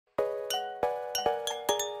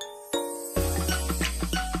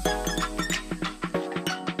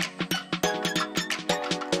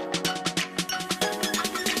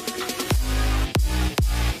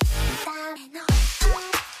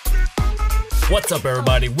What's up,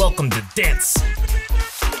 everybody? Welcome to Dance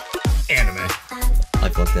Anime. I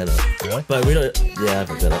fucked that up. Really? But we don't. Yeah, I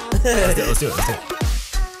fucked that up. Let's do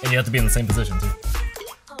it. And you have to be in the same position, too.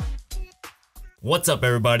 What's up,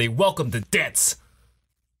 everybody? Welcome to Dance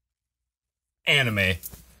Anime.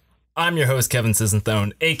 I'm your host, Kevin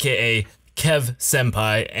Sisenthone, aka Kev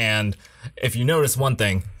Senpai, and if you notice one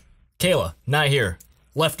thing, Kayla, not here.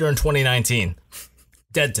 Left her in 2019.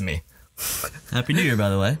 Dead to me. Happy New Year, by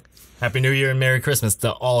the way. Happy New Year and Merry Christmas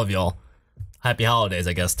to all of y'all. Happy holidays,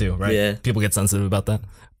 I guess, too, right? Yeah. People get sensitive about that.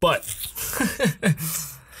 But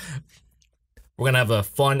we're going to have a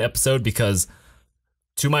fun episode because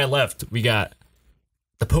to my left, we got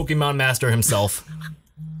the Pokemon Master himself,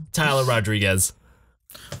 Tyler Rodriguez.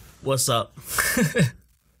 What's up?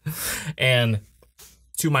 And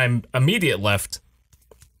to my immediate left,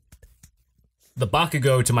 the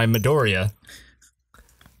Bakugo to my Midoriya,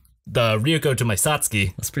 the Ryuko to my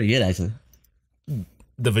Satsuki, That's pretty good, actually.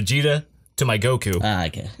 the Vegeta to my Goku, Ah,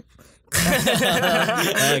 okay.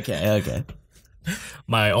 okay.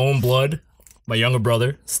 my own blood, my younger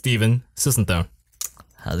brother, Steven Sisenthone.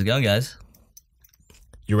 How's it going, guys?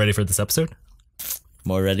 You ready for this episode?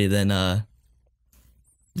 More ready than,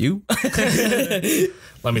 you?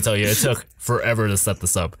 Let me tell you, it took forever to set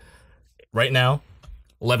this up. Right now,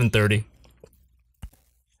 11:30.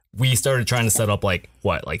 We started trying to set up like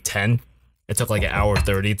 10? It took like an hour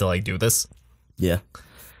 30 to like do this. Yeah.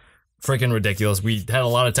 Freaking ridiculous. We had a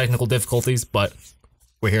lot of technical difficulties, but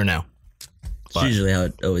we're here now. It's usually how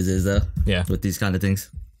it always is, though. Yeah. With these kind of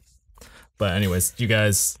things. But anyways, you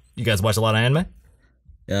guys watch a lot of anime?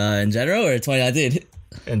 In general, or 2019?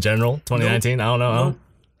 In general, 2019? I don't know.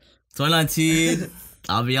 2019,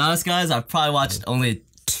 I'll be honest, guys, I've probably watched only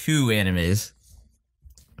 2 animes.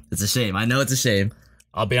 It's a shame. I know it's a shame.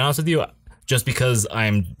 I'll be honest with you, just because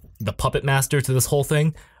I'm the puppet master to this whole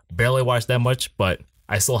thing, barely watched that much, but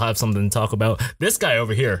I still have something to talk about. This guy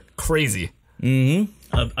over here, crazy. Mm-hmm.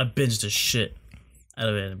 I binged the shit out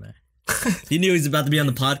of anime. He knew he was about to be on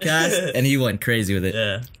the podcast, and he went crazy with it.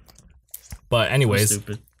 Yeah. But anyways,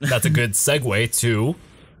 Stupid. that's a good segue to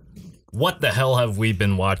what the hell have we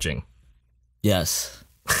been watching? Yes.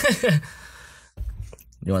 You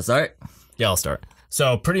want to start? Yeah, I'll start.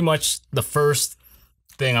 So pretty much the first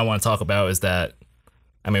thing I want to talk about is that,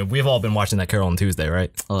 I mean, we've all been watching that Carol on Tuesday,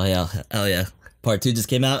 right? Oh, yeah. Hell yeah. Part 2 just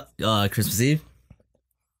came out, Christmas Eve.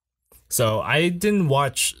 So I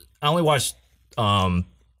only watched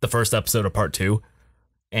the first episode of part 2,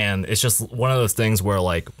 and it's just one of those things where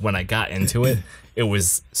like when I got into it, it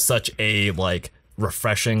was such a like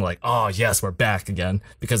refreshing, like, oh yes, we're back again.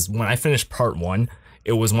 Because when I finished part 1,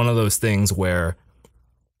 it was one of those things where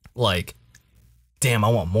like, damn, I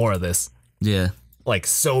want more of this. Yeah. Like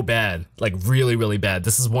so bad, like really, really bad.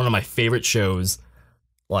 This is one of my favorite shows,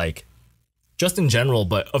 like just in general,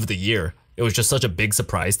 but of the year. It was just such a big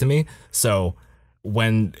surprise to me. So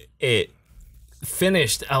when it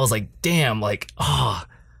finished, I was like, damn, like,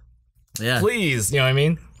 Yeah. please, you know what I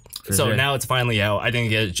mean? So sure. now it's finally out. I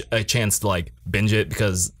didn't get a chance to like binge it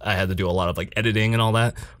because I had to do a lot of like editing and all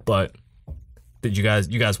that. But did you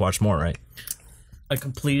guys watch more, right? I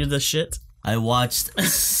completed the shit. I watched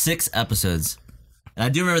 6 episodes. And I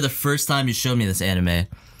do remember the first time you showed me this anime. And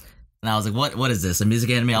I was like, what is this? A music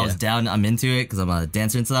anime? I was down. I'm into it because I'm a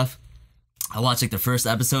dancer and stuff. I watched like the first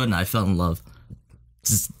episode and I fell in love.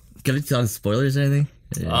 Just, can we talk spoilers or anything?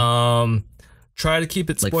 Yeah. Try to keep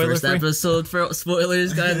it Like spoiler first free. episode for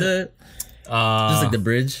spoilers, kind of. Just like the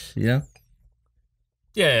bridge, you know?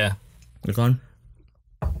 Yeah. Which one?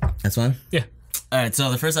 That's one? Yeah. All right, so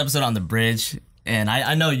the first episode on the bridge, and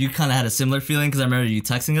I know you kind of had a similar feeling because I remember you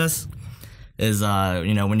texting us, is,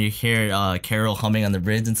 you know, when you hear Carol humming on the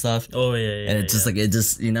bridge and stuff. Oh yeah. And it just like, it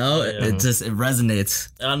just, you know, yeah. it resonates.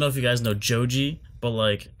 I don't know if you guys know Joji, but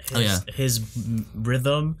like his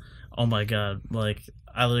rhythm. Oh my god! Like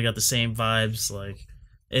I literally got the same vibes. Like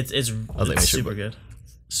it's super good.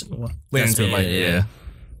 Lean into it, like, yeah.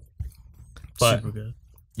 But Super good.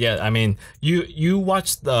 yeah, I mean, you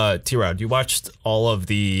watched the T-Rod. You watched all of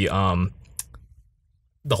the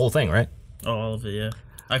whole thing, right? Oh, all of it. Yeah.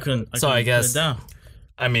 I couldn't I guess put it down.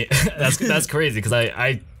 I mean, that's crazy because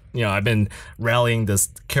I you know, I've been rallying this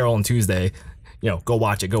Carol on Tuesday, you know, go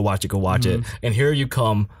watch it, and here you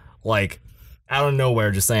come like out of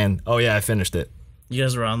nowhere just saying, oh yeah, I finished it. You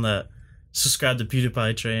guys were on that subscribe to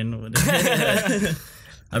PewDiePie train.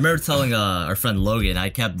 I remember telling our friend Logan,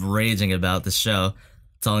 I kept raging about this show,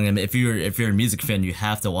 telling him if you're a music fan, you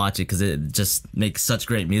have to watch it because it just makes such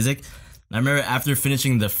great music. And I remember after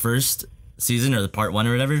finishing the first season or the part 1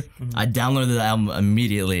 or whatever, I downloaded the album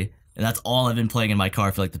immediately, and that's all I've been playing in my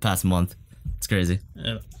car for like the past month. It's crazy.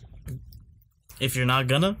 Yeah. if you're not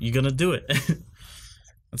gonna, you're gonna do it.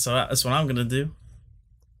 So that's what I'm gonna do.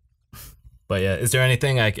 But yeah, is there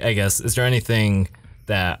anything is there anything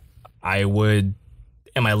that I would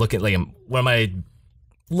am I looking like what am I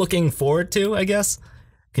looking forward to, I guess?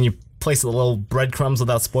 Can you place a little breadcrumbs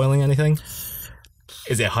without spoiling anything?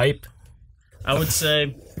 Is it hype? I would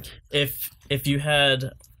say if you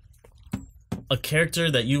had a character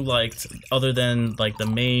that you liked other than like the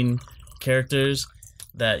main characters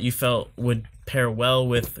that you felt would pair well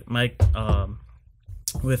with Carol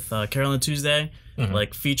and Tuesday,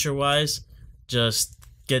 like feature wise, just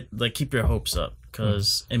keep your hopes up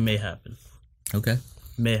because it may happen. Okay.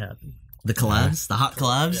 May happen. The collabs, the hot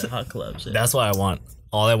collabs. Yeah, hot collabs. Yeah. That's what I want.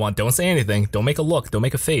 All I want. Don't say anything. Don't make a look. Don't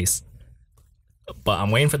make a face. But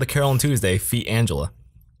I'm waiting for the Carol and Tuesday feat Angela.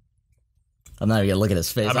 I'm not even gonna look at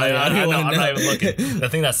his face. I'm not even looking. The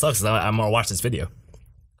thing that sucks is I'm gonna watch this video.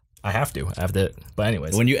 I have to. But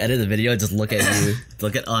anyways. When you edit the video, just look at you.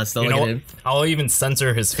 Look at us. Don't look at him. I'll even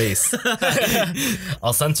censor his face.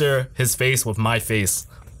 I'll censor his face with my face,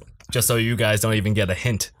 just so you guys don't even get a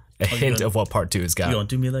hint of what part 2 has got. You gonna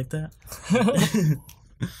do me like that?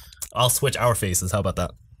 I'll switch our faces. How about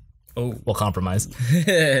that? Oh, we'll compromise.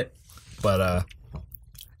 But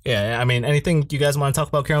yeah. I mean, anything you guys want to talk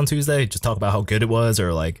about Carol and Tuesday? Just talk about how good it was,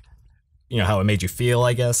 or like, how it made you feel.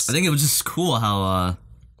 I guess. I think it was just cool how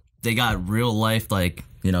they got real life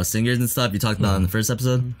singers and stuff. You talked about in the first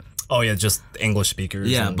episode. Oh yeah, just English speakers.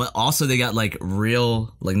 Yeah, but also they got like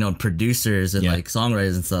real producers and like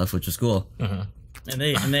songwriters and stuff, which was cool. And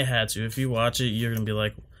they had to. If you watch it, you're gonna be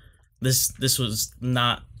like, this was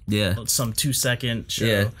not some 2-second show.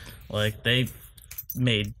 Yeah. Like they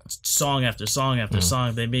made song after song after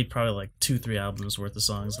song. They made probably like 2-3 albums worth of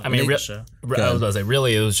songs. I mean, I was about to say,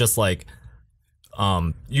 really, it was just like,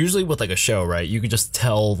 usually with like a show, right? You could just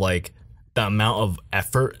tell like the amount of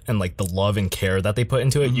effort and like the love and care that they put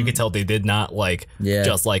into it. You could tell they did not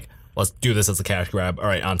just like, let's do this as a cash grab. All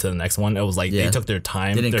right, on to the next one. It was like they took their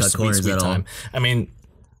time, their sweet time. I mean,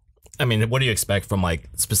 what do you expect from like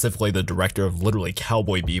specifically the director of literally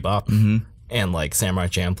Cowboy Bebop and like Samurai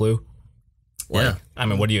Champloo? Like, I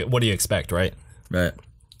mean, what do you expect, right? Right.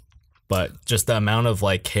 But just the amount of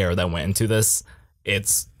like care that went into this, it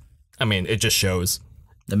just shows.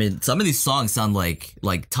 I mean, some of these songs sound like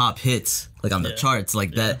top hits, like on the charts,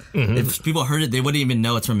 like that. If people heard it, they wouldn't even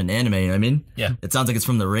know it's from an anime. You know what I mean? Yeah. It sounds like it's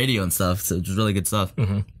from the radio and stuff. So it's really good stuff.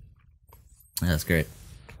 Yeah, that's great.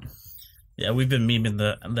 Yeah, we've been memeing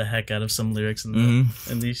the heck out of some lyrics in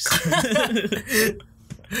these.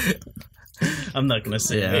 I'm not gonna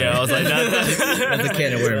say. Yeah, I was like that's a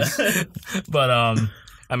can of worms. But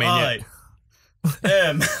I mean,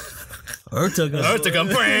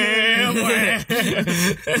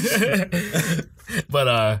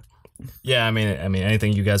 But yeah, I mean,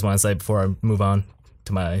 anything you guys want to say before I move on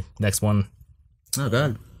to my next one? Oh,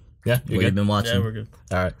 God. Yeah, what you've been watching? Yeah, we're good.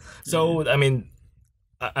 All right. So I mean,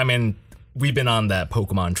 we've been on that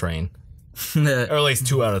Pokemon train, or at least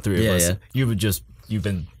 2 out of 3 of us. Yeah. You've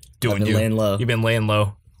been doing laying low. You've been laying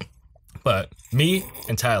low. But me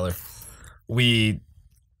and Tyler, we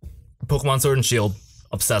Pokemon Sword and Shield,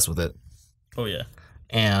 obsessed with it. Oh yeah.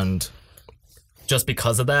 And just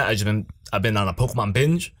because of that, I've been on a Pokemon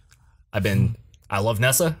binge. I love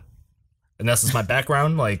Nessa. And Nessa's my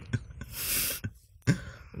background, like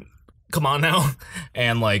come on now.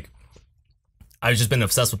 And like I've just been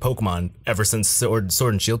obsessed with Pokemon ever since Sword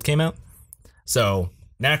and Shield came out. So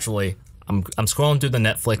naturally, I'm scrolling through the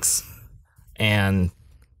Netflix and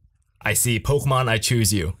I see Pokemon I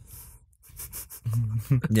Choose You.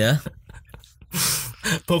 Yeah.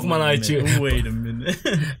 Pokemon I Choose. Wait a minute.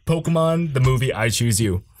 Pokemon the movie I Choose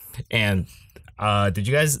You. And did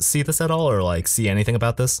you guys see this at all, or like see anything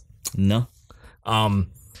about this? No.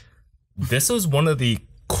 This was one of the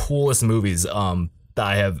coolest movies that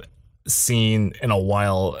I have seen in a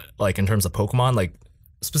while, like in terms of Pokemon, like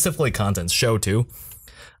specifically content show too.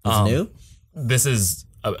 It's new? This is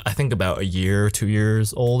I think about a year, 2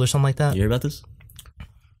 years old or something like that. You hear about this?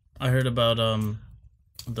 I heard about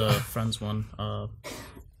the Friends one.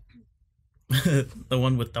 The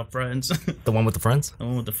one with the friends. The one with the friends? The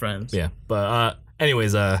one with the friends. Yeah. But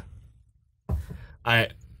anyways, I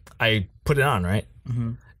put it on, right?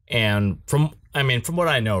 Mm-hmm. And from what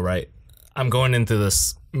I know, right, I'm going into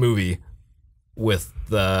this movie with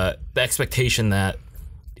the expectation that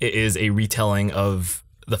it is a retelling of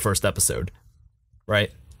the first episode,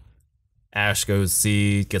 right? Ash goes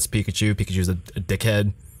gets Pikachu. Pikachu's a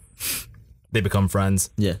dickhead. They become friends.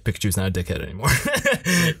 Yeah. Pikachu's not a dickhead anymore.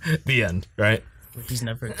 The end, right? He's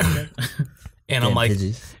never a dickhead. And I'm like,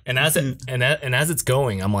 and as it's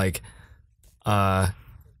going, I'm like, how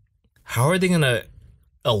how are they gonna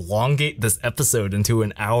elongate this episode into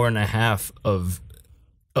an hour and a half of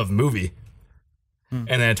movie? And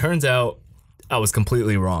then it turns out I was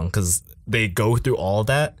completely wrong, because they go through all of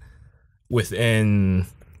that within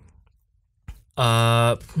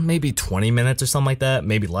maybe 20 minutes or something like that,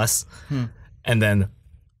 maybe less. And then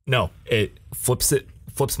no, it flips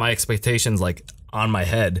my expectations like on my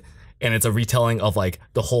head, and it's a retelling of like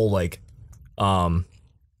the whole like what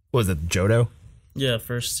was it, Johto? Yeah,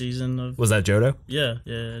 first season of. Was that Johto?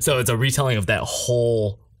 Yeah. So it's a retelling of that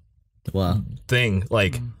whole thing,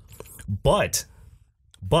 like, but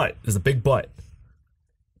there's a big but.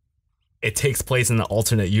 It takes place in an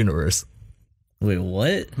alternate universe. Wait,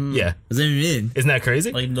 what? Yeah. What does that mean? Isn't that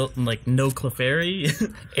crazy? Like no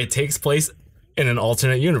Clefairy. It takes place in an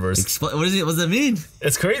alternate universe. What does that mean?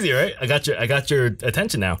 It's crazy, right? I got your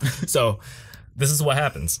attention now. So this is what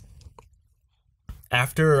happens.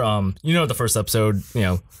 After the first episode,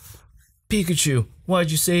 Pikachu, why'd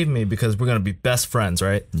you save me? Because we're gonna be best friends,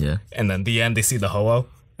 right? Yeah. And then the end, they see the Ho-Oh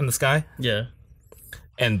in the sky. Yeah.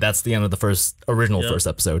 And that's the end of the first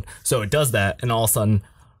episode. So it does that, and all of a sudden,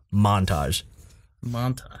 montage.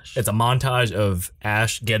 It's a montage of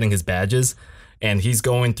Ash getting his badges, and he's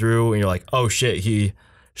going through, and you're like, oh shit, he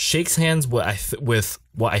shakes hands with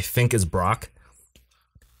what I think is Brock,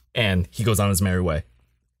 and he goes on his merry way.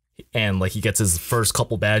 And like he gets his first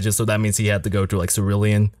couple badges, so that means he had to go to like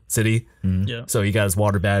Cerulean City. Yeah. So he got his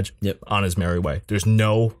water badge. Yep. On his merry way. There's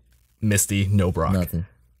no Misty, no Brock. Nothing.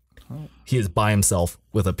 He is by himself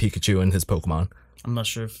with a Pikachu and his Pokemon. I'm not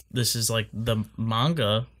sure if this is like the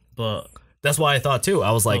manga, but That's why I thought too.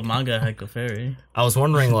 I was like, manga had Clefairy. I was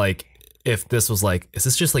wondering like if this was like, is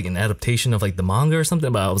this just like an adaptation of like the manga or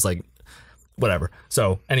something? But I was like, whatever.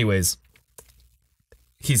 So, anyways,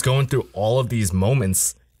 he's going through all of these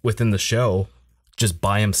moments within the show just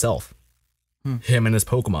by himself. Him and his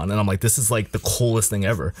Pokemon. And I'm like, this is like the coolest thing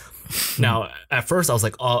ever. Now, at first I was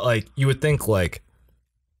like, oh, like you would think like,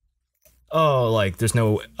 oh, like there's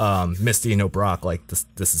no Misty, no Brock, like this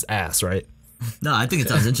is ass, right? No, I think it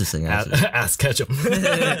sounds interesting. Actually. Ass Ketchum.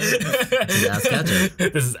 Ass Ketchum.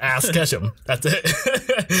 This is Ass Ketchum. That's it.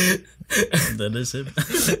 That is him.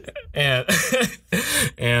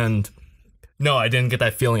 and no, I didn't get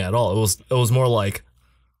that feeling at all. It was more like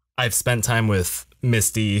I've spent time with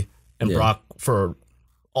Misty and Brock for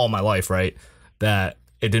all my life, right? That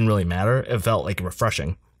it didn't really matter. It felt like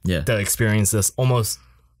refreshing to experience this almost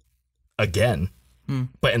again,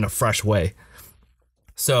 but in a fresh way.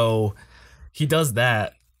 So he does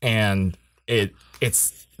that, and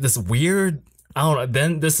it's this weird, I don't know,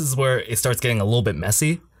 then this is where it starts getting a little bit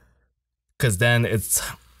messy, because then it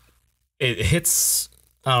hits,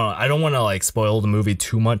 I don't know, I don't want to like spoil the movie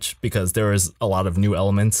too much, because there is a lot of new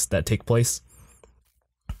elements that take place,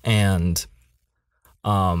 and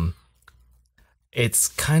it's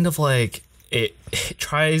kind of like it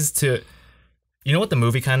tries to, you know what the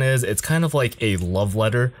movie kind of is? It's kind of like a love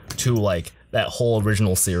letter to like that whole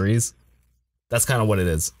original series. That's kind of what it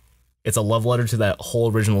is. It's a love letter to that whole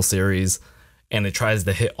original series, and it tries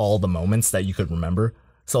to hit all the moments that you could remember.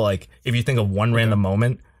 So like if you think of one random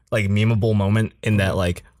moment, like memeable moment in that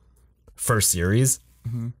like first series,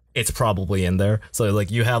 it's probably in there. So like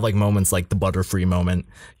you have like moments like the Butterfree moment.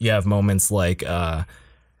 You have moments like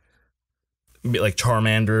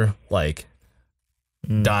Charmander like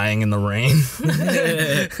dying in the rain.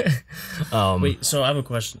 Wait, so I have a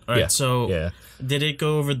question. All right, yeah. Did it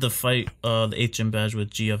go over the fight, the HM badge with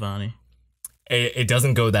Giovanni? It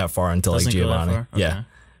doesn't go that far until Doesn't like go that Giovanni. far? Okay. Yeah.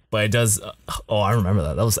 But it does. Oh, I remember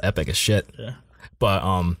that. That was epic as shit. Yeah. But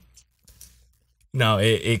no,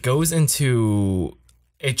 it goes into.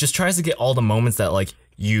 It just tries to get all the moments that like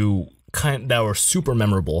that were super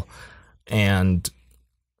memorable, and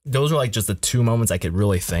those are like just the two moments I could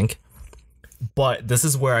really think. But this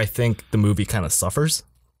is where I think the movie kind of suffers,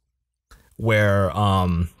 where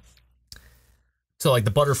so like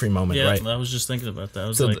the Butterfree moment, right? I was just thinking about that. I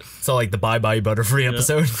was So like the Bye Bye Butterfree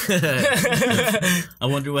episode. I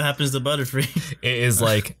wonder what happens to Butterfree. It is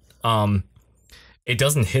like it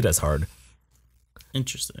doesn't hit as hard.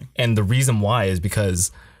 Interesting. And the reason why is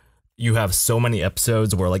because you have so many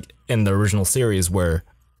episodes where like in the original series where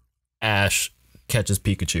Ash catches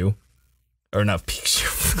Pikachu. Or not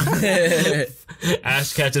Pikachu.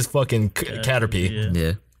 Ash catches fucking Caterpie.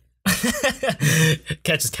 Yeah.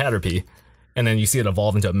 Catches Caterpie. And then you see it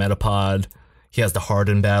evolve into a Metapod. He has the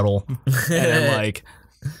Harden battle. And then like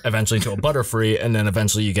eventually to a Butterfree. And then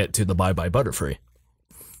eventually you get to the Bye Bye Butterfree.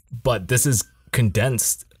 But this is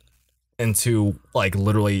condensed into like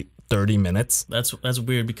literally 30 minutes. That's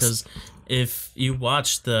weird, because if you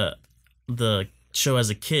watch the show as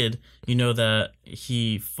a kid, you know that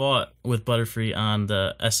he fought with Butterfree on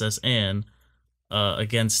the SS Anne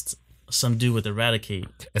against some dude with Eradicate.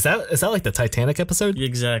 Is that like the Titanic episode?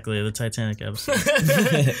 Exactly, the Titanic episode.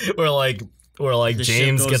 where like The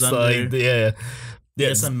James ship gets goes like under. yeah.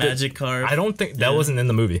 It's a magic card. I don't think that wasn't in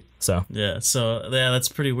the movie. So Yeah, so yeah, that's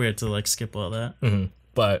pretty weird to like skip all that.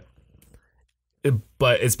 but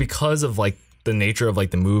it's because of like the nature of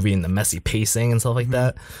like the movie and the messy pacing and stuff like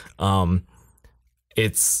that.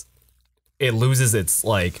 It loses its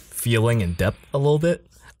like feeling and depth a little bit.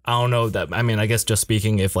 I don't know that. I mean, I guess just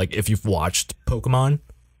speaking, if you've watched Pokemon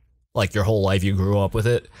like your whole life, you grew up with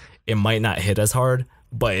it, it might not hit as hard,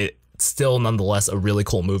 but it's still nonetheless a really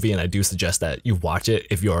cool movie, and I do suggest that you watch it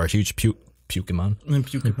if you are a huge Pokemon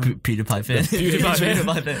PewDiePie fan.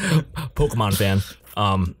 PewDiePie fan. Pokemon fan.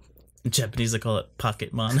 In Japanese, they call it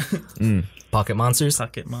Pocketmon. Pocket Monsters.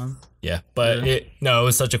 Pocketmon. Yeah, but it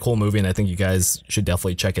was such a cool movie, and I think you guys should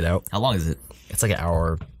definitely check it out. How long is it? It's like an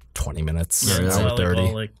hour 20 minutes, Yeah, an it's hour all 30.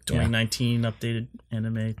 like 2019 updated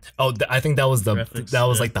anime. Oh, I think that was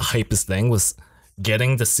Graphics, like the hypest thing, was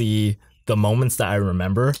getting to see the moments that I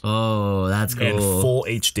remember Oh, that's cool. in full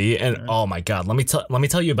HD. And oh my god, let me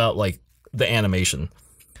tell you about like the animation.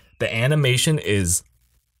 The animation is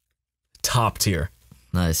top tier.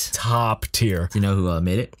 Nice. Top tier. Do you know who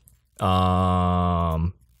made it?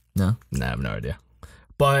 No, No. I have no idea.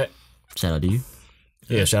 But Shout out to you.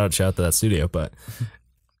 yeah, shout out to that studio. But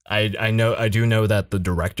I do know that the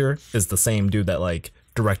director is the same dude that like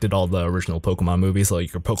directed all the original Pokemon movies, so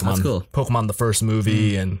like your Pokemon, That's cool. Pokemon the first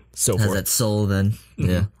movie and so Has forth. that soul then.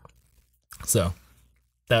 Yeah. So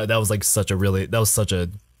that was like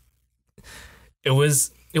it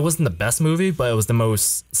wasn't the best movie, but it was the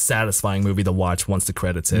most satisfying movie to watch once the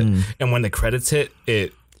credits hit. And when the credits hit,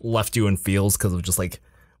 it left you in feels because of just like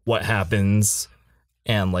what happens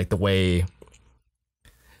and like the way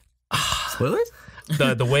Spoilers?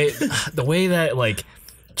 the way that like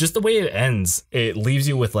just the way it ends, it leaves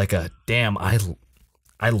you with like a damn, I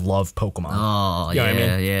love Pokemon. Oh, You know yeah, what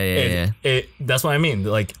I mean? yeah. That's what I mean.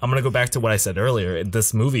 Like, I'm gonna go back to what I said earlier.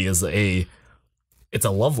 This movie is it's a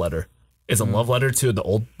love letter. It's a love letter to the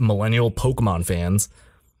old millennial Pokemon fans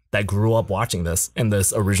that grew up watching this in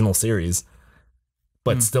this original series,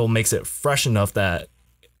 but still makes it fresh enough that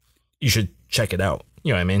you should check it out.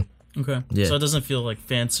 You know what I mean? Okay. Yeah. So it doesn't feel like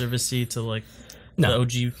fan servicey to like No.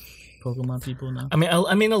 the OG Pokemon people now.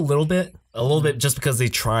 I mean a little bit, just because they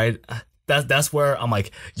tried. That's where I'm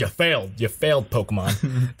like, you failed,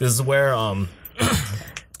 Pokemon. This is where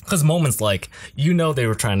because moments like, they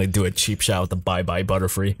were trying to do a cheap shot with the Bye Bye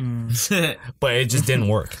Butterfree, but it just didn't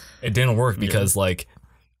work. It didn't work because like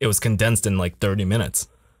it was condensed in like 30 minutes.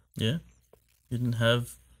 Yeah. You didn't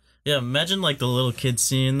have. Yeah. Imagine like the little kid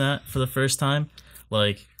seeing that for the first time.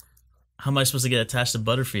 Like, how am I supposed to get attached to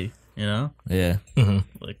Butterfree? You know, Yeah.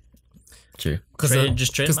 like True.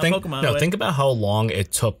 just trade my Pokemon away. Think about how long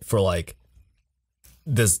it took for like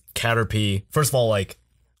this Caterpie. First of all, like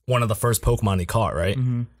one of the first Pokemon he caught, right?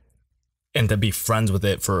 And to be friends with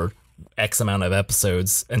it for X amount of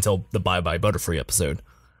episodes until the Bye Bye Butterfree episode.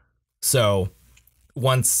 So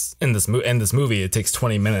once in this movie, it takes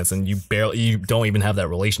 20 minutes, and you don't even have that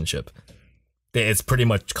relationship. It's pretty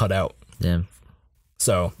much cut out. Damn.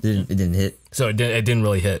 So It didn't hit. So it didn't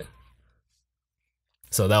really hit.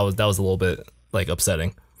 So that was a little bit like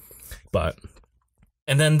upsetting, but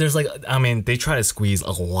and then there's like, I mean, they try to squeeze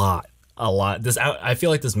a lot. I feel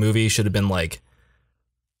like this movie should have been like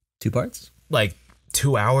 2 parts? like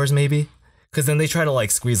 2 hours maybe, because then they try to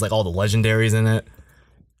like squeeze like all the legendaries in it,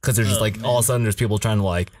 because there's just like all of a sudden there's people trying to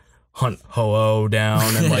like hunt Ho-Oh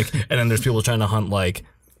down and like and then there's people trying to hunt like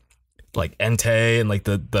Entei and like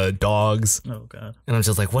the dogs. Oh god. And I'm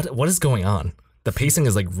just like, what is going on? The pacing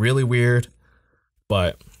is like really weird,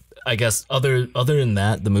 but I guess other than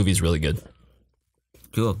that, the movie's really good,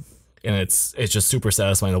 Cool. and it's just super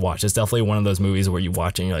satisfying to watch. It's definitely one of those movies where you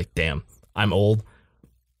watch and you're like, damn, I'm old,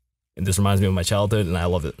 and this reminds me of my childhood, and I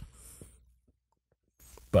love it.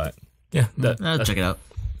 But yeah, I'll check it out.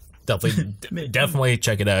 definitely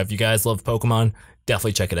check it out. If you guys love Pokemon,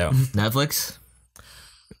 definitely check it out. Netflix?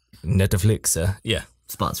 Netflix, yeah.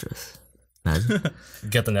 Sponsor us. Imagine.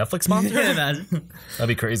 Get the Netflix sponsor? Imagine. That'd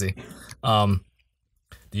be crazy.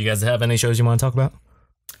 Do you guys have any shows you want to talk about?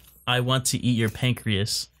 I want to eat your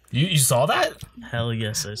pancreas. You saw that? Hell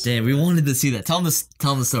yes, I Damn, we wanted to see that. Tell them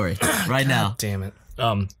the story right now. Damn it.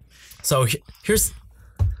 So here's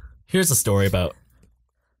a story about.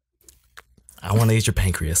 I want to eat your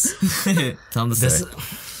pancreas. Tell them the story.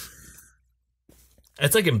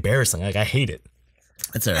 It's like embarrassing. Like I hate it.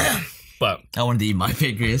 It's alright. But I wanted to eat my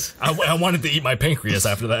pancreas. I wanted to eat my pancreas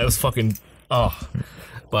after that. It was fucking Oh,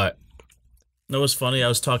 but No, it was funny. I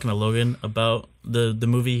was talking to Logan about the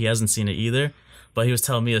movie. He hasn't seen it either, but he was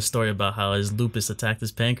telling me a story about how his lupus attacked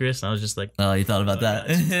his pancreas, and I was just like, Oh, you thought about that?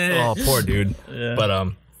 oh, poor dude. Yeah.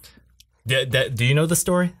 But do you know the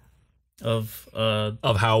story of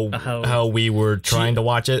how we were trying to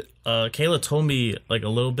watch it? Kayla told me like a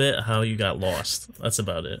little bit how you got lost. That's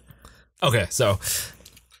about it. Okay, so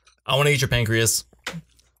I want to eat your pancreas.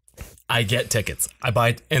 I get tickets.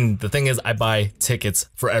 And the thing is, I buy tickets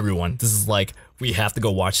for everyone. This is like, we have to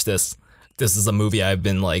go watch this. This is a movie I've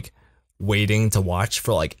been like waiting to watch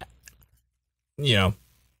for like, you know,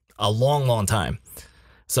 a long, long time.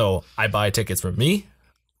 So I buy tickets for me.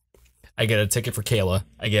 I get a ticket for Kayla.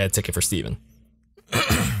 I get a ticket for Steven.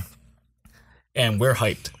 And we're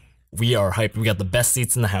hyped. We are hyped. We got the best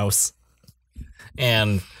seats in the house.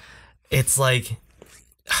 And it's like,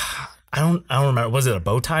 I don't remember. Was it a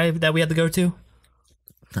bow tie that we had to go to?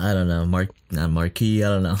 I don't know. Not marquee. I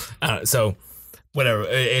don't know. So whatever.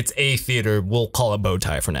 It's a theater. We'll call it bow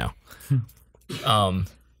tie for now.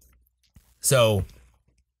 So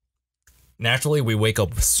naturally we wake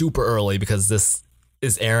up super early because this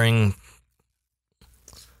is airing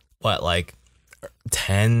like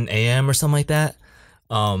 10 a.m. or something like that.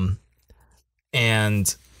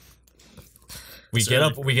 And we get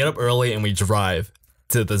up early and we drive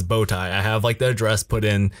to this bow tie. I have like the address put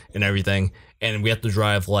in and everything, and we have to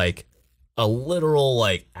drive like a literal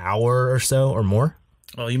like hour or so or more.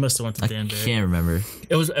 Oh, you must have went to I Danbury. can't remember.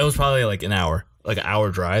 It was probably like an hour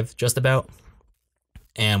drive, just about.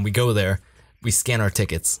 And we go there, we scan our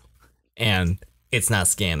tickets, and it's not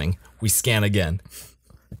scanning. We scan again.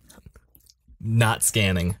 Not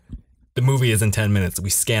scanning. The movie is in 10 minutes. We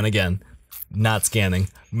scan again. Not scanning.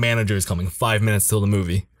 Manager is coming 5 minutes till the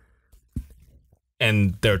movie.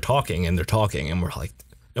 And they're talking and we're like,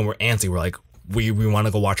 and we're antsy. We're like, we want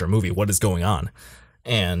to go watch our movie. What is going on?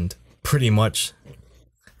 And pretty much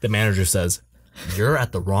the manager says, you're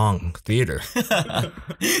at the wrong theater.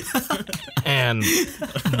 And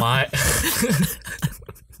my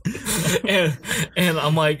and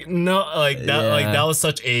I'm like, no, like that, like that was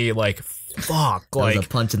such a like fuck, That like was a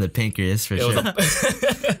punch in the pancreas for sure.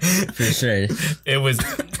 For sure. it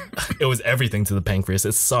was everything to the pancreas.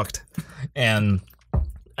 It sucked. And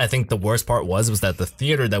I think the worst part was that the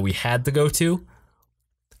theater that we had to go to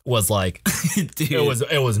was like Dude.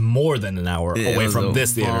 it was more than an hour away from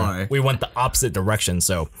this theater. far. We went the opposite direction,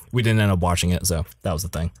 so we didn't end up watching it. So that was the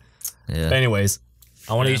thing. Yeah. But anyways,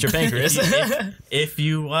 I want to eat your pancreas. If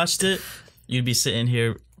you watched it, you'd be sitting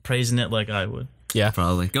here praising it like I would. Yeah,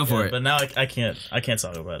 Probably. Go for it. But now I can't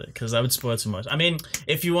talk about it because I would spoil too much. I mean,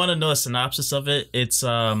 if you want to know a synopsis of it, it's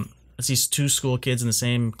these two school kids in the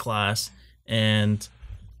same class, and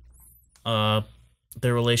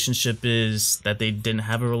their relationship is that they didn't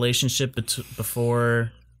have a relationship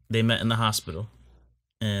before they met in the hospital,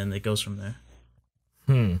 and it goes from there.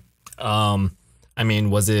 I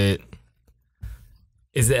mean,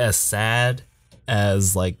 is it as sad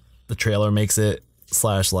as like the trailer makes it /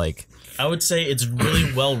 like? I would say it's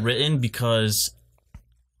really well written because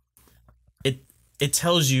it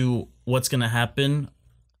tells you what's gonna happen,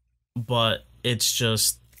 but it's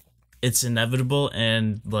inevitable,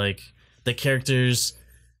 and like the characters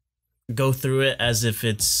go through it as if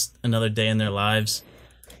it's another day in their lives,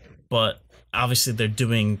 but obviously they're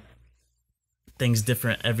doing things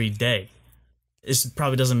different every day. This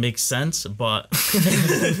probably doesn't make sense, but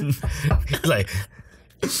Like,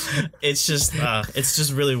 it's just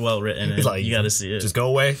really well written, and like, you got to see it. Just go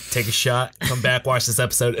away, take a shot, come back, watch this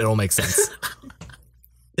episode. It'll make sense.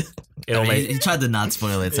 It'll make. He tried to not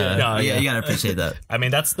spoil it, so No, you gotta appreciate that. I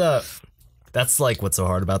mean, that's like what's so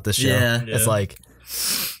hard about this show. Yeah. It's like,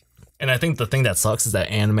 and I think the thing that sucks is that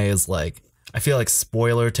anime is like, I feel like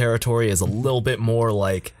spoiler territory is a little bit more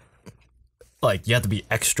like you have to be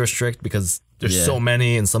extra strict because there's so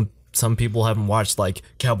many, and some people haven't watched like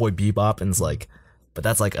Cowboy Bebop, and it's like, but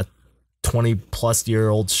that's like a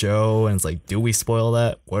 20-plus-year-old show, and it's like, do we spoil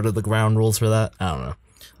that? What are the ground rules for that? I don't know.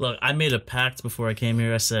 Look, I made a pact before I came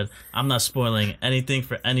here. I said, I'm not spoiling anything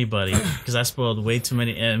for anybody because I spoiled way too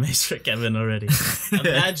many animes for Kevin already.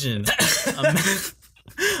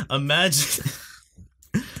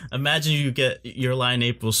 Imagine you get Your Lie in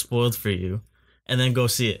April spoiled for you and then go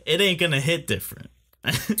see it. It ain't gonna hit different.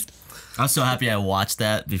 I'm so happy I watched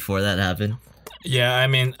that before that happened. Yeah, I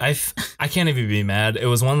mean, I can't even be mad. It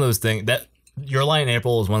was one of those things that Your Lie in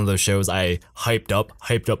April is one of those shows I hyped up.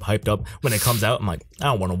 When it comes out, I'm like, I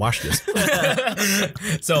don't want to watch this.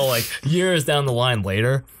 So like years down the line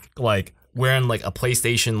later, like we're in like a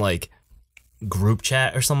PlayStation like group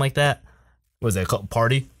chat or something like that. What was it called?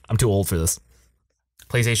 Party? I'm too old for this.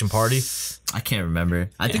 PlayStation Party. I can't remember.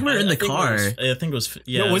 I think we were in the car. I think it was.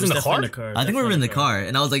 Yeah, No, it was in the definitely car? I think we were in the car,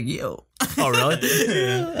 and I was like, "Yo." Oh, really?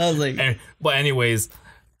 I was like, But anyways,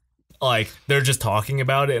 like they're just talking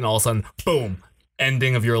about it, and all of a sudden, boom,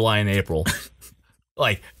 ending of Your Lie in April.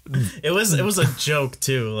 Like It was a joke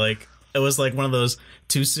too. Like it was like one of those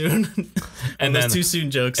too soon, and those too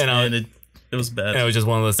soon jokes, and it was bad. And it was just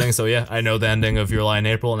one of those things. So yeah, I know the ending of Your Lie in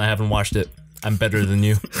April, and I haven't watched it. I'm better than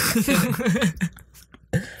you.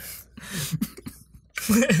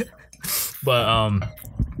 But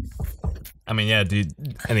I mean, yeah, dude.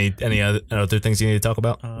 Any other things you need to talk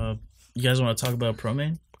about? You guys want to talk about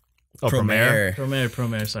Promare? Oh, Promare.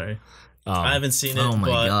 Promare. Sorry, I haven't seen it. Oh my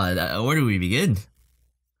god, where do we begin?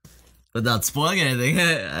 Without spoiling anything,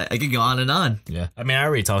 I could go on and on. Yeah, I mean, I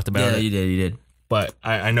already talked about it. You did. But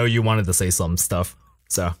I know you wanted to say some stuff.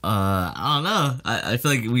 So I don't know. I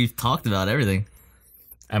feel like we've talked about everything.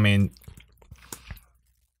 I mean,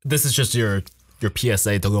 this is just your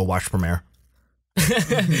PSA to go watch Promare.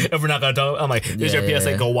 If we're not gonna talk, I'm like, this is your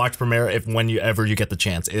PSA. Go watch Promare if whenever you get the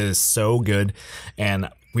chance. It is so good, and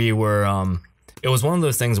we were it was one of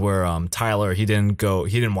those things where Tyler he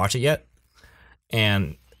didn't watch it yet,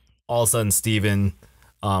 and all of a sudden Steven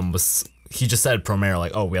he just said Promare,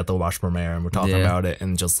 like, oh, we have to watch Promare, and we're talking about it,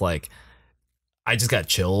 and just like I just got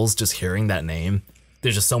chills just hearing that name.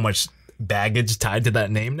 There's just so much baggage tied to that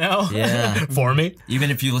name now. Yeah. For me. Even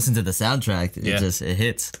if you listen to the soundtrack, it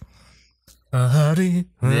hits. Yeah,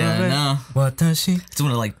 no. It's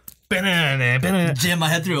one of like jam my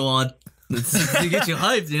head through on. To get you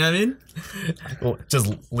hyped, you know what I mean? Well,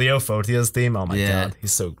 just Leo Fotia's theme. Oh my god,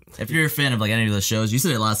 he's so. If you're a fan of like any of those shows, you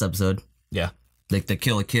said it last episode. Yeah. Like the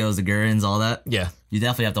Kill la Kills, the Gurrens, all that. Yeah. You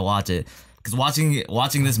definitely have to watch it. Because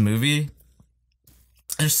watching this movie,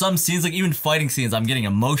 there's some scenes, like even fighting scenes, I'm getting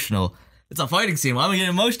emotional. It's a fighting scene. Why am I getting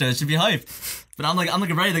emotional? It should be hype. But I'm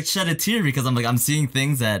ready to shed a tear because I'm seeing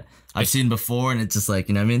things that I've seen before, and it's just like,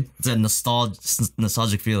 you know what I mean? It's a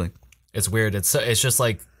nostalgic feeling. It's weird. It's just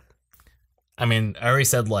like, I mean, I already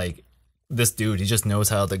said like this dude. He just knows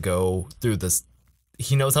how to go through this.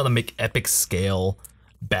 He knows how to make epic scale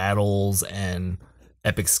battles and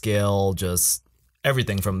epic scale just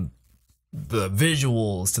everything from the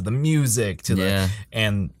visuals to the music to the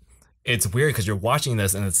and it's weird because you're watching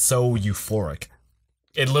this and it's so euphoric.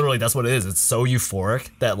 It literally, that's what it is. It's so euphoric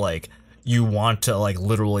that like you want to like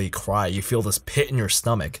literally cry. You feel this pit in your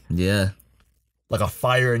stomach. Yeah. Like a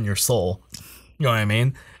fire in your soul. You know what I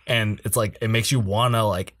mean? And it's like, it makes you want to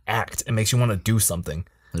like act. It makes you want to do something.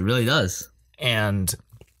 It really does. And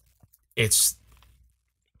it's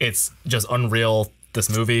just unreal, this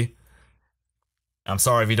movie. I'm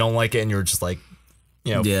sorry if you don't like it and you're just like,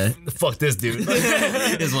 you know, fuck this dude.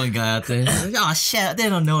 There's one guy out there. Like, oh shit, they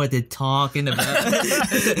don't know what they're talking about.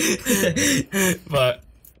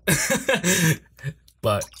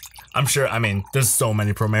 But I'm sure, I mean, there's so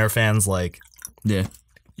many Promare fans, like,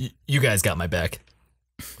 you guys got my back.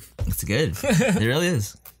 It's good. It really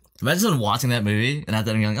is. Imagine watching that movie and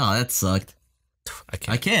after going, oh, that sucked.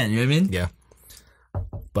 I can't, you know what I mean? Yeah.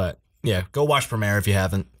 But yeah, go watch Promare if you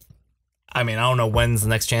haven't. I mean, I don't know when's the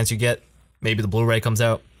next chance you get. Maybe the Blu-ray comes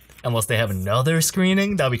out. Unless they have another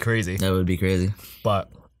screening. That'd be crazy. That would be crazy. But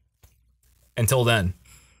until then,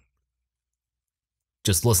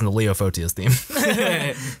 just listen to Leo Fotia's theme.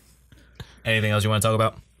 Anything else you want to talk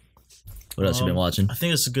about? What else you been watching? I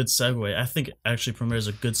think it's a good segue. I think actually Promare is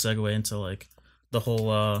a good segue into like the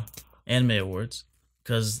whole anime awards.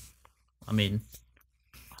 Because, I mean,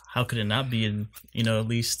 how could it not be in, you know, at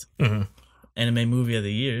least anime movie of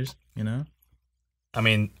the years, you know? I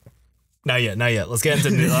mean, not yet. Let's get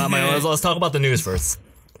into let's talk about the news first.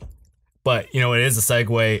 But, you know, it is a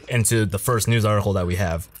segue into the first news article that we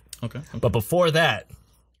have. Okay. But before that,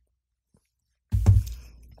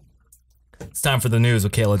 it's time for the news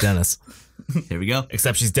with Kayla Dennis. Here we go.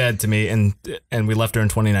 Except she's dead to me, and we left her in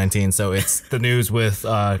 2019, so it's the news with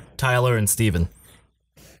Tyler and Steven.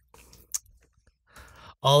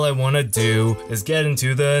 All I want to do is get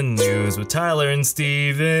into the news with Tyler and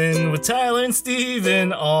Steven. With Tyler and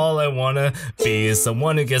Steven, all I want to be is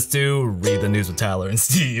someone who gets to read the news with Tyler and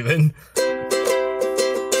Steven.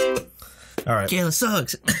 All right. Kayla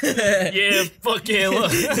sucks. Yeah, fuck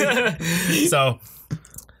Kayla. So,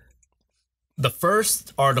 the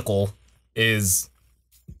first article is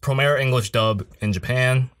Promare English dub in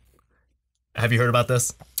Japan. Have you heard about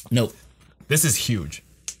this? Nope. This is huge,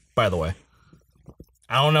 by the way.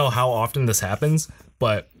 I don't know how often this happens,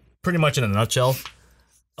 but pretty much in a nutshell,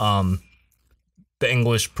 the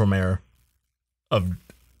English premiere of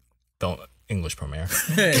the English premiere.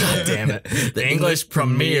 God damn it. The English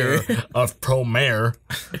premiere of Promare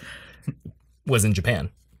was in Japan.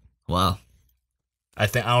 Wow. I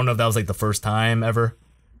don't know if that was like the first time ever,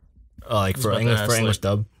 like for English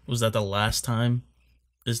dub. Was that the last time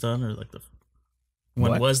it's done, or like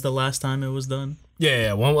when was the last time it was done?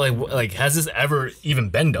 Yeah. When like has this ever even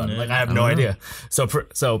been done? Yeah, like I have no idea. So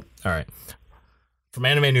all right. From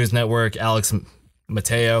Anime News Network, Alex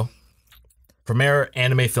Mateo. Promare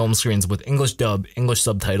anime film screens with English dub, English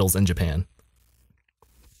subtitles in Japan.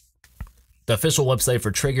 The official website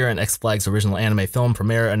for Trigger and X Flag's original anime film,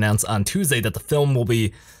 Promare, announced on Tuesday that the film will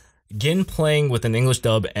begin playing with an English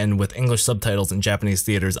dub and with English subtitles in Japanese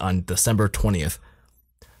theaters on December 20th.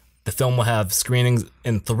 The film will have screenings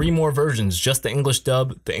in 3 more versions, just the English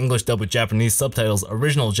dub with Japanese subtitles,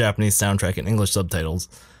 original Japanese soundtrack and English subtitles,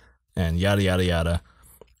 and yada yada yada.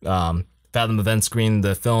 Fathom Events screened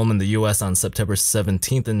the film in the US on September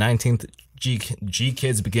 17th and 19th. G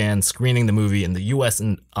Kids began screening the movie in the US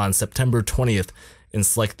on September 20th in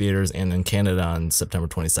select theaters and in Canada on September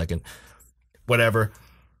 22nd. Whatever.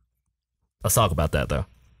 Let's talk about that though.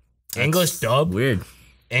 That's English dub? Weird.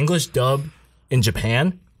 English dub in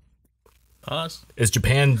Japan? Pause. Is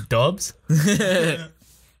Japan dubs?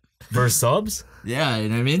 Versus subs? Yeah, you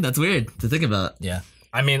know what I mean? That's weird to think about. Yeah.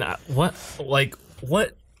 I mean, what?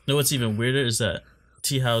 You know what's even weirder is that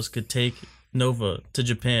T-House could take Nova to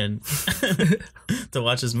Japan to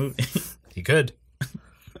watch his movie. He could.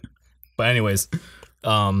 But anyways,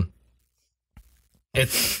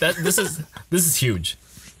 this is huge.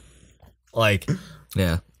 Like,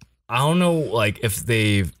 yeah. I don't know like if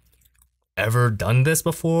they've ever done this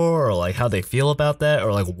before or like how they feel about that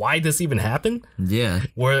or like why this even happened. Yeah.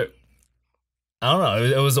 Where I don't know,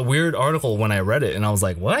 it was a weird article when I read it and I was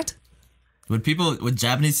like, what? Would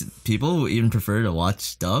Japanese people even prefer to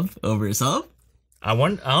watch dub over sub? I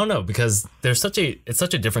don't know because it's such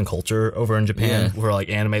a different culture over in Japan where like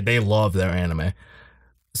anime, they love their anime.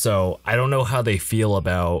 So I don't know how they feel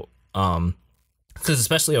about because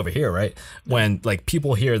especially over here, right? When like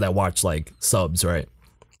people here that watch like subs, right?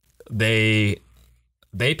 They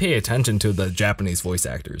pay attention to the Japanese voice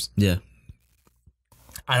actors. Yeah.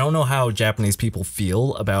 I don't know how Japanese people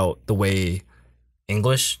feel about the way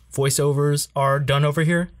English voiceovers are done over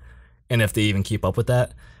here and if they even keep up with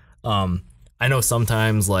that. I know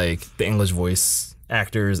sometimes like the English voice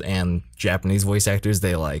actors and Japanese voice actors,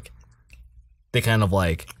 they kind of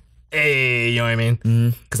like, hey, you know what I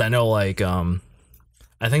mean? Because I know like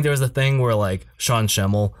I think there was a thing where like Sean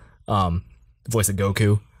Schemmel, voice of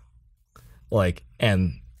Goku, like,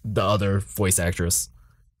 and the other voice actress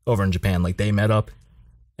over in Japan, like they met up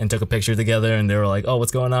and took a picture together and they were like, oh,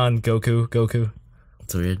 what's going on? Goku.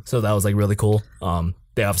 That's weird. So that was like really cool.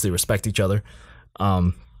 They obviously respect each other.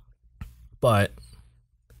 But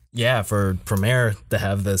yeah, for Promare to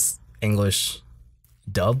have this English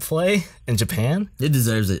dub play in Japan, it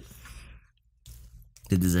deserves it.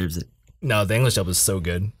 It deserves it. No, the English dub is so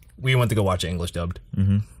good. We went to go watch it English dubbed.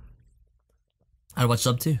 Mm-hmm. I'd watch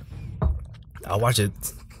dub too. I'll watch it.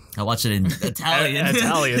 I'll watch it in Italian.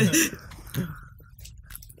 Italian.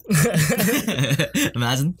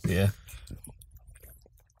 Imagine. Yeah.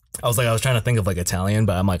 I was trying to think of like Italian,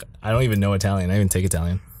 but I'm like, I don't even know Italian. I didn't even take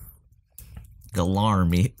Italian.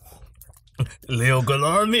 Galarmi. Leo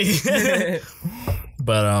Galarmi.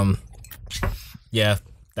 But yeah,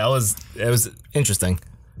 it was interesting.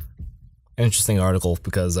 Interesting article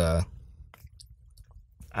because I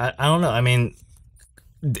don't know. I mean,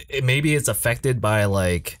 maybe it's affected by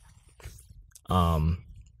like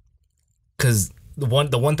because the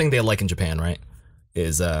one thing they like in Japan, right,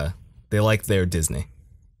 is they like their Disney.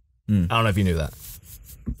 I don't know if you knew that.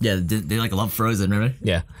 Yeah, they like love Frozen, remember?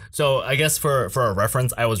 Yeah. So I guess for a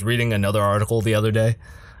reference, I was reading another article the other day,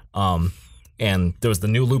 and there was the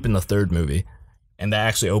new Lupin the Third movie, and that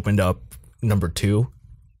actually opened up number 2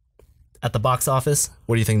 at the box office.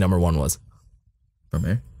 What do you think number 1 was?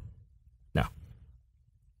 Promare? No.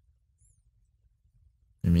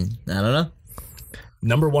 I mean, I don't know.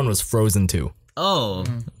 Number 1 was Frozen 2. Oh,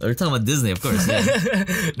 we're talking about Disney, of course.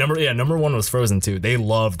 Yeah. Number 1 was Frozen 2. They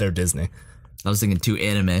love their Disney. I was thinking 2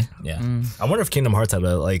 anime. Yeah. I wonder if Kingdom Hearts had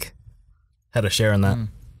a share in that.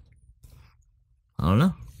 I don't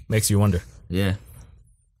know. Makes you wonder. Yeah.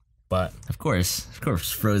 But Of course,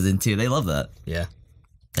 Frozen 2. They love that. yeah,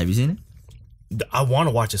 Have you seen it? I want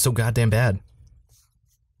to watch it so goddamn bad.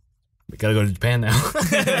 We gotta go to Japan now.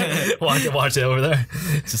 watch it over there.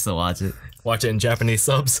 Just to watch it. Watch it in Japanese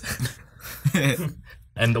subs.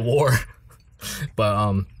 And the war.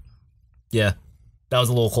 But yeah, that was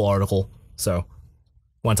a little cool article. So,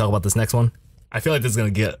 want to talk about this next one? I feel like this is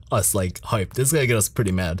gonna get us like hyped. This is gonna get us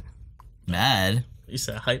pretty mad. Mad? You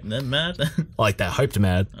said hype and then mad? Like that hyped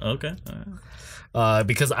mad. Okay. All right.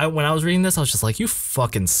 Because when I was reading this, I was just like, you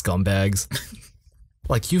fucking scumbags.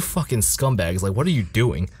 Like, you fucking scumbags. Like, what are you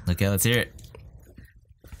doing? Okay, let's hear it.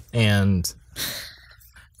 And,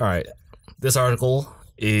 all right, this article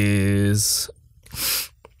is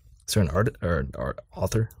there an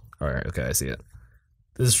author? All right, okay, I see it.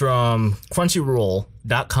 This is from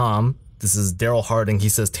Crunchyroll.com. This is Daryl Harding. He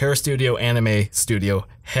says, Terra Studio Anime Studio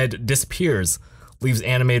head disappears, leaves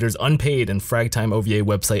animators unpaid, and Fragtime OVA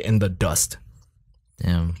website in the dust.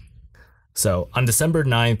 Damn. So, on December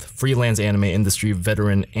 9th, freelance anime industry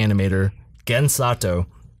veteran animator Gen Sato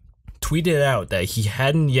tweeted out that he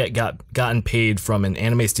hadn't yet gotten paid from an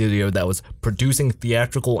anime studio that was producing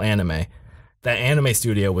theatrical anime. That anime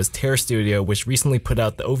studio was Terra Studio, which recently put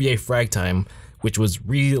out the OVA Fragtime, which was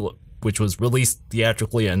released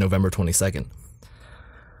theatrically on November 22nd.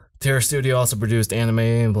 Terra Studio also produced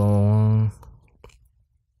anime, blah, blah, blah.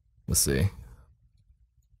 Let's see.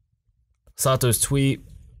 Sato's tweet,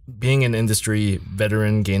 being an industry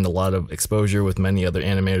veteran, gained a lot of exposure with many other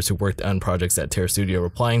animators who worked on projects at Terra Studio,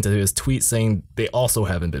 replying to his tweet saying they also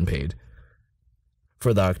haven't been paid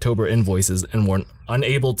for the October invoices and were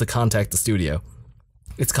unable to contact the studio.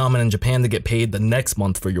 It's common in Japan to get paid the next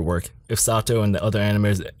month for your work. If Sato and the other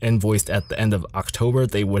animators invoiced at the end of October,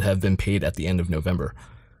 they would have been paid at the end of November.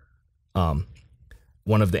 One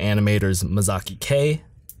of the animators, Mazaki K,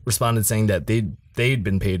 responded saying that they'd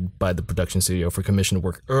been paid by the production studio for commissioned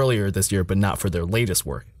work earlier this year, but not for their latest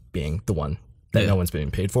work, being the one that no one's been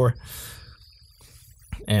paid for.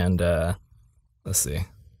 And let's see.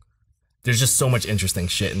 There's just so much interesting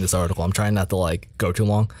shit in this article. I'm trying not to like go too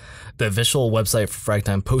long. The official website for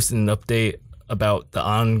Fragtime posted an update about the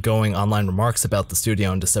ongoing online remarks about the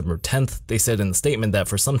studio on December 10th. They said in the statement that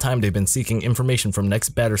for some time they've been seeking information from Next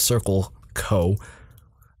Batter Circle Co.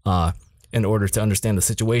 In order to understand the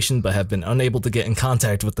situation, but have been unable to get in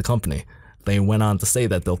contact with the company. They went on to say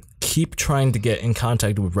that they'll keep trying to get in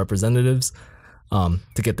contact with representatives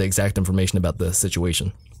to get the exact information about the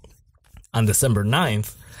situation. On December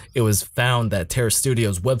 9th, it was found that Terra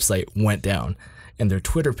Studio's website went down and their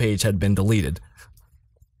Twitter page had been deleted.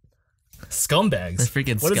 Scumbags. That's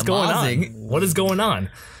freaking What is going on? What is going on?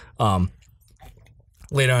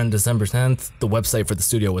 Later on December 10th, the website for the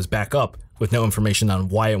studio was back up with no information on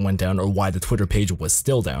why it went down or why the Twitter page was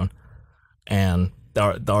still down. And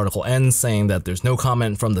the article ends saying that there's no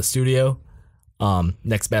comment from the studio,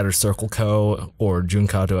 Next Batter Circle Co. or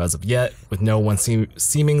Junkato as of yet, with no one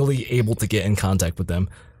seemingly able to get in contact with them.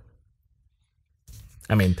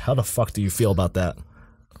 I mean, how the fuck do you feel about that?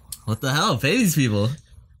 What the hell? Pay these people.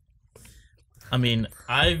 I mean,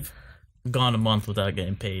 I've gone a month without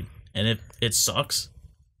getting paid, and it sucks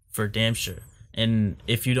for damn sure. And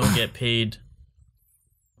if you don't get paid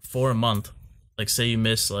for a month, like say you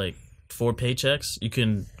miss like 4 paychecks, you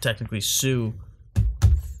can technically sue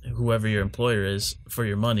whoever your employer is for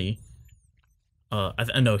your money.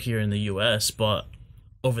 I know here in the U.S., but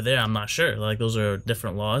over there I'm not sure. Like those are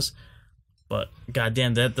different laws. But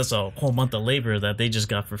goddamn, that's a whole month of labor that they just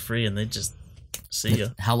got for free, and they just see ya.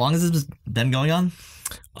 How long has this been going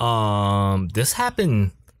on? This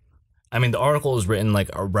happened. I mean, the article was written like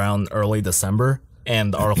around early December,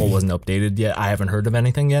 and the article wasn't updated yet. I haven't heard of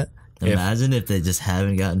anything yet. Imagine if they just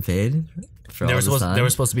haven't gotten paid for all this time. They were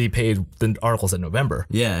supposed to be paid. The article said November.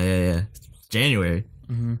 Yeah. January.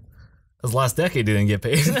 Mm-hmm. This last decade didn't get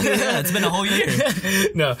paid. Yeah, it's been a whole year.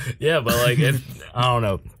 No, yeah, but like, I don't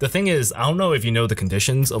know. The thing is, I don't know if you know the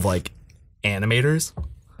conditions of like animators.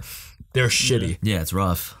 They're shitty. Yeah, it's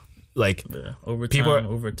rough. Like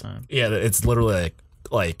overtime. Yeah, it's literally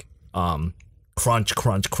like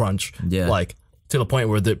crunch. Yeah, like to the point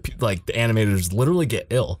where the animators literally get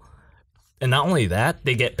ill, and not only that,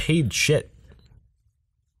 they get paid shit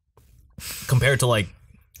compared to like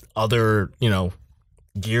other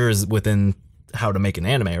gears within how to make an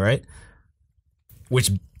anime, right?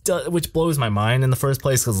 Which blows my mind in the first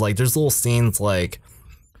place, because like there's little scenes like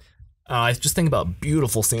I just think about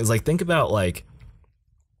beautiful scenes. Like think about like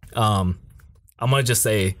I'm gonna just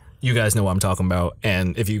say you guys know what I'm talking about,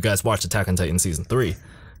 and if you guys watched Attack on Titan season 3,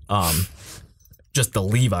 just the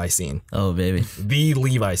Levi scene. Oh baby, the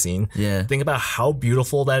Levi scene. Yeah. Think about how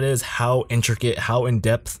beautiful that is, how intricate, how in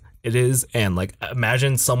depth it is, and like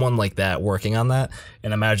imagine someone like that working on that,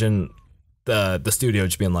 and imagine the studio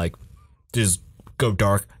just being like, just go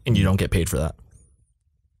dark and you don't get paid for that.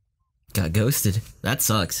 Got ghosted. That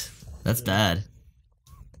sucks. That's bad.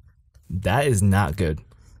 That is not good.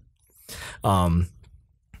 I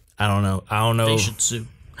don't know. They should sue.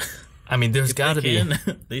 I mean, there's got to be.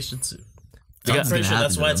 They should sue. I'm pretty sure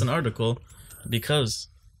that's why it's an article, because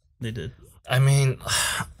they did. I mean,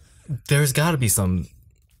 there's got to be some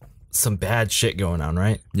some bad shit going on,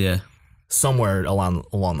 right? Yeah. Somewhere along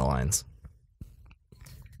the lines.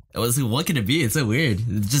 It was like, what could it be? It's so weird.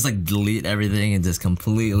 Just like delete everything and just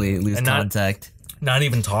completely lose contact. Not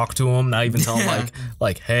even talk to them. Not even tell them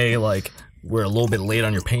like, hey, like we're a little bit late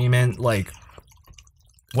on your payment. Like,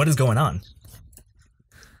 what is going on?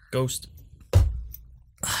 Ghost.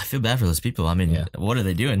 I feel bad for those people. I mean, what are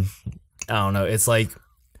they doing? I don't know. It's like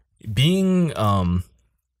being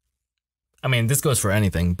I mean, this goes for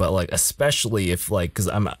anything, but like especially if like, because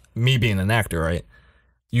me being an actor, right?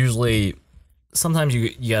 Usually, sometimes you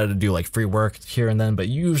gotta do like free work here and then, but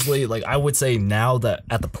usually, like I would say now that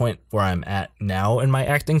at the point where I'm at now in my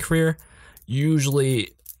acting career,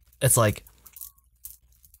 usually it's like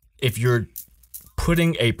if you're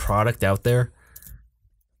putting a product out there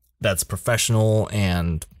that's professional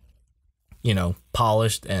and, you know,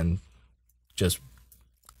 polished and just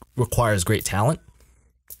requires great talent,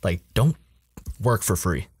 like don't work for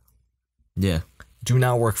free. Yeah. Do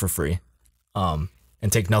not work for free. And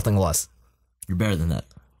take nothing less. You're better than that.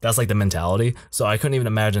 That's like the mentality. So I couldn't even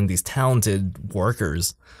imagine these talented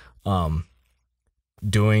workers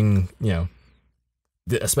doing, you know,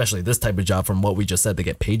 especially this type of job. From what we just said, they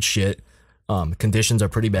get paid shit. Conditions are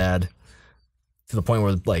pretty bad to the point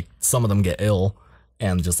where like some of them get ill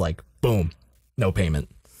and just like boom, no payment.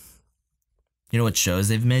 You know what shows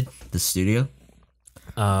they've made? The studio?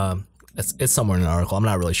 It's somewhere in an article. I'm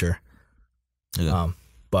not really sure. Okay.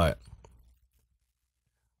 But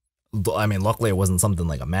I mean, luckily it wasn't something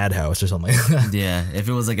like a Madhouse or something like that. Yeah, if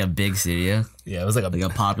it was like a big studio. Yeah, it was like a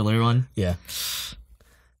popular one. Yeah.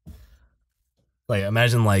 Like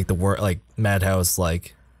imagine like the work like Madhouse,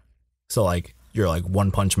 like so like you're like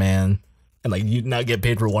One Punch Man and like you not get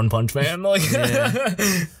paid for One Punch Man. Like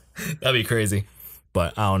that'd be crazy.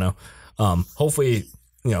 But I don't know. Hopefully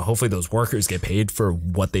those workers get paid for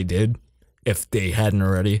what they did if they hadn't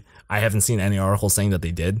already. I haven't seen any articles saying that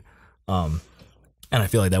they did. And I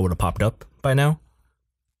feel like that would have popped up by now.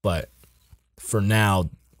 But for now,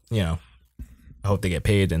 you know, I hope they get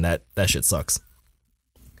paid, and that shit sucks.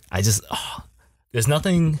 I just, there's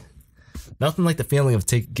nothing like the feeling of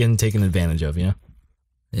getting taken advantage of, you know?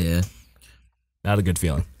 Yeah. Not a good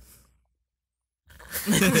feeling.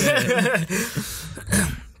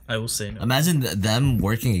 I will say no. Imagine them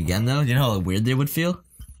working again, though. You know how weird they would feel?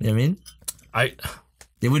 You know what I mean?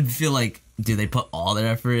 They would feel like, do they put all their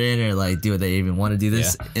effort in, or like, do they even want to do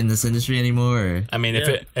this in this industry anymore? Or? I mean,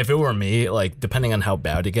 if it were me, like, depending on how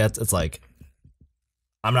bad it gets, it's like,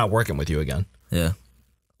 I'm not working with you again. Yeah.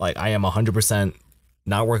 Like, I am 100%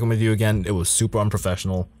 not working with you again. It was super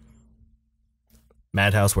unprofessional.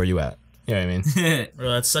 Madhouse, where you at? You know what I mean?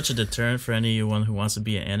 Bro, that's such a deterrent for anyone who wants to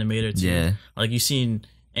be an animator too. Yeah. Like, you've seen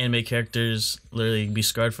anime characters literally be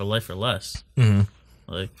scarred for life or less. Mm-hmm.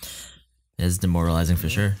 Like, it's demoralizing for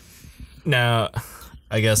sure. Now,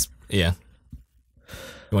 I guess, yeah.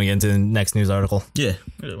 You want to get into the next news article? Yeah.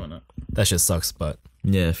 why not? That shit sucks, but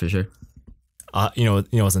Yeah, for sure. you know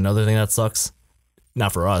what's another thing that sucks?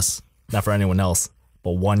 Not for us, not for anyone else,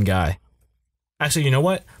 but one guy. Actually, you know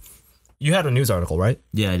what? You had a news article, right?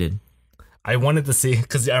 Yeah, I did. I wanted to see,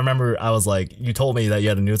 because I remember I was like, you told me that you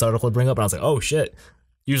had a news article to bring up, and I was like, oh shit. It's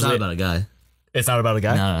Usually not about a guy. it's not about a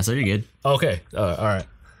guy? No, so you're good. Okay, all right.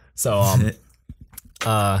 So,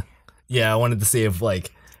 yeah, I wanted to see if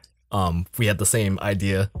like, we had the same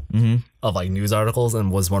idea of like news articles,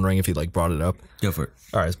 and was wondering if you like brought it up. Go for it.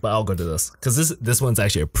 All right, but I'll go to this because this one's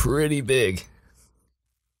actually a pretty big.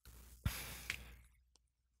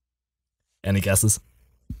 Any guesses?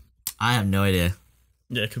 I have no idea.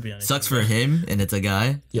 Yeah, it could be anything. Sucks for him, and it's a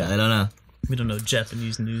guy. Yeah. I don't know. We don't know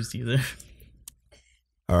Japanese news either.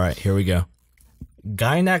 All right, here we go.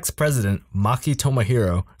 Gainax president Maki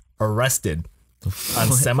Tomohiro arrested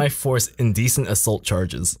on semi-forced indecent assault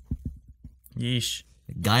charges. Yeesh.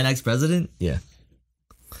 Gainax president? Yeah.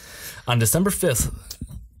 On December 5th,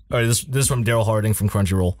 or this is from Daryl Harding from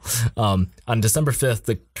Crunchyroll. On December 5th,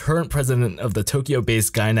 the current president of the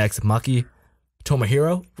Tokyo-based Gainax, Maki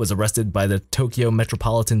Tomohiro, was arrested by the Tokyo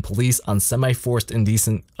Metropolitan Police on semi-forced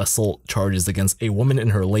indecent assault charges against a woman in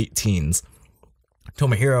her late teens.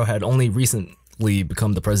 Tomohiro had only recently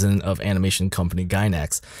become the president of animation company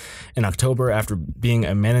Gainax in October after being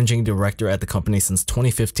a managing director at the company since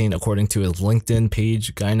 2015, according to his LinkedIn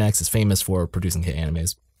page. Gainax is famous for producing hit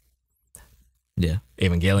animes. Yeah.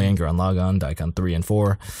 Evangelion, Gurren Lagann, Daikon 3 and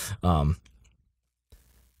 4.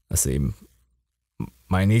 Let's see.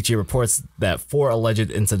 Mainichi reports that 4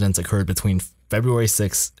 alleged incidents occurred between February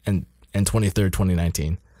 6th and 23rd,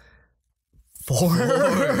 2019.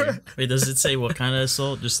 4? Wait, does it say what kind of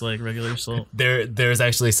assault? Just like regular assault? There's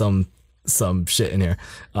actually some shit in here.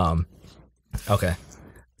 Okay.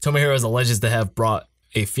 Tomohiro is alleged to have brought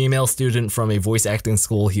a female student from a voice acting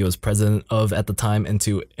school he was president of at the time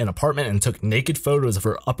into an apartment and took naked photos of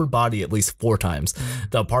her upper body at least 4 times.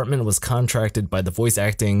 The apartment was contracted by the voice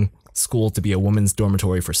acting school to be a women's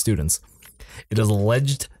dormitory for students. It is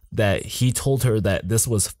alleged that he told her that this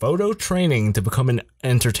was photo training to become an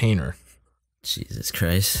entertainer. Jesus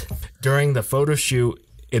Christ. During the photo shoot,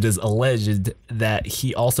 it is alleged that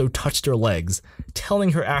he also touched her legs,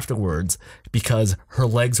 telling her afterwards because her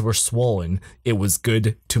legs were swollen, it was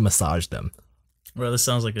good to massage them. Bro, this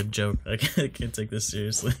sounds like a joke. I can't take this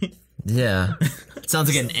seriously. Yeah. It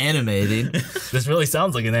sounds like an anime, dude. This really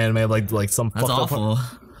sounds like an anime, like some That's fucked awful. up.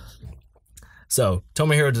 So,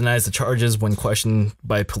 Tomohiro denies the charges when questioned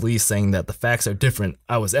by police, saying that the facts are different.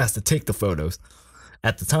 I was asked to take the photos.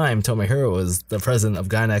 At the time, Tomohiro was the president of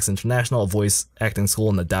Gainax International, a voice acting school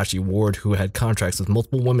in the Dachi ward, who had contracts with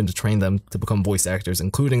multiple women to train them to become voice actors,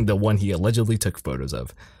 including the one he allegedly took photos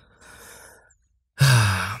of.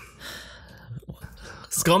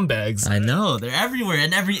 Scumbags. I know. They're everywhere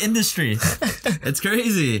in every industry. It's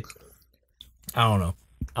crazy. I don't know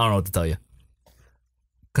what to tell you.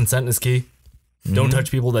 Consent is key. Don't touch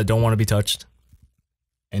people that don't want to be touched.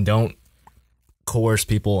 And don't coerce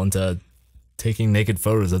people into taking naked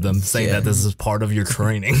photos of them, saying that this is part of your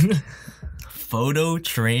training. Photo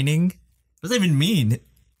training? What does that even mean?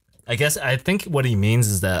 I think what he means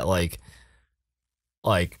is that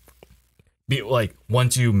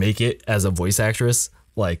once you make it as a voice actress,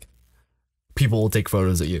 like people will take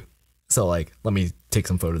photos of you. So like, let me take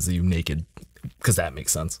some photos of you naked, because that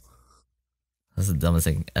makes sense. That's the dumbest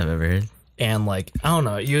thing I've ever heard. And like, I don't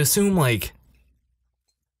know, you assume like,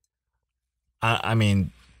 I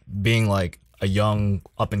mean, being like a young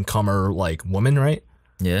up and comer like woman, right?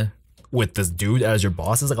 Yeah. With this dude as your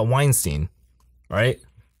boss is like a Weinstein, right?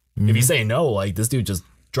 If you say no, like this dude just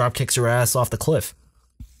drop kicks your ass off the cliff.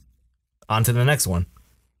 On to the next one.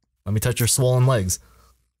 Let me touch your swollen legs.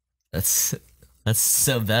 That's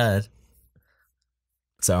so bad.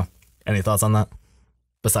 So, any thoughts on that?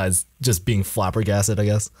 Besides just being flabbergasted, I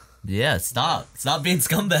guess. Yeah, stop being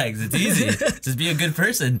scumbags. It's easy. Just be a good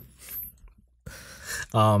person.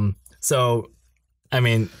 So, I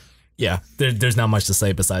mean, yeah, there's not much to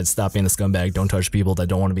say besides stop being a scumbag. Don't touch people that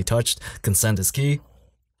don't want to be touched. Consent is key.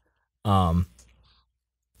 And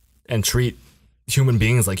treat human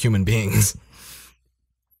beings like human beings.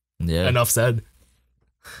 Yeah. Enough said.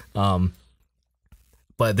 But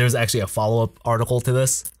there's actually a follow-up article to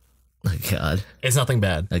this. Oh, God. It's nothing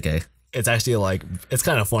bad. Okay. It's actually like, it's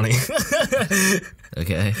kind of funny.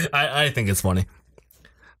 Okay. I think it's funny.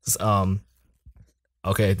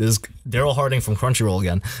 Okay, this is Daryl Harding from Crunchyroll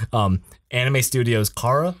again. Anime studios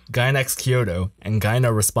Kara, Gainax Kyoto, and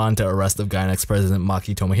Gaina respond to arrest of Gainax president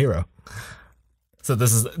Maki Tomohiro. So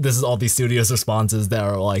this is all these studios' responses that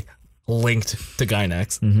are like linked to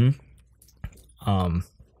Gainax.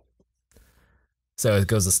 So it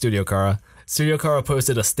goes to Studio Kara. Studio Kara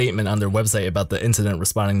posted a statement on their website about the incident,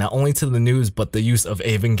 responding not only to the news but the use of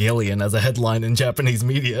Evangelion as a headline in Japanese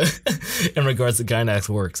media in regards to Gainax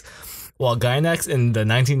works. While Gainax in the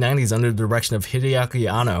 1990s under the direction of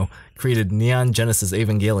Hideaki Anno created Neon Genesis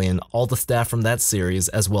Evangelion, all the staff from that series,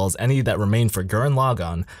 as well as any that remained for Gurren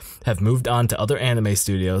Lagann, have moved on to other anime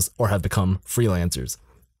studios or have become freelancers.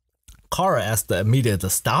 Kara asked the media to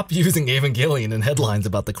stop using Evangelion in headlines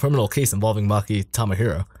about the criminal case involving Maki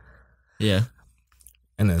Tomohiro. Yeah.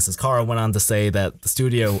 And then it says Kara went on to say that the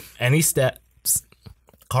studio, any staff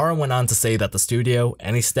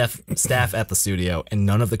at the studio, and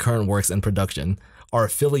none of the current works in production are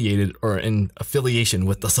affiliated or in affiliation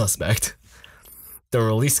with the suspect. The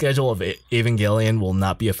release schedule of Evangelion will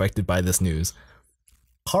not be affected by this news.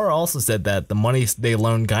 Kara also said that the money they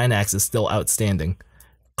loaned Gainax is still outstanding.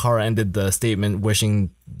 Kara ended the statement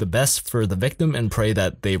wishing the best for the victim and pray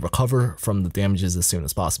that they recover from the damages as soon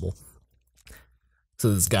as possible. So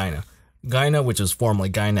this is Gaina. Gaina, which is formerly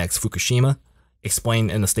Gainax Fukushima, explained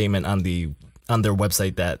in a statement on their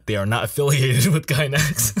website that they are not affiliated with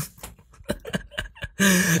Gainax.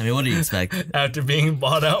 I mean, what do you expect? After being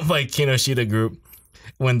bought out by Kinoshita Group,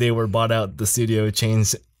 when they were bought out, the studio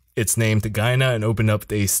changed its name to Gaina and opened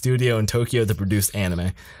up a studio in Tokyo to produce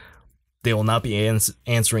anime. They will not be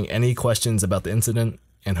answering any questions about the incident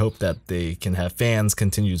and hope that they can have fans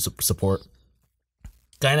continue to support.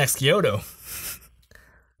 Gainax Kyoto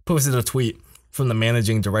posted a tweet from the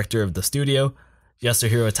managing director of the studio,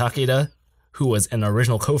 Yasuhiro Takeda, who was an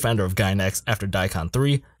original co-founder of Gainax after Daikon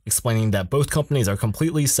 3, explaining that both companies are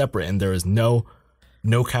completely separate and there is no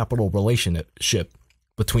capital relationship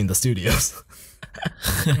between the studios.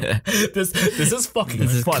 this is fucking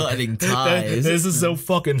This is funny. cutting ties. This is so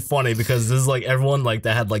fucking funny because this is like everyone like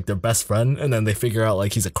that had like their best friend, and then they figure out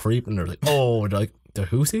like he's a creep, and they're like, oh, like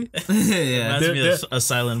who's he? Yeah. Reminds me they're- of a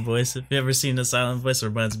silent voice. If you ever seen a silent voice, it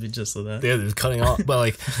reminds me just of that. Yeah, they're cutting off, but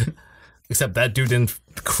like, except that dude didn't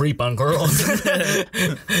creep on girls.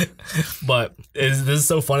 But this is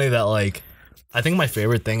so funny that like, I think my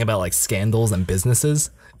favorite thing about like scandals and businesses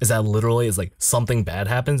is that literally is like something bad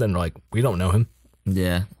happens and they're like, we don't know him.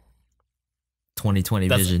 Yeah. 2020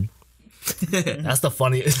 That's- vision. That's the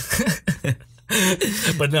funniest.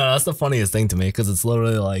 But no, that's the funniest thing to me because it's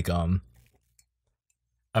literally like, I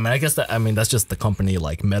mean, I guess that's just the company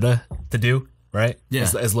like meta to do, right? Yeah.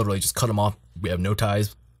 It's literally just cut them off. We have no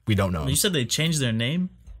ties. We don't know him. You said they changed their name?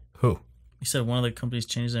 Who? You said one of the companies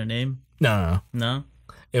changed their name? No. No?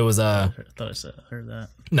 It was I thought I heard that.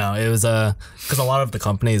 no, it was because a lot of the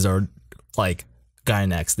companies are like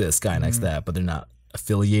Gainax this, Gainax that, but they're not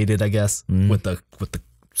affiliated, I guess, with the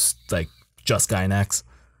like just Gainax.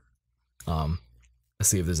 Let's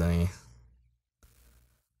see if there's any.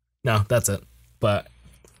 No, that's it. But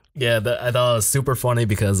yeah, I thought it was super funny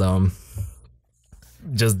because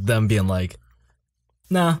just them being like,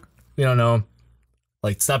 nah, we don't know him.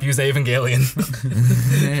 Like, stop using Evangelion.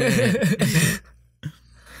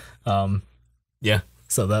 Yeah.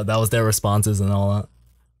 So that was their responses and all that.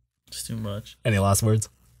 It's too much. Any last words?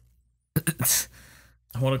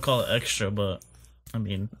 I want to call it extra, but I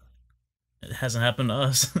mean, it hasn't happened to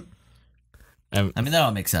us. I mean, that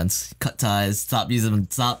all makes sense. Cut ties. Stop using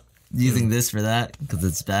this for that because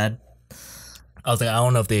it's bad. I was like, I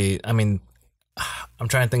don't know if they. I mean, I'm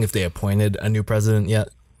trying to think if they appointed a new president yet,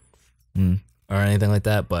 or anything like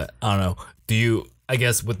that. But I don't know. Do you? I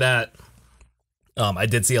guess with that, I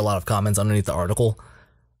did see a lot of comments underneath the article.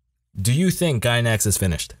 Do you think Gainax is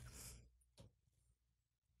finished?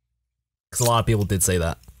 Because a lot of people did say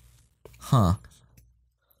that. Huh.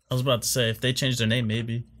 I was about to say, if they change their name,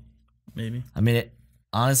 maybe. I mean,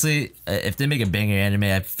 honestly, if they make a banger anime,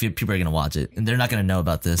 I feel people are going to watch it. And they're not going to know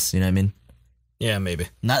about this. You know what I mean? Yeah, maybe.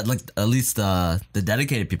 Not like, at least the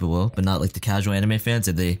dedicated people will, but not like the casual anime fans.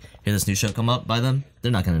 If they hear this new show come up by them,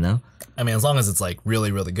 they're not going to know. I mean, as long as it's like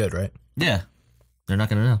really, really good, right? Yeah. They're not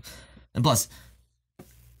going to know. And plus,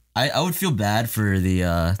 I would feel bad for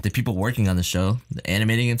the people working on the show, the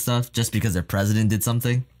animating and stuff, just because their president did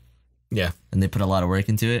something Yeah. and they put a lot of work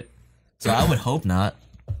into it. So I would hope not.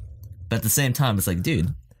 But at the same time, it's like,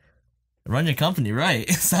 dude, run your company right.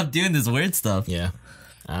 Stop doing this weird stuff. Yeah.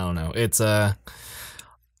 I don't know. It's I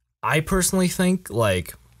personally think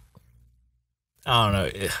like I don't know.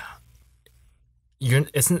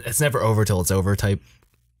 It's never over till it's over type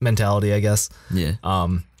mentality, I guess. Yeah.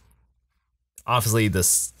 Obviously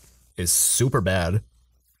this is super bad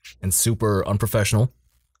and super unprofessional,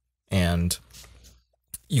 and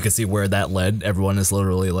you can see where that led. Everyone is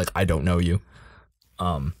literally like, I don't know you.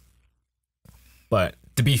 But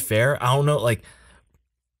to be fair, I don't know, like,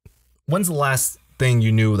 when's the last thing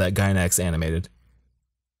you knew that Gainax animated?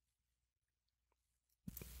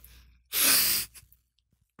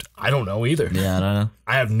 I don't know either. Yeah, I don't know.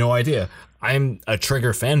 I have no idea. I'm a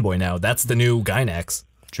Trigger fanboy now. That's the new Gainax.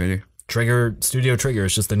 Trigger. Studio Trigger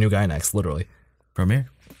is just the new Gainax, literally. Promare.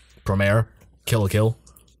 Promare, Kill la Kill,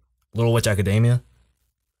 Little Witch Academia,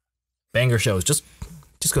 banger shows. Just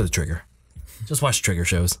go to Trigger. Just watch Trigger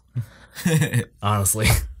shows. Honestly.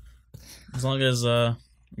 As long as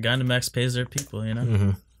Gainax pays their people, you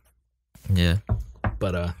know? Yeah.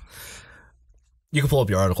 But you can pull up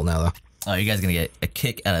your article now, though. Oh, you guys are going to get a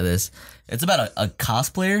kick out of this. It's about a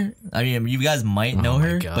cosplayer. I mean, you guys might know my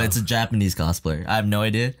her, God. but it's a Japanese cosplayer. I have no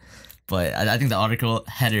idea. But I think the article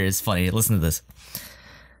header is funny. Listen to this.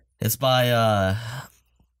 It's by,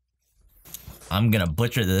 I'm going to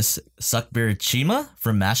butcher this, Sukbir Chima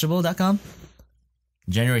from Mashable.com.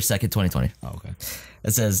 January 2nd, 2020. Oh, okay.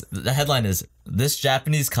 It says, the headline is, this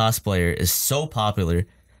Japanese cosplayer is so popular,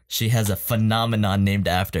 she has a phenomenon named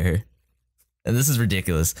after her. And this is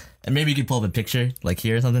ridiculous. And maybe you can pull up a picture, like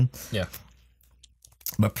here or something. Yeah.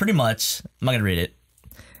 But pretty much, I'm not going to read it.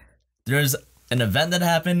 There's an event that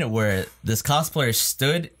happened where this cosplayer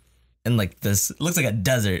stood in like this, looks like a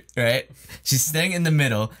desert, right? She's standing in the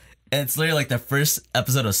middle. And it's literally like the first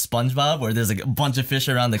episode of SpongeBob where there's like a bunch of fish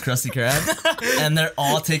around the Krusty Krab. And they're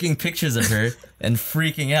all taking pictures of her and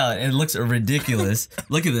freaking out. And it looks ridiculous.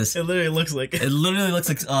 Look at this. It literally looks like It literally looks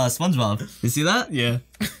like SpongeBob. You see that? Yeah.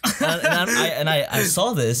 I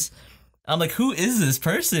saw this. I'm like, who is this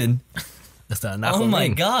person? That's the Enako Oh my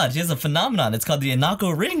Ring. god, she has a phenomenon. It's called the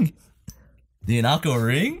Enako Ring. The Enako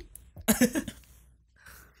Ring?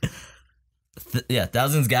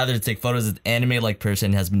 thousands gather to take photos of the anime-like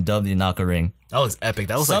person has been dubbed the Enako Ring. That was epic.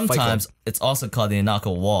 That was Sometimes it's also called the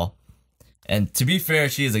Enako Wall. And to be fair,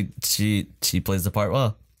 she plays the part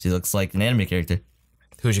well. She looks like an anime character.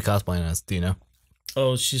 Who's she cosplaying as? Do you know?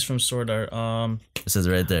 Oh, she's from Sword Art. It says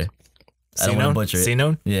right there. I don't want to butcher it.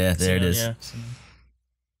 Sinone? Yeah, there it is. Yeah.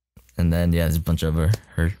 And then there's a bunch of her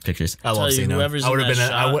pictures. I love Sinone.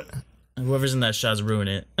 Whoever's in that shot's ruin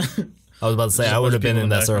it. I was about to say I would have been in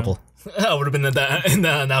that circle. I would have been in the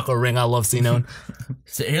Enako Ring. I love Sinone.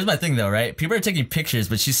 So here's my thing though, right? People are taking pictures,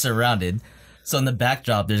 but she's surrounded. So in the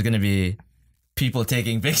backdrop, there's gonna be people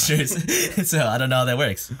taking pictures. So I don't know how that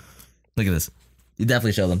works. Look at this. You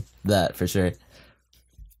definitely show them that for sure.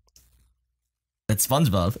 It's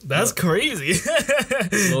SpongeBob. That's crazy.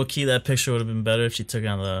 Low key, that picture would have been better if she took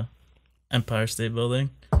on the Empire State Building.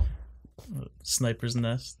 Sniper's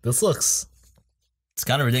nest. It's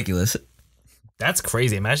kind of ridiculous. That's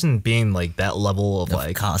crazy. Imagine being like that level of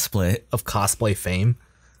like cosplay fame.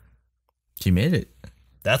 She made it.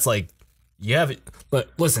 That's like you have it. But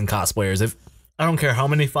listen, cosplayers, if I don't care how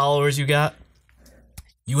many followers you got,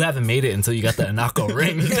 you haven't made it until you got the Enako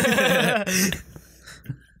Ring.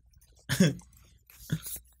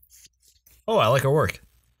 Oh, I like her work.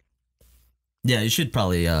 Yeah, you should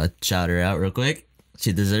probably shout her out real quick.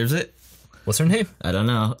 She deserves it. What's her name? I don't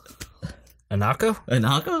know. Enako?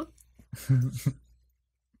 Enako?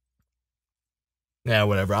 Yeah,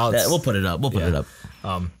 whatever. We'll put it up. We'll put it up.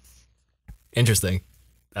 Interesting.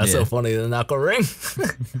 That's so funny. The Enako Ring.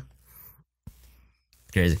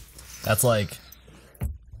 Crazy. That's like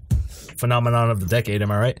phenomenon of the decade.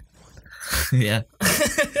 Am I right? Yeah.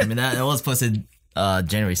 I mean, that was posted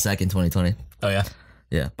January 2nd, 2020. Oh, yeah?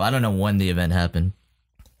 Yeah, but I don't know when the event happened.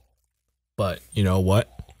 But you know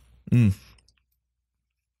what?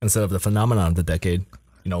 Instead of the phenomenon of the decade,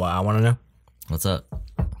 you know what I want to know? What's up?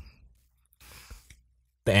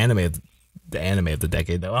 The anime of the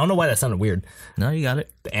decade, though. I don't know why that sounded weird. No, you got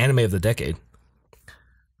it. The anime of the decade.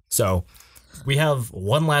 So, we have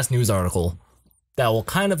one last news article that will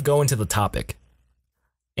kind of go into the topic.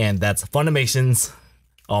 And that's Funimation's.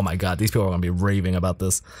 Oh my god, these people are going to be raving about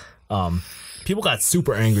this. People got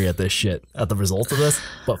super angry at this shit, at the results of this.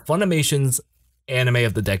 But Funimation's Anime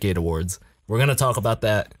of the Decade Awards. We're going to talk about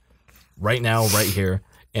that right now, right here.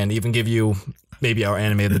 And even give you maybe our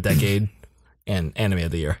Anime of the Decade and Anime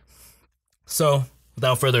of the Year. So,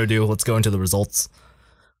 without further ado, let's go into the results.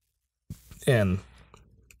 And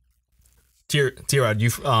T-Rod,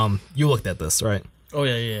 you looked at this, right? Oh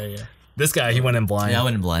yeah. This guy, he went in blind. Yeah, I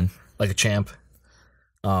went in blind. Like a champ.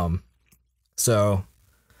 So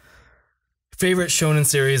favorite shonen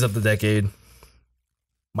series of the decade,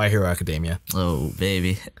 My Hero Academia. Oh,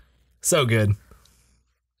 baby. So good.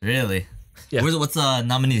 Really? Yeah. What's the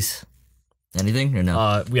nominees? Anything or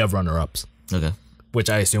no? We have runner-ups. Okay. Which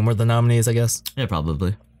I assume were the nominees, I guess. Yeah,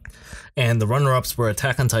 probably. And the runner-ups were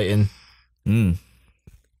Attack on Titan,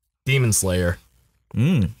 Demon Slayer,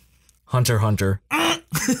 Hunter x Hunter,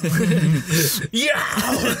 yeah,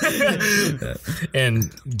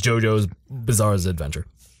 and JoJo's Bizarre Adventure.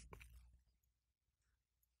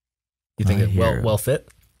 You think it well fit?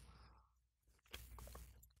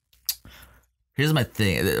 Here's my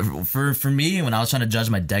thing. For me, when I was trying to judge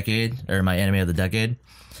my decade or my anime of the decade,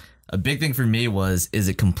 a big thing for me was, is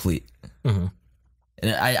it complete? And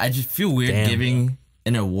I just feel weird giving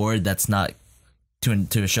an award that's not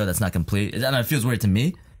to a show that's not complete. And it feels weird to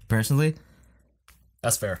me personally.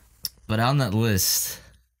 That's fair. But on that list,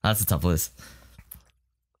 that's a tough list.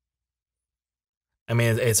 I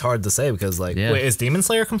mean, it's hard to say because, like, Yeah. wait, is Demon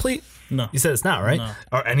Slayer complete? No. You said it's not, right? No.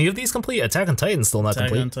 Are any of these complete? Attack on Titan's still not Attack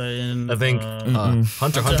complete. on Titan. I think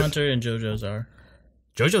Hunter x Hunter and JoJo's are.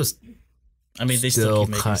 JoJo's. I mean, they Still still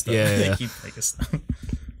keep making stuff. yeah. They keep making stuff.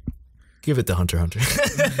 Give it to Hunter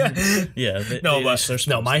x Hunter. Yeah.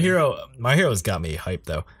 My Hero's got me hyped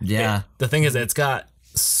though. Yeah. The thing is, it's got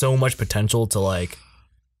so much potential to like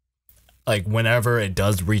whenever it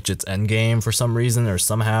does reach its end game for some reason or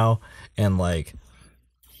somehow, and like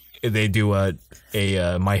they do a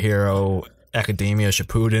My Hero Academia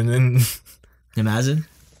Shippuden and Imagine.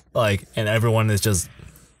 like, and everyone is just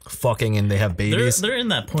fucking and they have babies. They're in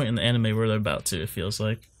that point in the anime where they're about to. It feels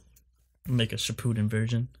like make a Shippuden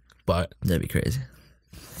version. But That'd be crazy.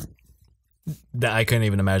 I couldn't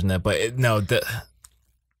even imagine that. But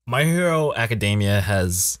My Hero Academia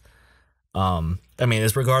has, I mean,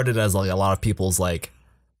 it's regarded as like a lot of people's like,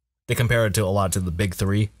 they compare it to a lot to the big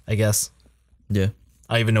three, I guess. Yeah.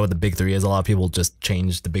 I don't even know what the big three is. A lot of people just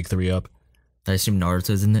change the big three up. I assume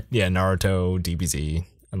Naruto's in it. Yeah, Naruto, DBZ,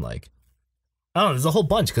 and like, I don't know. There's a whole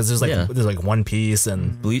bunch because there's like One Piece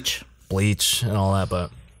and Bleach. and all that.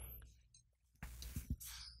 But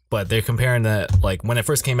but they're comparing that, like, when it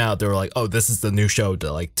first came out, they were like, oh, this is the new show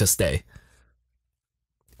to stay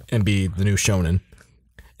and be the new shonen.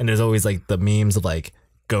 And there's always like the memes of like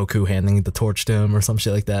Goku handing the torch to him or some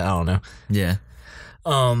shit like that. I don't know. Yeah.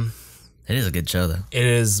 It is a good show though. It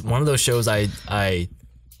is one of those shows I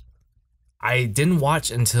didn't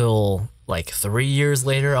watch until like 3 years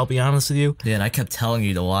later, I'll be honest with you. Yeah, and I kept telling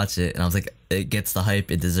you to watch it, and I was like, it gets the hype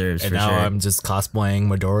it deserves. And for now sure. I'm just cosplaying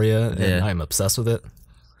Midoriya, and Yeah. I'm obsessed with it.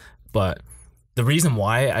 But the reason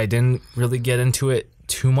why I didn't really get into it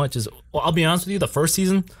too much is, well, I'll be honest with you, the first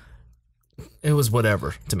season, it was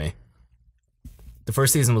whatever to me. The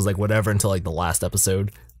first season was like whatever until like the last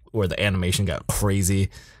episode where the animation got crazy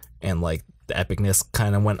and like the epicness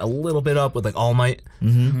kind of went a little bit up with like All Might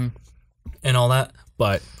and all that.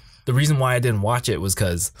 But the reason why I didn't watch it was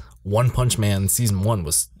because One Punch Man season 1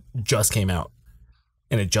 just came out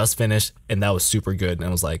and it just finished, and that was super good. And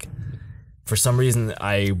it was like, for some reason,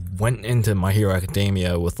 I went into My Hero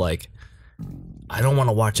Academia with like, I don't want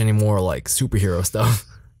to watch any more like superhero stuff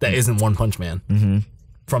that isn't One Punch Man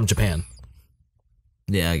from Japan.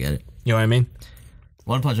 Yeah, I get it. You know what I mean?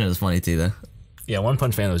 One Punch Man was funny too, though. Yeah, One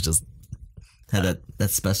Punch Man was just Had that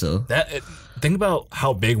special. think about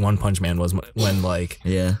how big One Punch Man was when like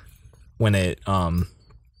Yeah. when it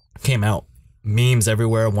came out. Memes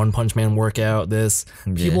everywhere. One Punch Man workout. This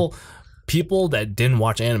people that didn't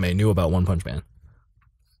watch anime knew about One Punch Man.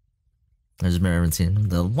 I just remember seeing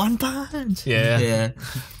the One Punch. Yeah. Yeah.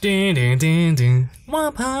 Ding ding ding ding.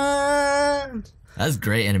 One Punch. That's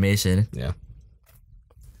great animation. Yeah.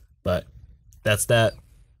 But that's that.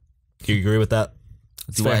 Do you agree with that?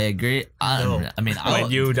 Do I agree? I don't know. I mean,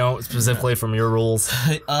 Like you don't specifically from your rules.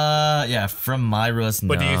 yeah, from my rules,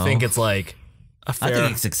 But no. do you think it's like a I fair,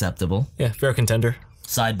 think it's acceptable. fair contender?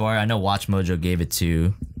 Sidebar, I know Watch Mojo gave it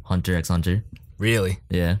to Hunter x Hunter. Really?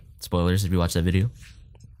 Yeah. Spoilers if you watch that video.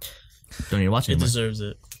 Don't need to watch it It anymore. deserves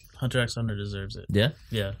it. Hunter x Hunter deserves it. Yeah?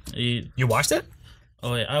 Yeah. You watched it?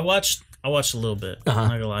 Oh yeah, I watched a little bit. I'm not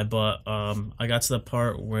gonna lie, but I got to the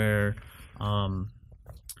part where I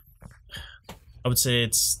would say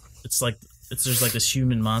there's like this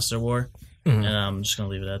human monster war, and I'm just gonna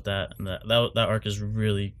leave it at that. And that arc is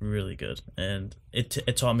really really good, and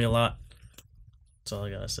it taught me a lot. That's all I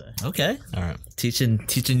gotta say. Okay. All right. Teaching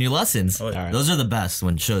you lessons. Oh, yeah. Those are the best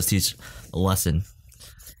when shows teach a lesson.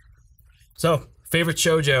 So, favorite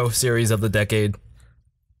shoujo series of the decade?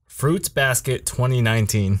 Fruits Basket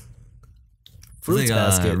 2019. Fruits Is it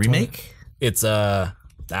Basket a remake? It's I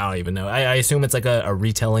don't even know. I assume it's like a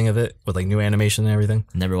retelling of it with like new animation and everything.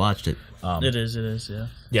 Never watched it. It is. Yeah.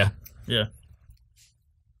 Yeah.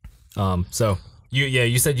 Yeah. So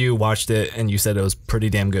you said you watched it and you said it was pretty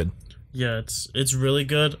damn good. Yeah. It's really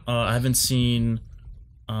good. I haven't seen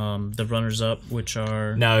the runners up, which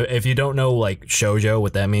are Now, if you don't know like shoujo,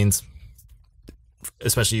 what that means,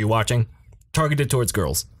 especially you watching, targeted towards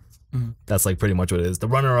girls. That's like pretty much what it is. The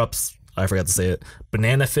runner-ups, I forgot to say it: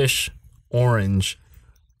 Banana Fish, Orange,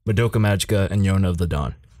 Madoka Magica, and Yona of the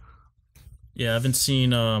Dawn. Yeah, I haven't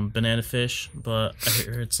seen Banana Fish, but I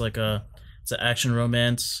hear it's an action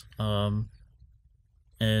romance, and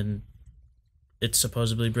it's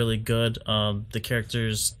supposedly really good. The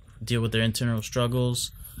characters deal with their internal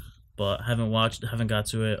struggles, but haven't got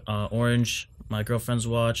to it. Orange, my girlfriend's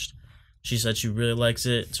watched. She said she really likes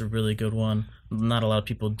it. It's a really good one. Not a lot of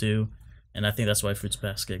people do, and I think that's why Fruits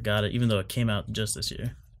Basket got it, even though it came out just this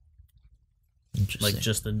year. Interesting. Like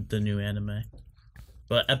just the new anime.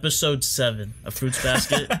 But episode 7 of Fruits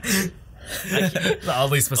Basket,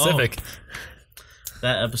 Oddly specific.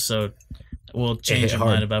 that episode will change hit your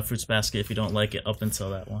hard. mind about Fruits Basket if you don't like it up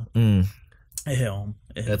until that one. It hit home.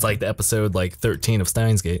 It's like the episode like 13 of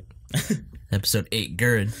Steins Gate. Episode 8,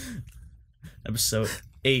 Gurren. Episode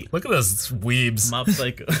 8. Look at those weebs. Mob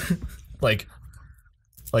Psycho. like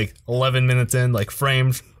 11 minutes in, like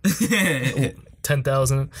framed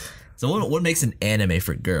 10,000. So what makes an anime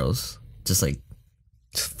for girls? Just like,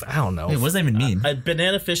 I don't know. wait, what does that even mean?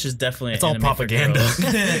 Banana Fish is definitely It's an all anime for propaganda. girls.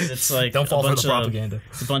 It's like Don't fall a for bunch the propaganda.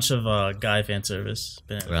 It's a bunch of guy fan service.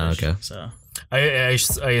 Banana Fish. Okay. So I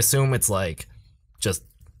assume it's like just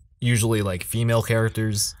usually like female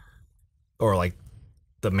characters, or like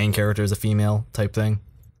the main character is a female type thing.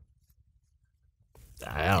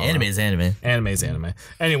 I don't Anime know. is anime. Anime's anime.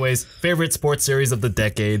 Anyways, favorite sports series of the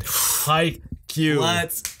decade: Haikyuu.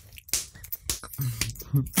 Let's.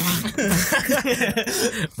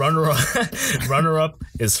 Runner up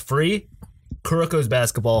is Free, Kuroko's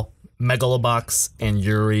Basketball, Megalobox, and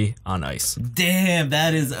Yuri on Ice. Damn,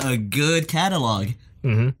 that is a good catalog.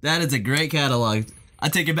 That is a great catalog. I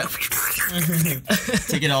take it back.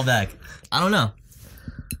 Take it all back. I don't know.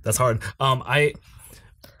 That's hard.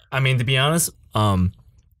 I mean, to be honest,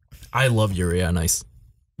 I love Yuri on Ice.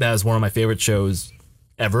 That is one of my favorite shows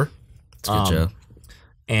ever. It's a good show.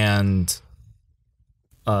 And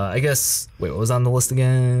I guess what was on the list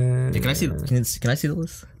again? Yeah, can I see the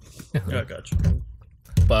list? Yeah, I got you.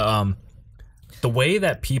 But the way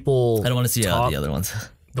that people I don't want to see the other ones.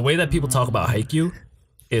 The way that people talk about Haikyuu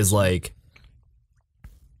is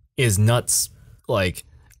nuts. Like,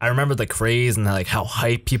 I remember the craze and like how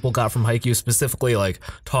hype people got from Haikyuu, specifically like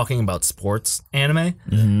talking about sports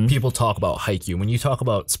anime. People talk about Haikyuu. When you talk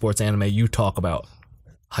about sports anime, you talk about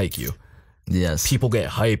Haikyuu. Yes. People get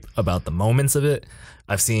hype about the moments of it.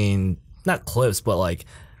 I've seen not clips, but like,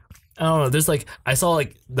 I don't know. There's like, I saw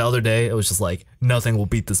like the other day, it was just like, nothing will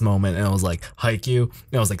beat this moment. And it was like Haikyuu.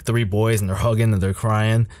 And it was like 3 boys and they're hugging and they're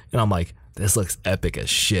crying. And I'm like, this looks epic as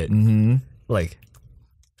shit. Like,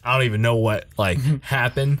 I don't even know what like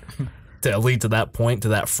happened to lead to that point, to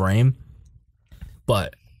that frame.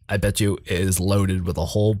 But I bet you it is loaded with a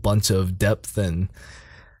whole bunch of depth and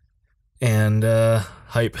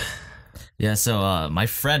hype. Yeah, so my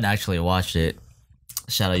friend actually watched it.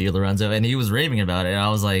 Shout out you, Lorenzo, and he was raving about it. And I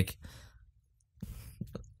was like,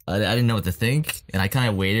 I didn't know what to think, and I kind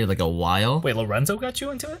of waited like a while. Wait, Lorenzo got you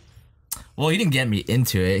into it? Well, he didn't get me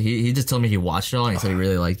into it. He just told me he watched it all and he said he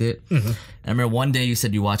really liked it. I remember one day you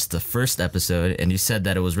said you watched the first episode and you said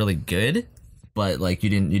that it was really good, but like you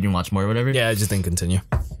didn't watch more or whatever. Yeah, I just didn't continue.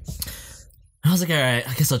 I was like, all right,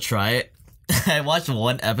 I guess I'll try it. I watched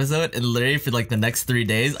one episode and literally for like the next 3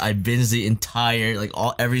 days I binged the entire like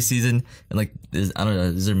every season and like I don't know,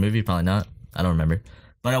 is there a movie? Probably not. I don't remember.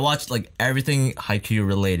 But I watched like everything Haikyuu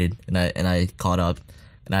related and I caught up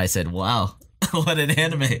and I said, wow, what an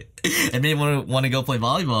anime. It made me want to go play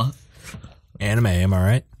volleyball. Anime, am I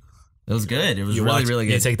right? It was good. It was You really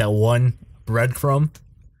good. You take that one breadcrumb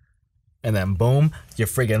and then boom, you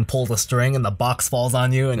friggin' pull the string and the box falls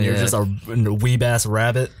on you and you're just a weeb ass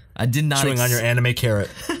rabbit. I did not chewing on your anime carrot.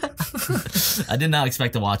 I did not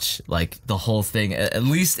expect to watch like the whole thing at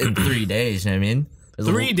least in 3 days. You know what I mean?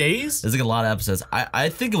 3 days? There's like a lot of episodes. I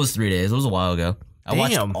think it was 3 days. It was a while ago. I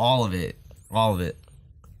watched all of it. All of it.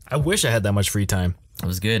 I wish I had that much free time. It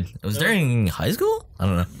was good. It was during high school? I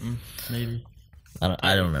don't know. Maybe.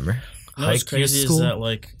 I don't remember. You know what's crazy is that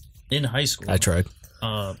like in high school, I tried.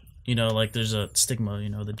 you know, like there's a stigma, you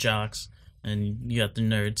know, the jocks and you got the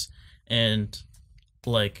nerds, and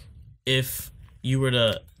like if you were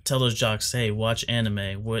to tell those jocks, hey, watch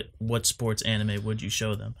anime, what sports anime would you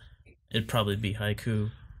show them? It'd probably be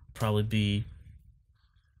Haiku, probably be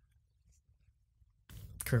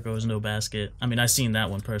Kirko's No Basket. I mean, I seen that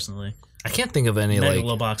one personally. I can't think of any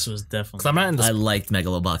Megalobox was definitely. I'm not into I liked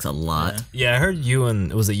Megalobox a lot. Yeah, I heard you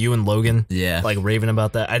and was it you and Logan? Yeah. Like raving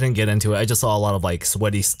about that. I didn't get into it. I just saw a lot of like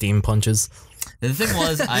sweaty steam punches. The thing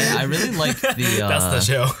was, I really liked the. That's the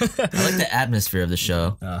show. I like the atmosphere of the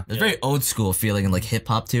show. It's very old school feeling and like hip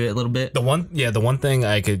hop to it a little bit. The one thing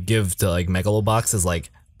I could give to like Megalobox is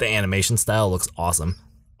like the animation style looks awesome.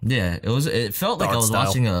 Yeah, it felt like I was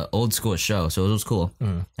watching an old school show, so it was cool.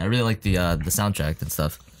 I really liked the soundtrack and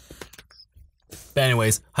stuff. But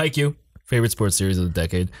anyways, Haikyuu, favorite sports series of the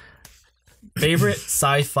decade. Favorite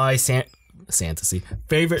sci-fi fantasy.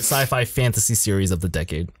 Favorite sci-fi fantasy series of the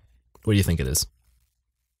decade. What do you think it is?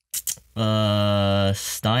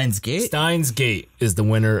 Steins Gate? Steins Gate is the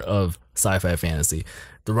winner of sci-fi fantasy.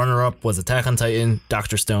 The runner-up was Attack on Titan,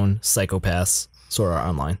 Dr. Stone, Psycho-Pass, Sword Art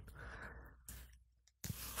Online.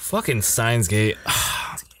 Fucking Steins Gate.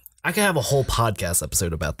 I could have a whole podcast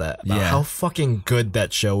episode about that. About how fucking good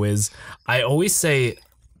that show is. I always say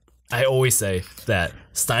that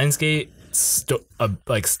Steins Gate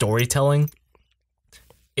like storytelling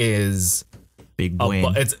is big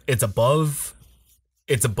win. It's above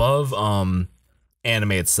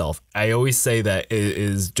anime itself. I always say that it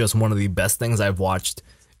is just one of the best things I've watched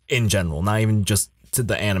in general, not even just to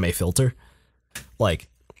the anime filter. Like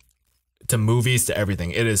to movies, to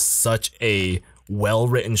everything. It is such a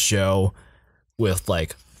well-written show with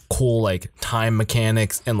like cool like time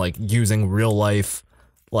mechanics and like using real life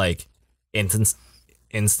like instances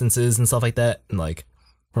and stuff like that, and like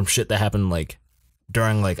from shit that happened like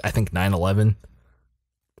during like I think 9/11.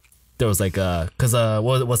 There was like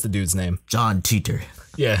what's the dude's name? John Teeter.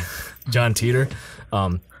 Yeah, John Teeter.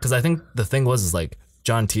 Because I think the thing was like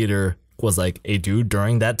John Teeter was like a dude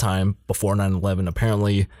during that time before 9/11.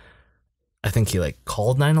 Apparently, I think he like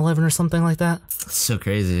called 9/11 or something like that. That's so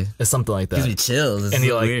crazy. It's something like that. Gives me chills. It's and he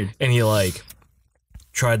so like weird. and he like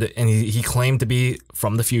tried to, and he claimed to be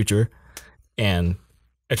from the future, and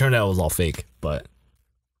it turned out it was all fake. But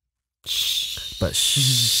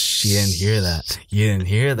She didn't hear that. You didn't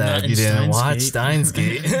hear that. Not If you in didn't watch Steins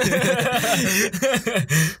Steins Gate.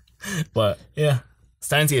 But yeah,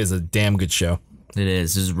 Steins Gate is a damn good show. It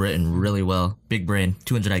is. It's written really well. Big brain.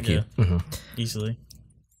 200 IQ. Yeah. Easily.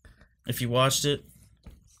 If you watched it,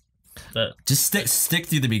 that Just stick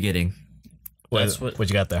through the beginning. that's what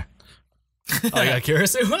you got there? Oh, I got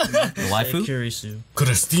Kirisu. The waifu? Kurisu.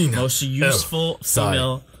 Christina. Most useful Sai.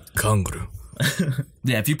 female. Kanguru.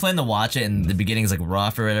 Yeah, if you plan to watch it and the beginning is like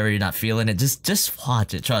rough or whatever, you're not feeling it, just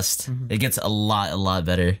watch it. Trust. It gets a lot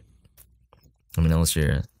better. I mean, unless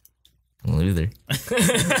you're a loser.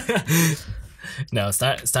 No,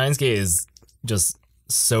 Steins Gate is just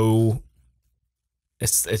so.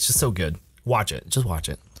 It's just so good. Watch it. Just watch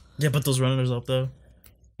it. Yeah, but those runners up though.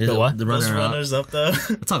 The what? The Those runner-up. runners up though.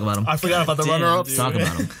 Let's talk about them. I forgot about the Damn, runner-ups. dude. Talk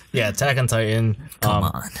about them. Yeah, Attack on Titan. Come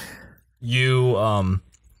on.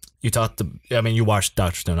 You talked to. I mean, you watched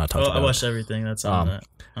Doctor Stone. I talked Well, I about. watched everything that's on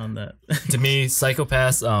that. To me,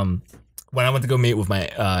 Psychopaths. When I went to go meet with my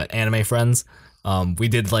anime friends, we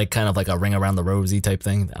did like kind of like a ring around the rosy type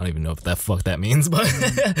thing. I don't even know what the fuck that means, but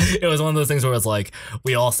it was one of those things where it's like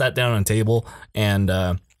we all sat down on a table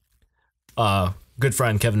and good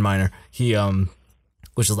friend Kevin Miner, he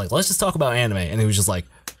was just like, let's just talk about anime, and he was just like,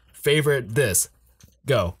 favorite this,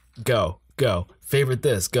 go, favorite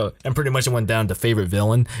this, go, and pretty much it went down to favorite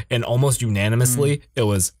villain, and almost unanimously it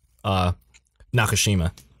was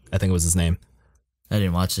Nakashima, I think it was his name. I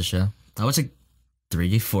didn't watch the show. I watched like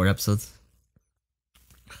 3-4 episodes.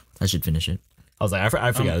 I should finish it. I was like,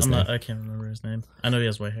 I forgot his name. I can't remember his name. I know he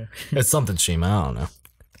has white hair. It's something Shima, I don't know.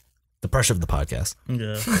 The pressure of the podcast.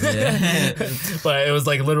 Yeah. But it was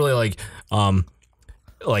like literally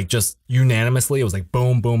like just unanimously, it was like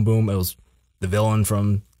boom, boom, boom. It was the villain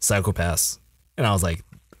from Psychopaths. And I was like,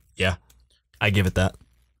 yeah, I give it that.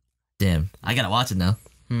 Damn, I gotta watch it now.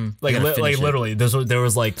 Like, gotta finish it. literally, there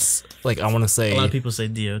was like I want to say A lot of people say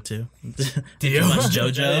Dio too. Dio? Watch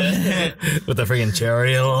JoJo. with the freaking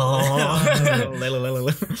cherry.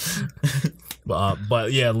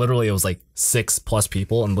 But yeah, literally it was like 6+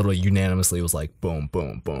 people, and literally unanimously it was like boom,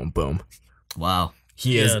 boom, boom, boom. Wow.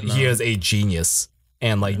 He is a genius,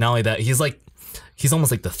 and like not only that, he's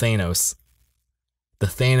almost like the Thanos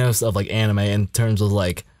of like anime in terms of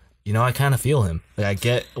like, you know, I kind of feel him. Like I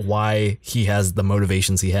get why he has the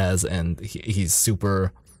motivations he has, and he's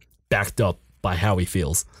super backed up by how he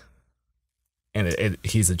feels, and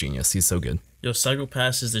he's a genius. He's so good. Yo,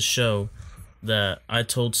 Psychopaths is the show that I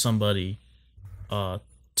told somebody to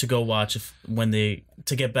go watch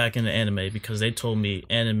to get back into anime, because they told me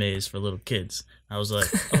anime is for little kids. I was like,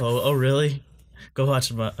 oh really? Go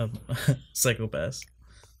watch Psychopaths.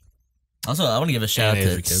 Also, I want to give a shout out Anime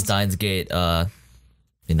is to for kids. Steins Gate.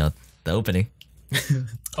 You know, the opening.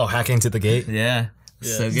 Oh, hacking to the gate. Yeah.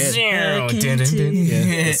 So good. Dun, dun, dun.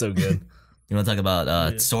 Yeah, it's so good. You want to talk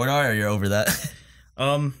about Sword Art, or you're over that?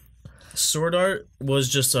 Sword Art was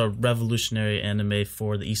just a revolutionary anime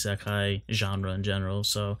for the isekai genre in general.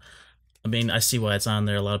 So, I mean, I see why it's on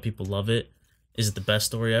there. A lot of people love it. Is it the best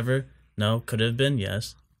story ever? No. Could have been,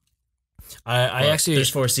 yes. I actually there's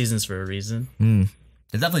 4 seasons for a reason.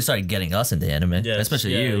 It definitely started getting us into anime, Yes.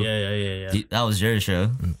 especially Yeah, you. Yeah. That was your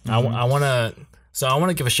show. I want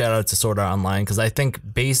to give a shout out to Sword Art Online, because I think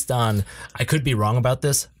based on, I could be wrong about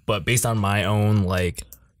this, but based on my own like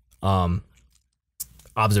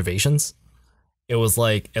observations, it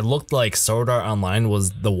looked like Sword Art Online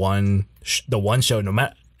was the one show. No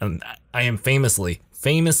matter, I am famously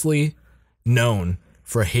known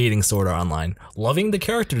for hating Sword Art Online, loving the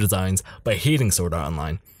character designs but hating Sword Art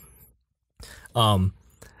Online.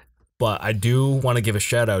 But I do want to give a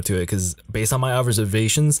shout out to it, because based on my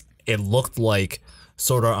observations, it looked like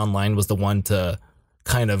Sword Art Online was the one to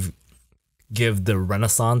kind of give the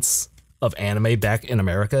renaissance of anime back in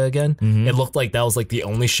America again. It looked like that was like the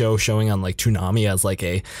only show showing on like Toonami as like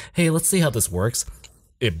hey, let's see how this works.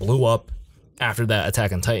 It blew up after that.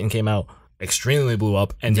 Attack on Titan came out, extremely blew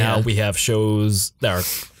up, and now we have shows that are.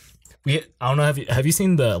 I don't know. Have you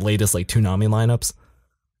seen the latest like Toonami lineups?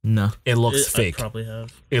 No. It looks fake. I probably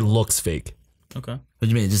have. It looks fake. Okay. What do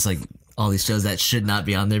you mean? Just like all these shows that should not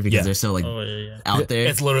be on there because they're so like Oh yeah. out there?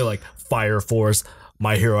 It's literally like Fire Force,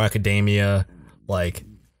 My Hero Academia, like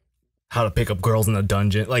How to Pick Up Girls in a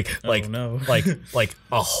Dungeon, like no. like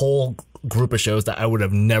a whole group of shows that I would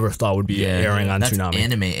have never thought would be airing on That's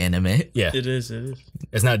Toonami. anime. Yeah, It is.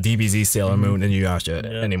 it's not DBZ, Sailor Moon, and Inuyasha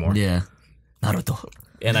anymore. Yeah. Naruto.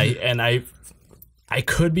 And I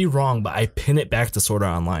could be wrong, but I pin it back to Sword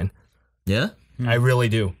Art Online. Yeah? I really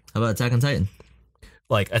do. How about Attack on Titan?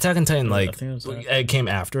 Like Attack on Titan, like think it was it came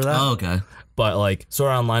after that. Oh, okay. But like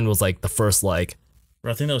Sword Art Online was like the first like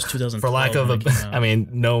Bro, I think that was 2012. For lack of when it came out. I mean,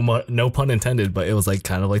 no pun intended, but it was like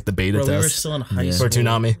kind of like the beta Bro, we were test still in high Yeah. school. for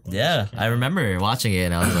Toonami. Yeah, I remember watching it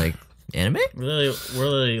and I was like, anime?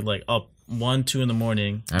 Really like up 1, 2 in the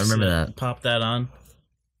morning. I remember Just, that. Pop that on.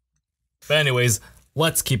 But anyways,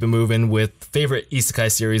 let's keep it moving with favorite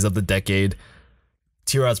isekai series of the decade.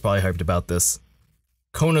 T-Rod's probably hyped about this.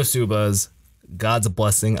 Konosuba's God's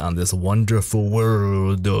Blessing on This Wonderful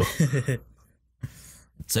World.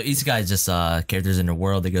 So isekai is just characters in a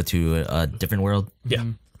world. They go to a different world. Yeah.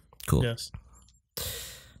 Cool. Yes.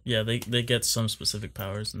 Yeah, they get some specific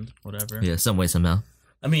powers and whatever. Yeah, some way, somehow.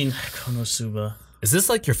 I mean, Konosuba. Is this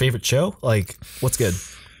like your favorite show? Like, what's good?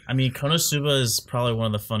 I mean, Konosuba is probably one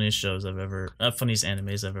of the funniest shows funniest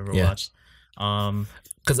animes I've ever Yeah. watched.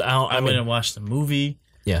 Because I went and watched the movie.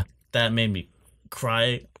 Yeah. That made me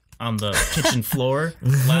cry on the kitchen floor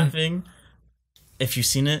laughing. If you've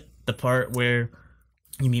seen it, the part where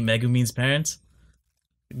you meet Megumin's parents,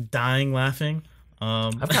 dying laughing.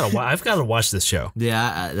 I've got to watch this show.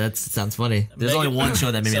 Yeah, that sounds funny. There's only one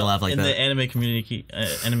show that made me laugh like in that. the anime community,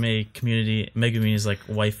 Megumin is like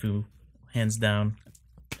waifu, hands down,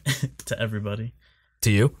 to everybody.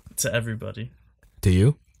 To you? To everybody. To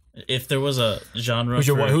you? If there was a genre,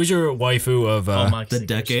 Who's your waifu of? The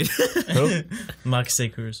decade. Who?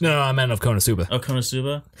 Makisekurus. No, I meant of Konosuba. Oh,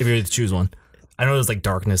 Konosuba. If you were to choose one, I know there's like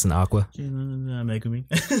Darkness and Aqua. Megumin.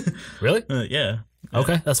 Really? Yeah.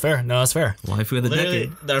 Okay, that's fair. No, that's fair. Waifu of the Literally,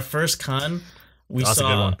 decade. our first con, we That's a good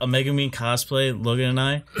saw one. a Megumin cosplay, Logan and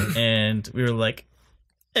I, and we were like,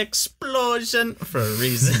 explosion for a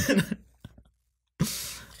reason.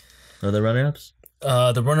 Are the runner-ups?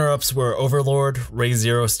 The runner-ups were Overlord, Ray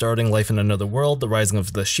Zero, Starting Life in Another World, The Rising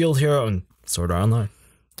of the Shield Hero, and Sword Art Online.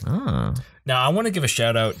 Oh. Now, I want to give a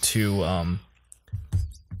shout out to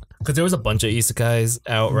because there was a bunch of isekais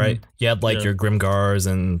out, right? You had like Yeah. your Grimgars,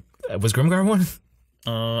 and was Grimgar one?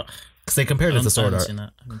 Because they compared it to Sword Art. I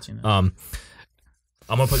haven't seen that. I'm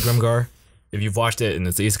gonna put Grimgar. If you've watched it and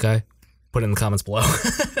it's isekai, put it in the comments below.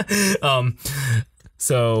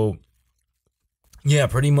 So yeah,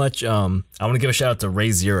 pretty much. I want to give a shout out to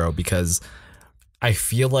Ray Zero because I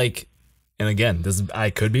feel like, and again, I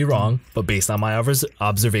could be wrong, but based on my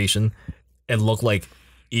observation, it looked like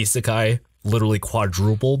isekai literally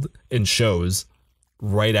quadrupled in shows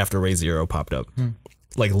right after Ray Zero popped up.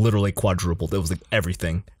 Like literally quadrupled. It was like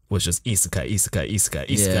everything was just isekai,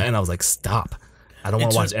 Yeah. and I was like, stop. I don't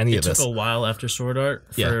want to watch any of this. It took a while after Sword Art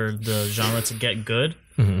for the genre to get good,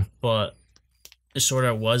 but Sword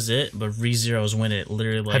Art was it. But ReZero is when it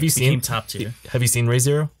literally like became top tier. Have you seen Ray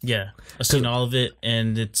Zero? Yeah, I've seen all of it,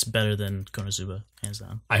 and it's better than Konosuba, hands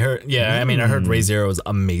down. I heard. Yeah, I mean, I heard Ray Zero is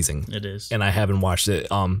amazing. It is. And I haven't watched it.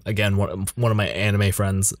 Again, one of my anime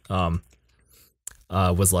friends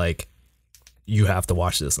was like, you have to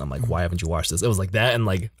watch this, and I'm like, why haven't you watched this? It was like that, and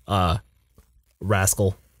like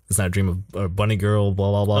Rascal, It's Not a Dream of Bunny Girl, blah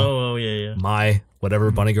blah blah. Oh yeah. My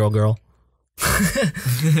whatever, Bunny Girl.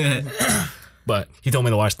 But he told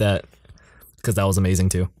me to watch that because that was amazing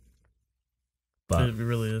too. But It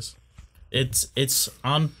really is. It's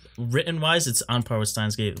on written wise. It's on par with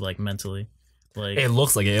Steins Gate, like mentally. Like it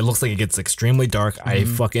looks like it. It looks like it gets extremely dark. I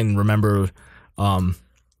fucking remember the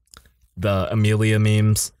Amelia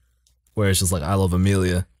memes where it's just like, I love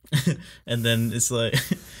Amelia. and then it's like,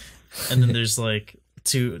 and then there's like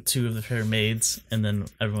two of her maids, and then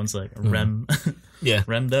everyone's like Rem, Yeah.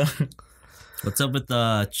 Remdo. What's up with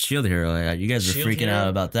Shield Hero? You guys were Shield freaking Hero? out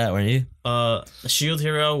about that, weren't you? Shield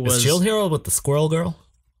Hero was Is Shield Hero with the squirrel girl?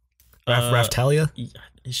 Raftalia?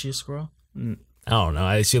 Is she a squirrel? I don't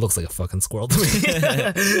know. She looks like a fucking squirrel to me.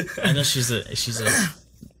 I know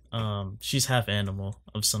she's half animal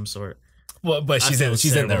of some sort. Well, but she's I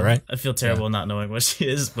feel in there, terrible. right? I feel terrible not knowing what she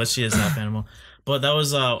is, but she is half animal. But that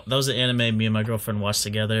was an anime me and my girlfriend watched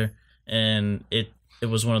together, and it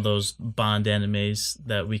was one of those bond animes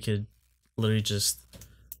that we could literally just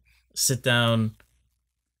sit down,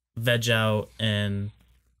 veg out, and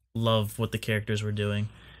love what the characters were doing.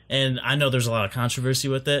 And I know there's a lot of controversy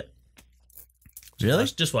with it. Really?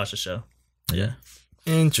 Just watch the show. Yeah.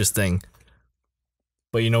 Interesting.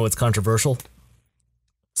 But you know what's controversial?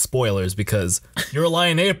 Spoilers, because Your Lie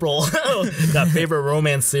in April, that favorite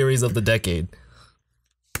romance series of the decade.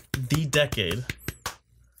 The decade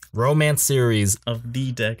Romance series of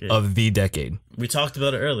the decade. of the decade. We talked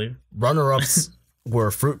about it earlier. Runner-ups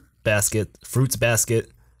were Fruits Basket,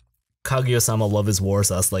 Kaguya-sama Love is War,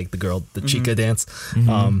 so that's like the Chica dance.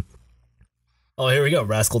 Oh, here we go.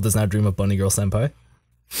 Rascal Does Not Dream of Bunny Girl Senpai.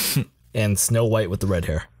 And Snow White with the red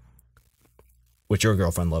hair, which your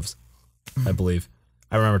girlfriend loves, I believe.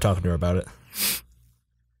 I remember talking to her about it.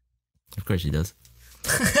 Of course she does.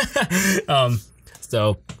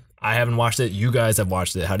 So I haven't watched it. You guys have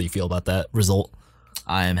watched it. How do you feel about that result?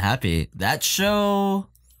 I am happy. That show.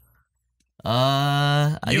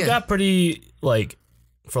 You got pretty, like,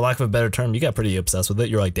 for lack of a better term, you got pretty obsessed with it.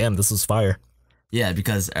 You're like, damn, this is fire. Yeah,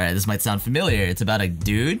 because all right, this might sound familiar. It's about a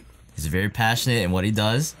dude. He's very passionate in what he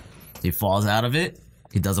does. He falls out of it.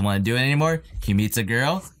 He doesn't want to do it anymore. He meets a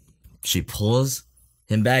girl. She pulls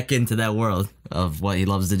him back into that world of what he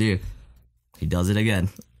loves to do. He does it again.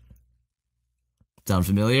 Sound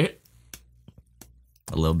familiar?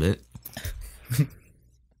 A little bit.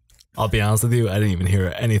 I'll be honest with you, I didn't even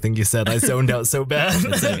hear anything you said. I zoned out so bad.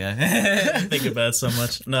 It's okay. Think about it so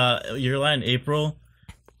much. Nah, Your Lie in April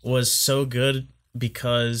was so good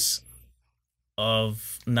because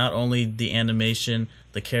of not only the animation,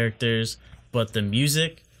 the characters, but the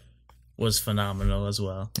music was phenomenal as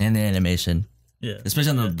well. And the animation. Yeah.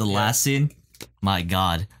 Especially on the last scene. My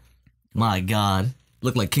God. My God.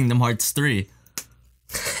 Looked like Kingdom Hearts 3.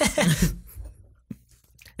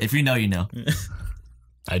 If you know, you know.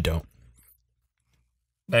 I don't.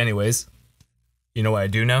 But anyways, you know what I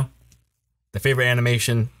do know? The favorite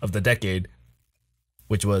animation of the decade,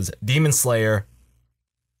 which was Demon Slayer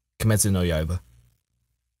Kimetsu no Yaiba.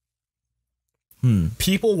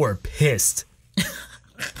 People were pissed.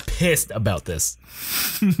 Pissed about this.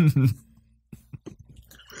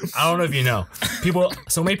 I don't know if you know.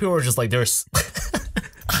 So many people were just like, there's...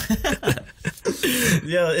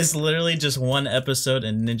 Yeah, it's literally just one episode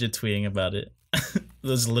and Ninja tweeting about it.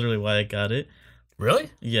 That's literally why I got it. Really?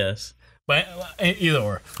 Yes. But either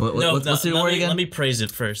or. What's the word again? Let me praise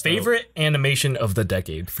it first. Favorite animation of the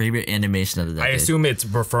decade. Favorite animation of the decade. I assume it's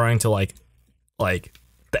referring to like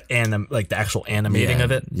the actual animating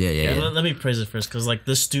of it. Yeah. Let me praise it first, because like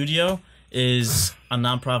the studio is a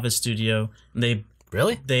nonprofit studio. They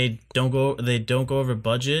don't go over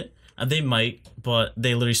budget. They might, but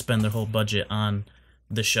they literally spend their whole budget on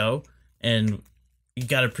the show, and you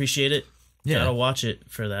gotta appreciate it. You gotta watch it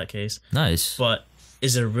for that case. Nice. But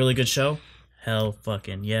is it a really good show? Hell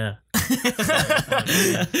fucking yeah.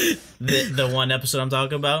 The one episode I'm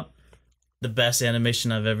talking about, the best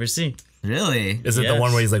animation I've ever seen. Really? Is it the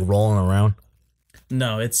one where he's like rolling around?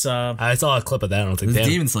 No, it's I saw a clip of that and I was like, It's damn.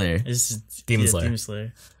 Demon Slayer. it's Demon Slayer. Demon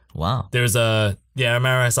Slayer. Wow. There's I remember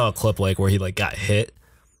I saw a clip like where he like got hit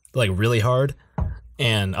like really hard,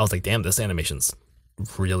 and I was like, damn, this animation's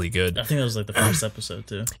really good. I think that was like the first episode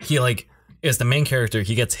too. He like is the main character.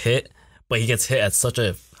 He gets hit, but he gets hit at such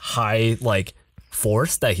a high like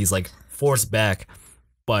force that he's like forced back,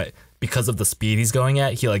 but because of the speed he's going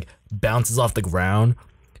at, he like bounces off the ground,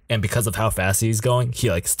 and because of how fast he's going,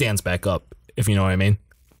 he like stands back up, if you know what I mean.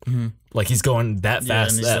 Mm-hmm. Like he's going that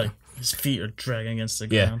fast. And he's like his feet are dragging against the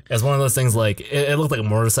ground. It's one of those things like it looked like a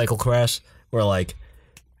motorcycle crash where like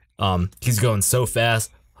he's going so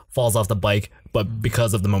fast, falls off the bike, but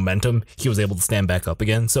because of the momentum, he was able to stand back up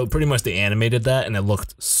again. So pretty much they animated that, and it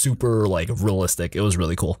looked super like realistic. It was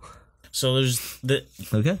really cool. So there's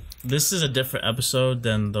this is a different episode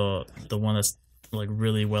than the one that's like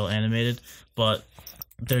really well animated, but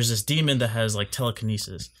there's this demon that has like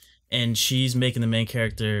telekinesis, and she's making the main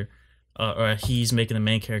character, or he's making the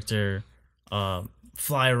main character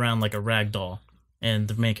fly around like a rag doll, and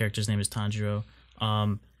the main character's name is Tanjiro.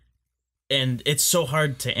 And it's so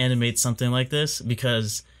hard to animate something like this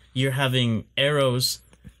because you're having arrows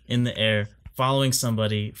in the air following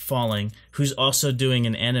somebody falling who's also doing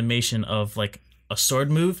an animation of like a sword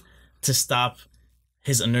move to stop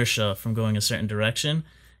his inertia from going a certain direction.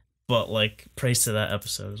 But like praise to that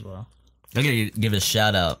episode as well. I'm gonna give a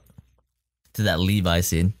shout out to that Levi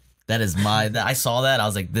scene. That is I saw that. I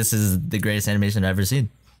was like, this is the greatest animation I've ever seen.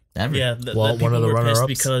 Ever. Yeah, well, one of the runner-ups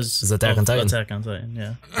because is Attack on Titan. Attack on Titan,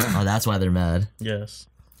 yeah. Oh, that's why they're mad. Yes.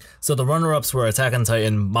 So the runner-ups were Attack on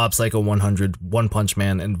Titan, Mob Psycho 100, One Punch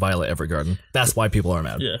Man, and Violet Evergarden. That's why people are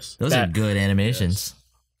mad. Yes. Those are good animations. Yes.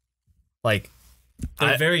 Like,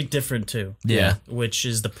 they're very different too. Yeah. Which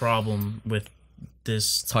is the problem with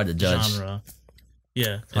this It's hard to judge. genre.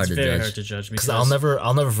 Yeah, Hard it's to very judge. hard to judge because I'll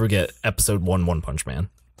never forget episode 1, One Punch Man.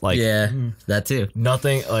 Like, Yeah, that too.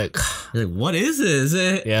 nothing like, You're like, what is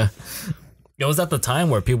this? yeah. It was at the time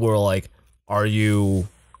where people were like, "Are you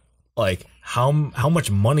like how much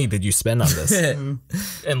money did you spend on this?"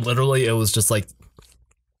 And literally, it was just like,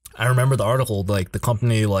 I remember the article, like the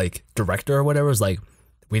company like director or whatever was like,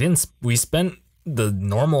 we spent the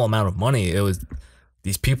normal amount of money. It was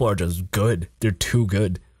these people are just good. They're too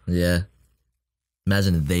good. Yeah.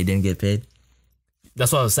 Imagine if they didn't get paid.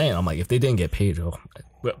 That's what I was saying. I'm like, if they didn't get paid, well,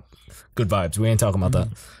 good vibes. We ain't talking about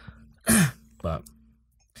that. But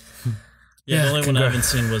Yeah, the only one I congra- haven't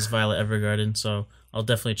seen was Violet Evergarden, so I'll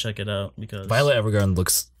definitely check it out because Violet Evergarden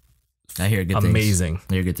looks I hear good amazing. things.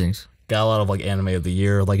 I hear good things. Got a lot of like anime of the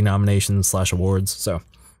year like nominations / awards. So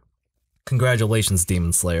congratulations,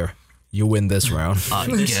 Demon Slayer. You win this round.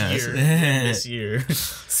 this year.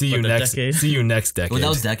 See you next. decade? See you next decade. Well, that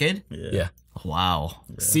was decade? Yeah. Wow.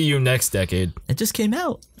 See you next decade. It just came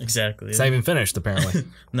out. Exactly. It's not even finished apparently.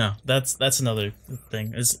 No, that's another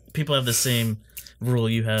thing. Is people have the same rule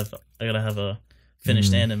you have. I gotta have a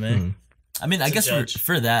finished anime. I mean, I guess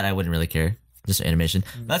for that, I wouldn't really care. Just animation.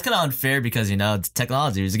 That's kind of unfair because, you know, it's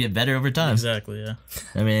technology. It's get better over time. Exactly, yeah.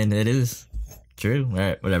 I mean, it is true. All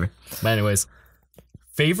right, whatever. But anyways,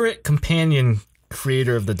 favorite companion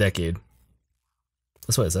creator of the decade.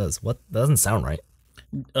 That's what it says. What? That doesn't sound right.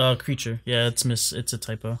 Creature. Yeah, it's a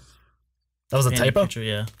typo. That was a Companion typo? Creature,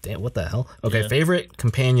 yeah. Damn, what the hell? Okay, Yeah. favorite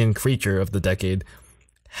companion creature of the decade.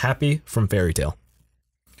 Happy from Fairy Tail.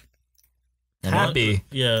 Happy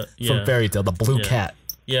Yeah, from Fairy Tail, the blue Yeah. cat.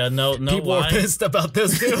 Yeah, no, People why? are pissed about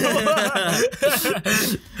this too.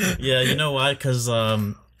 Yeah, you know why? Because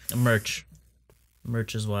merch.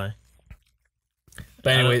 Merch is why.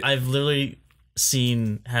 But anyway, I've literally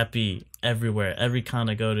seen Happy everywhere. Every con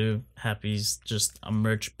I go to, Happy's just a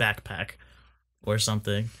merch backpack or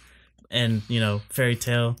something. And, you know, Fairy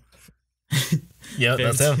Tail. yeah,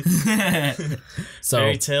 that's him. So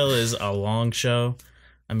Fairy Tail is a long show.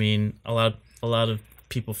 I mean, a lot of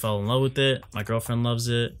people fell in love with it. My girlfriend loves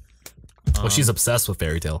it. well, she's obsessed with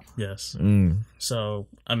Fairy Tail. Yes. Mm. So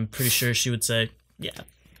I'm pretty sure she would say, yeah.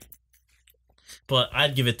 But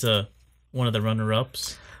I'd give it to one of the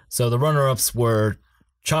runner-ups. So the runner-ups were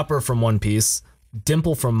Chopper from One Piece,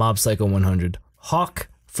 Dimple from Mob Psycho 100, Hawk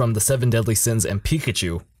from The Seven Deadly Sins, and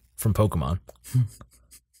Pikachu from Pokemon.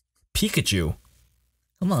 Pikachu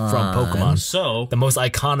Come on. from Pokemon. So The most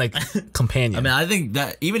iconic companion. I mean, I think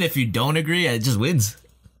that even if you don't agree, it just wins.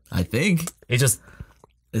 I think. It just,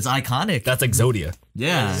 It's iconic. that's Exodia.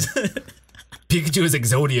 Yeah. Pikachu is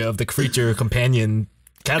Exodia of the creature companion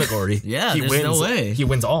category. Yeah, he there's wins. no way. He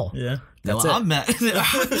wins all. yeah. That's Well, it. I'm mad.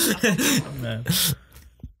 Man.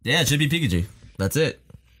 Yeah, it should be Pikachu. That's it.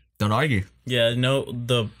 Don't argue. Yeah, no,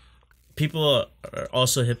 the people are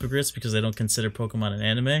also hypocrites because they don't consider Pokemon an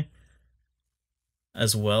anime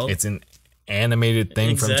as well. It's an animated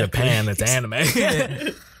thing from Exactly. Japan. It's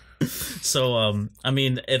anime. So, I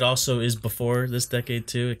mean, it also is before this decade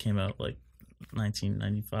too. It came out like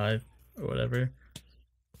 1995 or whatever.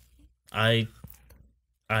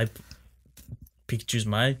 Pikachu's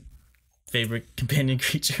my favorite companion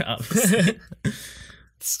creature, obviously.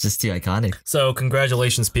 It's just too iconic. So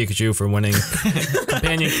congratulations, Pikachu, for winning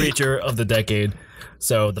companion creature of the decade.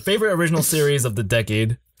 So the favorite original series of the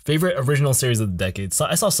decade. Favorite original series of the decade. So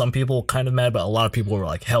I saw some people kind of mad, but a lot of people were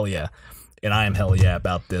like, hell yeah. And I am hell yeah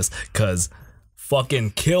about this because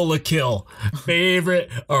fucking Kill la Kill. Favorite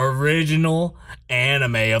original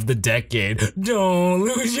anime of the decade. Don't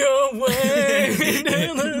lose your way.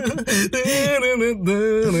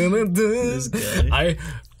 This guy. I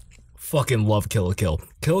fucking love Kill la Kill.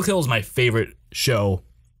 Kill la Kill is my favorite show.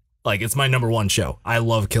 Like, it's my #1 show. I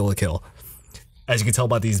love Kill la Kill. As you can tell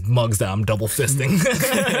by these mugs that I'm double fisting.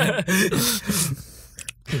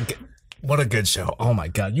 What a good show. Oh my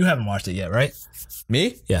god. You haven't watched it yet, right?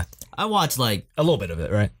 Me? Yeah. I watched like A little bit of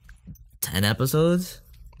it, right? 10 episodes.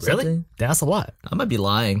 Really? something. That's a lot. I might be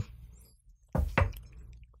lying.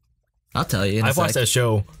 I'll tell you. I've watched that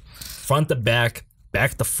show front to back,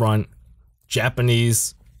 back to front,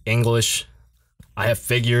 Japanese, English. I have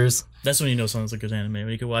figures. That's when you know something's a good anime. When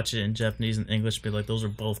you can watch it in Japanese and English, be like, those are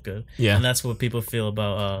both good. Yeah. And that's what people feel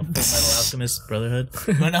about Metal Alchemist Brotherhood.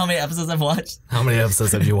 You know how many episodes I've watched? How many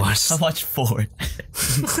episodes have you watched? I watched 4.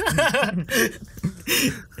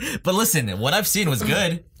 But listen, what I've seen was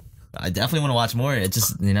good. I definitely want to watch more. It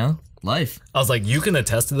just, you know, life. I was like, you can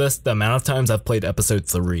attest to this. The amount of times I've played episode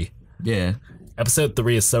 3. Yeah. Episode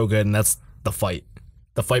 3 is so good, and that's the fight.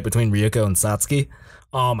 The fight between Ryuko and Satsuki.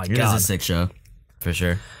 Oh my It is god. a sick show. For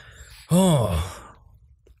sure. Oh.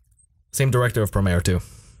 Same director of Promare too.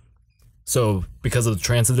 So because of the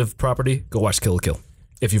transitive property, go watch Kill la Kill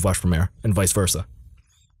if you've watched Promare, and vice versa.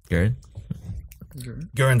 Good.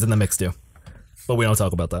 Guren's in the mix too, but we don't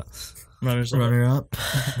talk about that. Runners up. Runner up.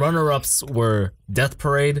 Runner-ups were Death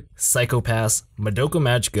Parade, Psycho-Pass, Madoka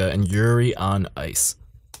Magica, and Yuri on Ice.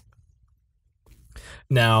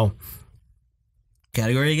 Now,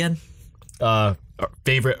 Category again?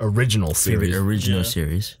 favorite original series. Favorite original Yeah.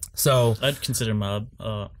 series. So I'd consider Mob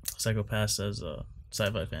Psycho Pass as a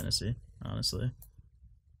sci-fi fantasy, honestly.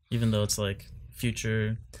 Even though it's like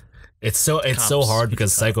future. it's so Cops, hard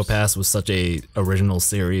because future cops. Psycho-Pass was such a original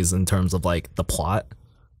series in terms of like the plot.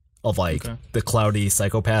 of like the cloudy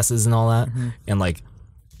psychopaths and all that, and like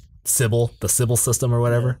Sybil, the Sybil system or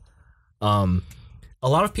whatever. A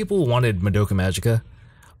lot of people wanted Madoka Magica.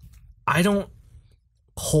 I don't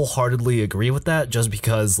wholeheartedly agree with that, just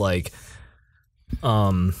because like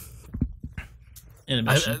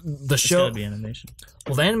Animation. The It's show, gotta be animation.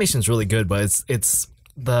 well, the animation's really good, but it's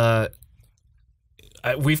the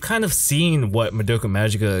we've kind of seen what Madoka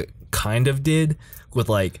Magica kind of did with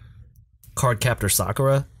like Cardcaptor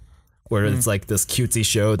Sakura, where it's like this cutesy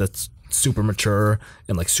show that's super mature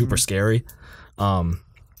and like super scary.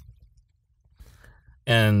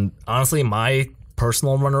 And honestly, my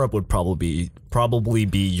personal runner-up would probably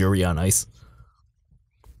be Yuri on Ice,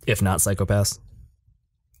 if not Psychopaths,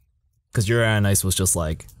 because Yuri on Ice was just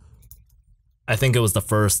like, I think it was the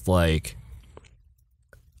first like,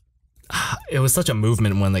 it was such a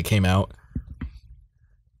movement when they came out.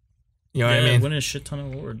 You know what I mean? Winning a shit ton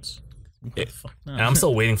of awards. What the fuck now? And I'm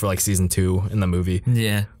still waiting for like season 2 in the movie,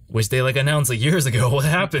 Yeah. which they like announced like years ago. What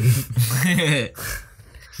happened?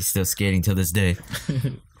 He's still skating till this day.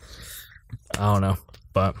 I don't know,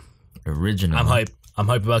 but Original. I'm hype. I'm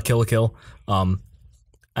hype about Kill la Kill.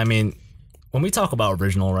 I mean, when we talk about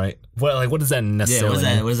original, right? What does that necessarily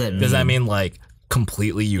mean? What does that mean? Does that mean like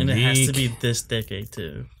completely and unique? it has to be this decade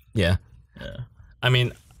too. Yeah. Yeah. I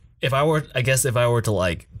mean, if I were to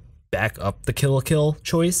like back up the Kill la Kill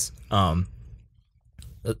choice, the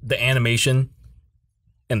animation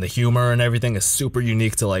and the humor and everything is super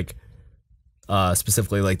unique to like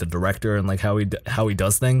specifically like the director and like how he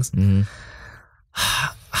does things.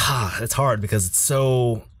 It's hard because it's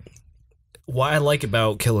so. What I like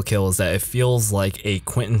about Kill la Kill is that it feels like a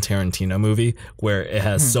Quentin Tarantino movie where it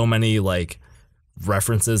has so many like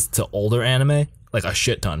references to older anime, like a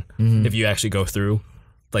shit ton. If you actually go through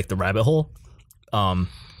like the rabbit hole, and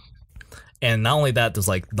not only that, there's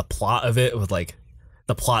like the plot of it with like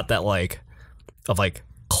the plot that like of like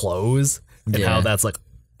clothes and how that's like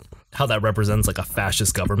how that represents like a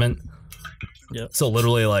fascist government. Yep. So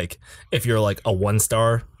literally, like if you're like a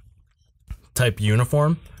 1-star type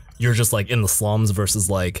uniform, you're just like in the slums versus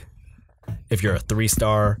like if you're a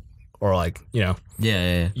 3-star or like, you know,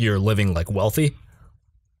 Yeah. you're living like wealthy.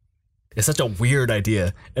 It's such a weird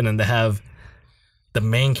idea. And then to have the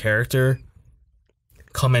main character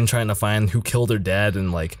come in trying to find who killed her dad,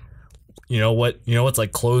 and like, you know what's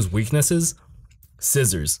like Chloe's weaknesses?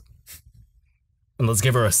 Scissors. And let's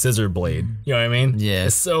give her a scissor blade. You know what I mean? Yeah.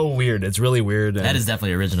 It's so weird. It's really weird. And, That is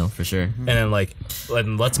definitely original for sure. and then like,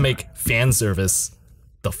 let's make fan service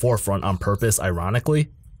the forefront on purpose, ironically,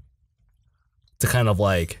 to kind of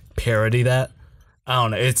like parody that. I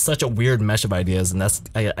don't know. It's such a weird mesh of ideas, and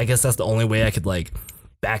I guess that's the only way I could like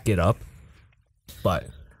back it up. But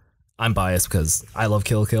I'm biased because I love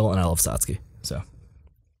Kill la Kill and I love Satsuki. So,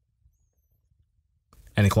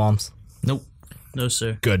 any qualms? Nope. No,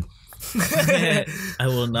 sir. Good. I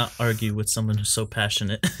will not argue with someone who's so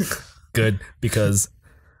passionate. Good, because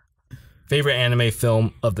favorite anime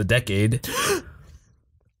film of the decade.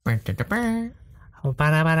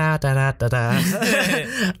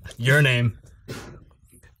 Your Name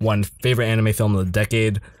won favorite anime film of the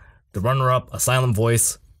decade. The runner-up, A Silent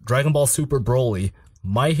Voice, Dragon Ball Super Broly,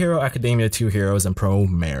 My Hero Academia 2 Heroes, and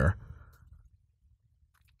Promare.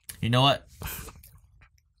 You know what?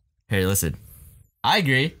 Here, listen. I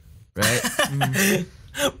agree, right?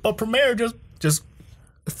 But Promare just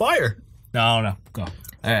fire. No. Go. All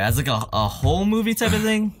right, as like a whole movie type of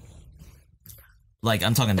thing. Like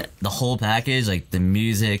I'm talking the whole package, like the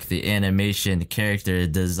music, the animation, the character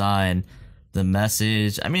design, the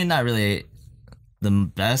message. I mean, not really the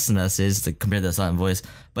best message compared to the Silent Voice,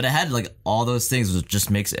 but it had like all those things, which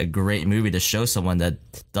just makes it a great movie to show someone that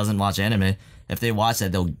doesn't watch anime. If they watch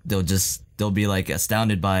that, they'll be like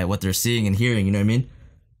astounded by what they're seeing and hearing. You know what I mean?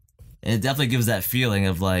 And it definitely gives that feeling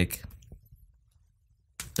of like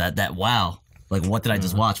that wow, like what did I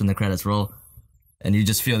just watch when the credits roll? And you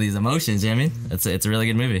just feel these emotions, you know what I mean? It's a really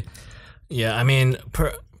good movie. Yeah, I mean,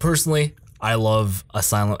 personally, I love A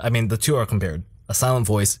Silent... I mean, the two are compared. A Silent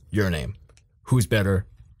Voice, Your Name. Who's better?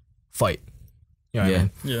 Fight. You know what I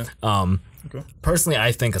mean? Yeah. Personally,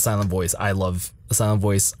 I think I love A Silent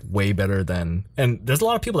Voice way better than... And there's a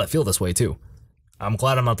lot of people that feel this way, too. I'm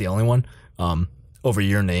glad I'm not the only one. Over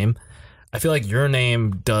Your Name. I feel like Your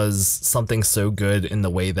Name does something so good in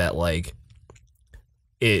the way that, like,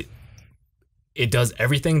 it does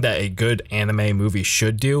everything that a good anime movie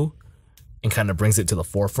should do and kind of brings it to the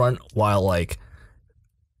forefront, while like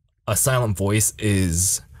A Silent Voice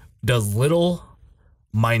does little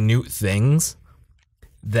minute things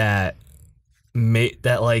that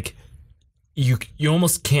like you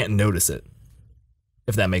almost can't notice it,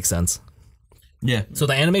 if that makes sense. Yeah. So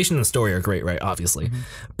the animation and the story are great, right? Obviously.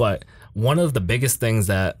 But one of the biggest things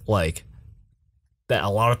that that a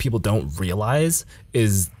lot of people don't realize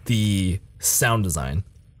is the sound design.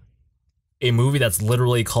 A movie that's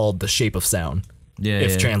literally called The Shape of Sound,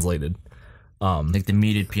 if translated. Like the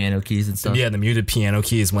muted piano keys and stuff. Yeah, the muted piano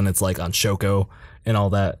keys when it's like on Shoko and all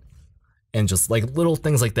that. And just like little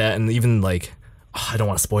things like that. And even like, I don't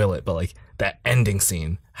want to spoil it, but like that ending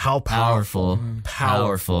scene. How powerful.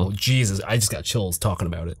 Jesus, I just got chills talking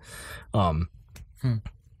about it.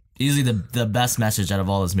 Easily the best message out of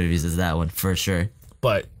all those movies is that one, for sure.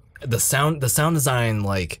 But the sound design,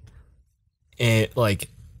 like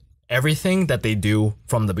everything that they do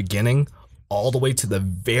from the beginning all the way to the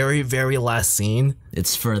very, very last scene.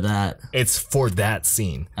 It's for that. It's for that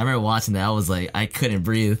scene. I remember watching that. I was like, I couldn't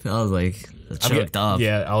breathe. I was like choked up.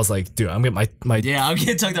 Yeah, I was like, dude, I'm getting my Yeah, I'm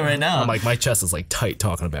getting choked up right now. I'm like, my chest is like tight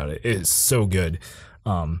talking about it. It is so good.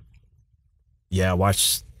 Yeah,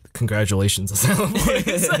 watch. Congratulations. No, but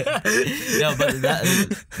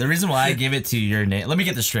the reason why I give it to Your Name. Let me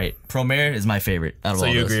get this straight. Promare is my favorite out of all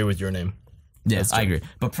So you those. agree with Your Name? Yes, I agree.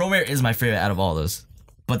 But Promare is my favorite out of all those.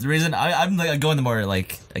 But the reason I'm like going the more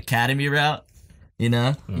like Academy route, you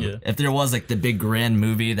know? Yeah. If there was like the big grand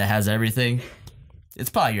movie that has everything, it's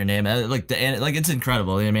probably Your Name. Like it's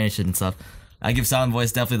incredible, the animation and stuff. I give Sound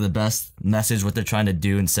Voice definitely the best message, what they're trying to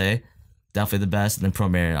do and say. Definitely the best. And then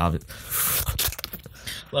Promare, obviously.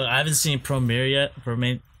 Look, I haven't seen Promare yet.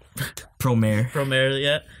 Promare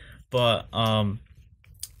Yet, but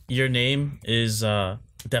Your Name is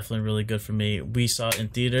definitely really good for me. We saw it in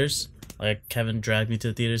theaters. Like Kevin dragged me to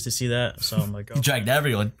the theaters to see that, so I'm like, oh. He dragged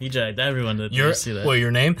everyone. He dragged everyone to see that. Well,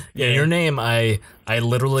 Your Name? Yeah, Your Name. I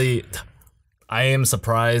literally, I am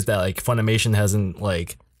surprised that like Funimation hasn't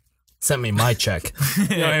like sent me my check.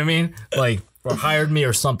 You know what I mean? Like, or hired me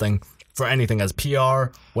or something for anything as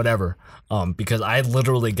PR, whatever. Because I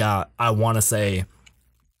literally got, I want to say,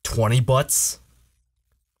 20 butts.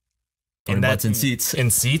 20 butts in seats. In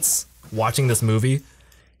seats, watching this movie,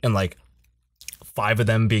 and like 5 of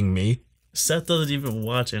them being me. Seth doesn't even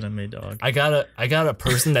watch anime, dog. I got a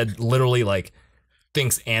person that literally like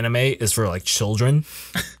thinks anime is for like children,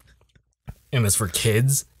 and it's for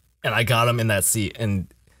kids, and I got him in that seat, and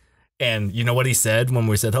you know what he said when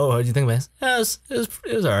we said, "Oh, what do you think about it?"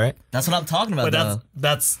 It was all right. That's what I'm talking about. But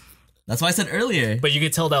that's why I said earlier. But you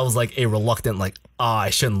could tell that was like a reluctant, like, I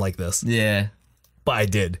shouldn't like this. Yeah. But I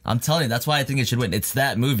did. I'm telling you, that's why I think it should win. It's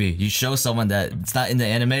that movie. You show someone that it's not into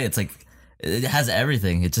anime. It's like it has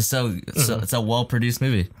everything. It's just so it's a well produced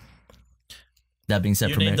movie. That being said,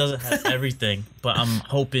 Your Name doesn't have everything, but I'm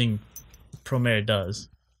hoping Promare does.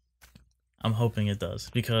 I'm hoping it does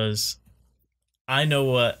because I know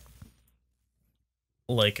what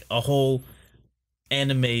like a whole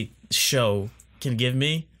anime show can give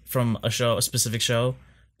me from a specific show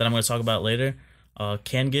that I'm going to talk about later,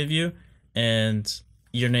 can give you, and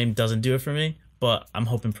Your Name doesn't do it for me, but I'm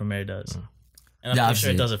hoping Promare does. And I'm pretty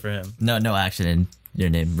sure it does it for him. No action in Your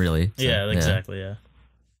Name, really. So, yeah, exactly, yeah.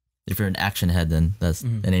 If you're an action head, then that's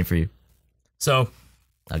an aim for you. So,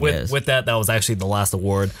 with that was actually the last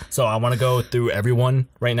award. So I want to go through everyone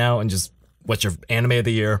right now and just, what's your anime of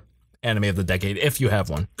the year, anime of the decade, if you have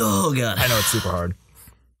one. Oh, God. I know it's super hard.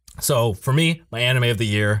 So for me, my anime of the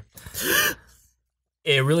year,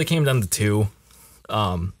 it really came down to 2.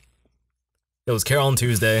 It was Carol and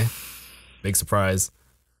Tuesday, big surprise.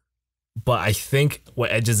 But I think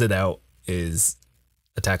what edges it out is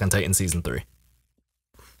Attack on Titan Season 3.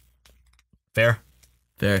 Fair?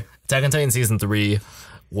 Fair. Attack on Titan Season 3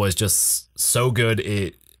 was just so good.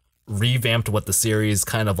 It revamped what the series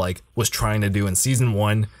kind of like was trying to do in Season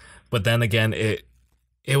 1. But then again, it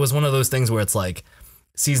was one of those things where it's like,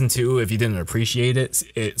 Season 2, if you didn't appreciate it,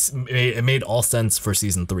 it made all sense for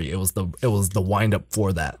Season 3. It was the wind up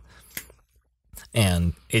for that,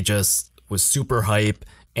 and it just was super hype,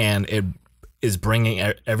 and it is bringing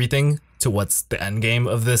everything to what's the end game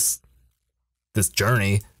of this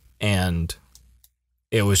journey, and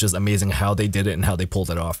it was just amazing how they did it and how they pulled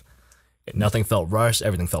it off. Nothing felt rushed,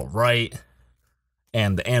 everything felt right,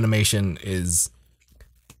 and the animation is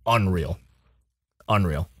unreal.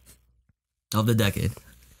 Of the decade.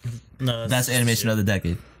 No, best animation of the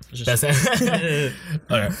decade. Best okay.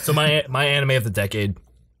 So my anime of the decade,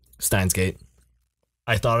 Steins Gate.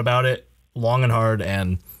 I thought about it long and hard,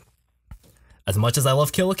 and as much as I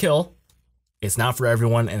love Kill la Kill, it's not for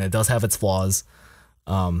everyone, and it does have its flaws.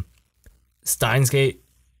 Steins Gate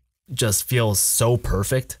just feels so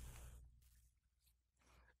perfect.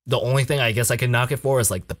 The only thing I guess I could knock it for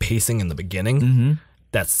is like the pacing in the beginning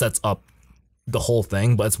that sets up the whole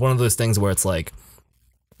thing, but it's one of those things where it's like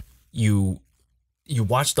you you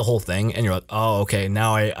watch the whole thing and you're like, oh, okay,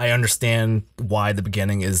 now I understand why the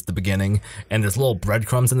beginning is the beginning, and there's little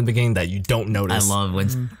breadcrumbs in the beginning that you don't notice. I love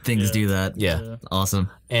when things do that. Yeah. Awesome.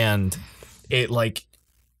 And it like,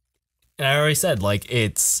 and I already said, like,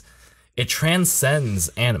 it transcends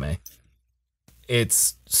anime.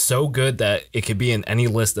 It's so good that it could be in any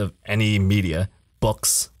list of any media,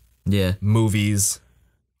 books, Yeah. movies,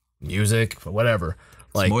 music, whatever.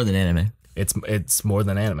 Like, It's more than anime. it's more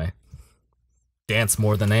than anime. Dance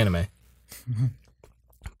more than anime.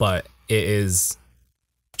 But it is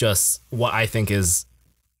just what I think is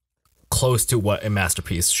close to what a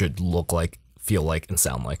masterpiece should look like, feel like, and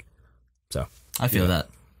sound like. So I feel that.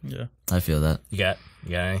 Yeah. I feel that. you got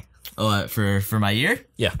any? Oh, for my year?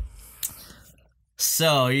 Yeah.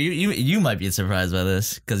 So you might be surprised by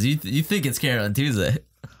this because you think it's Carol on Tuesday.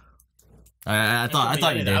 I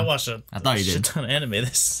thought you did. I watched a I thought you shit did. ton of anime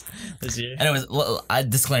this year. Anyways,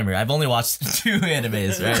 disclaimer: I've only watched 2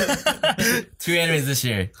 animes, right? 2 animes this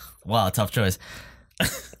year. Wow, tough choice.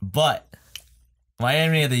 But my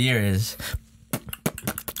anime of the year is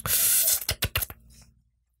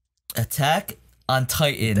Attack on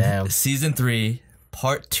Titan, Damn. Season 3,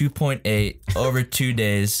 Part 2.8, over 2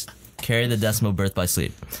 days. Carry the decimal birth by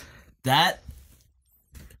sleep. That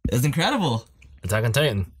is incredible. Attack on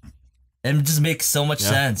Titan. It just makes so much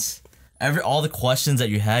sense. All the questions that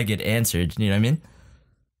you had get answered. You know what I mean?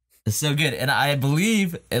 It's so good, and I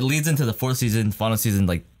believe it leads into the 4th season, final season,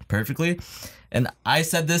 like perfectly. And I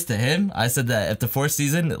said this to him. I said that if the 4th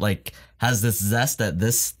season like has this zest that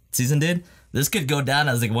this season did, this could go down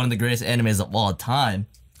as like one of the greatest animes of all time.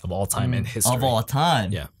 Of all time in history. Of all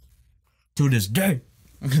time. Yeah. To this day.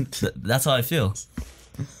 That's how I feel.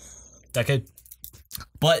 Decade.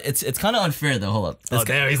 But it's kind of unfair though. Hold up. Oh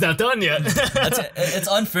damn, he's not done yet. It's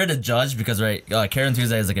unfair to judge because right, Karen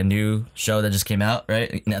Tuesday is like a new show that just came out,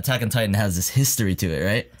 right? And Attack on Titan has this history to it,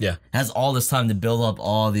 right? Yeah. It has all this time to build up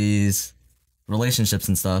all these relationships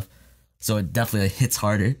and stuff, so it definitely like, hits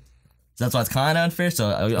harder. So that's why it's kind of unfair. So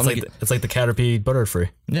It's like the Caterpie Butterfree.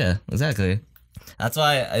 yeah, exactly. That's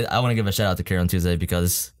why I want to give a shout out to Karen Tuesday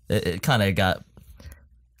because it kind of got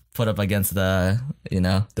put up against the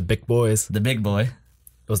The big boys. the big boy.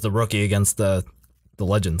 It was the rookie against the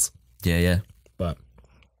legends. Yeah. But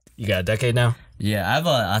you got a decade now? Yeah, I have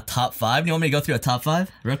a top 5. You want me to go through a top 5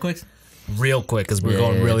 real quick? Real quick, because we're Yeah,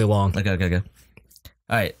 going yeah, really long. Okay. All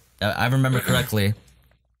right, I remember correctly.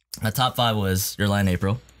 My top 5 was Your Lie in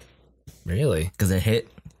April Really? because it hit.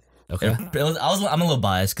 Okay. I'm a little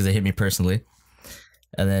biased because it hit me personally,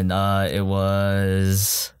 and then it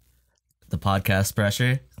was the podcast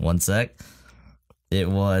pressure. One sec. It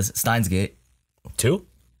was Steins Gate 2?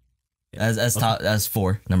 as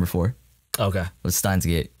 4. Number 4 Okay. was Steins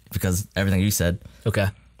Gate because everything you said. Okay.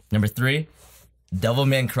 Number 3,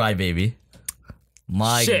 Devilman Crybaby.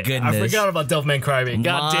 My Shit, goodness. I forgot about Devilman Crybaby.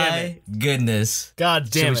 God damn it. My goodness. God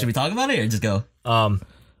damn Should we talk about it or just go?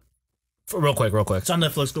 Real quick. It's on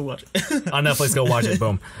Netflix. Go watch it. On Netflix, go watch it.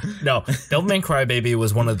 Boom. No, Devilman Crybaby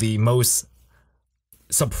was one of the most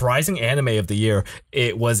surprising anime of the year.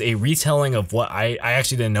 It was a retelling of what I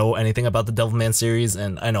actually didn't know anything about the Devilman series,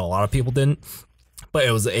 and I know a lot of people didn't. But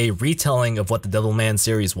it was a retelling of what the Devilman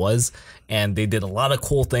series was, and they did a lot of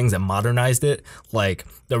cool things and modernized it. Like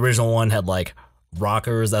the original one had like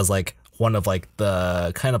rockers as like one of like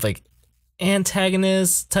the kind of like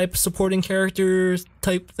antagonist type supporting characters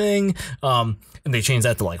type thing. And they changed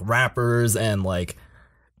that to like rappers, and like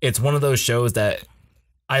it's one of those shows that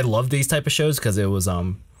I love these type of shows because it was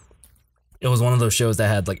one of those shows that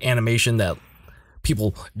had like animation that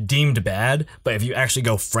people deemed bad, but if you actually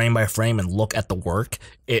go frame by frame and look at the work,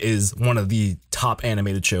 it is one of the top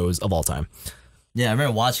animated shows of all time. Yeah, I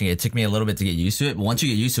remember watching it. It took me a little bit to get used to it, but once you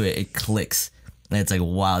get used to it, it clicks. And it's like,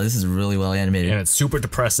 wow, this is really well animated. And it's super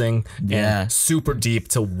depressing Yeah. and super deep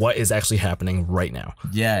to what is actually happening right now.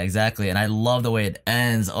 Yeah, exactly. And I love the way it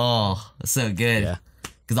ends. Oh, it's so good. Yeah.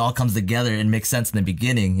 Because it all comes together and makes sense in the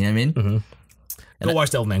beginning. You know what I mean? Mm-hmm. Go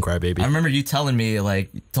watch Devilman Crybaby. I remember you telling me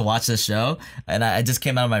like to watch this show, and I just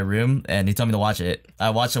came out of my room and he told me to watch it.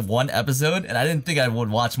 I watched 1 episode, and I didn't think I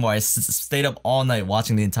would watch more. I stayed up all night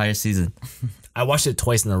watching the entire season. I watched it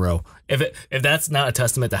twice in a row. If that's not a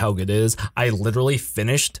testament to how good it is, I literally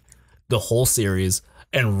finished the whole series,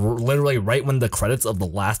 and literally right when the credits of the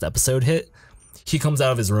last episode hit, he comes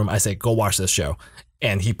out of his room. I say, "Go watch this show,"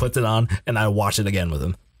 and he puts it on, and I watch it again with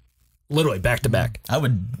him, literally back to back. I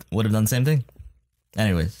would have done the same thing.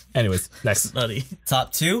 Anyways, next. Nutty.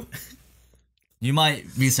 top 2. You might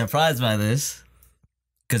be surprised by this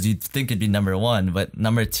because you'd think it'd be number 1, but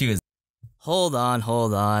number 2 is Hold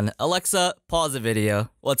on. Alexa, pause the video.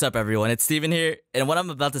 What's up, everyone? It's Steven here, and what I'm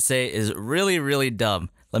about to say is really, really dumb.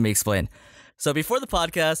 Let me explain. So before the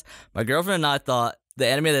podcast, my girlfriend and I thought the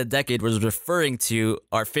anime of the decade was referring to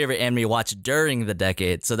our favorite anime watched during the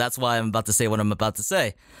decade, so that's why I'm about to say what I'm about to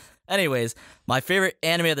say. Anyways, my favorite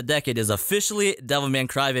anime of the decade is officially Devilman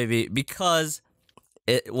Crybaby because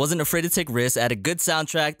it wasn't afraid to take risks, had a good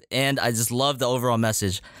soundtrack, and I just love the overall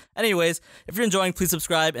message. Anyways, if you're enjoying, please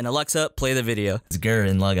subscribe, and Alexa, play the video. It's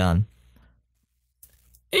Gurren Lagann.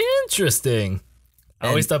 Interesting. I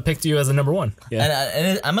always thought picked you as a number one. Yeah.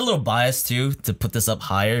 And I'm a little biased, too, to put this up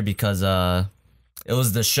higher because it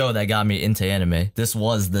was the show that got me into anime. This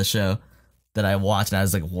was the show that I watched, and I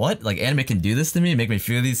was like, what? Like, anime can do this to me? Make me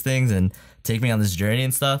feel these things and take me on this journey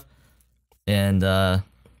and stuff? And,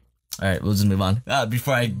 alright, we'll just move on.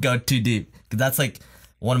 Before I go too deep. Because that's, like,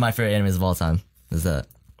 one of my favorite animes of all time. Is that.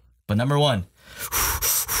 But number one.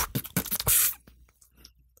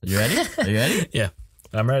 You ready? Are you ready? Yeah.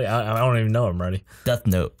 I'm ready. I don't even know I'm ready. Death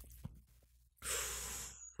Note.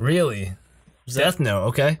 Really? Death Note,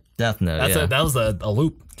 okay. Death Note, That was a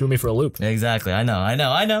loop. Threw me for a loop. Exactly. I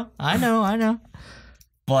know.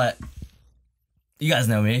 But you guys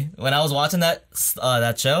know me. When I was watching that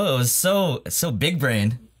show, it was so big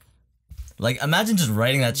brain. Like, imagine just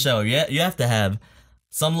writing that show. You have to have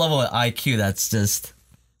some level of IQ that's just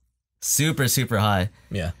super, super high.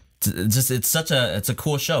 Yeah. It's a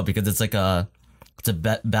cool show because it's like it's a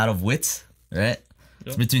battle of wits, right? Yep.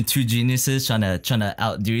 It's between two geniuses trying to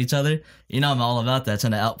outdo each other. You know, I'm all about that,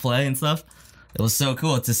 trying to outplay and stuff. It was so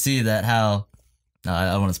cool to see that how. I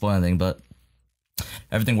don't want to spoil anything, but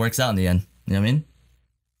everything works out in the end. You know what I mean?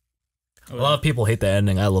 A lot of people hate the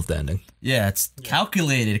ending. I love the ending. Yeah, it's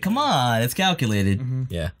calculated. Come on, it's calculated. Mm-hmm.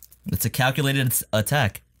 Yeah. It's a calculated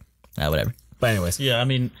attack. Whatever. But anyways. Yeah, I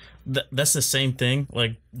mean, that's the same thing.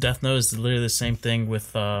 Like, Death Note is literally the same thing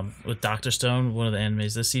with Dr. Stone, one of the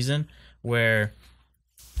animes this season, where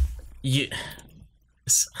I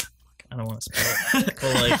don't want to spoil it,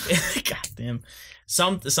 but like, goddamn,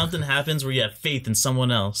 something happens where you have faith in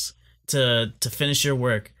someone else to finish your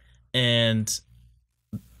work, and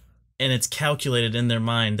it's calculated in their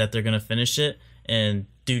mind that they're gonna finish it and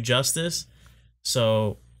do justice.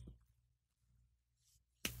 So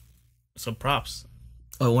props.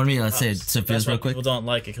 Oh, one minute. Let's say Sophia's real quick. People don't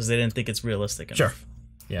like it because they didn't think it's realistic enough. Sure.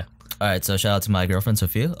 Yeah. All right. So shout out to my girlfriend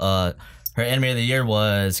Sophia. Her anime of the year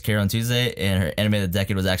was Carol on Tuesday, and her anime of the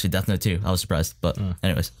decade was actually Death Note 2. I was surprised, but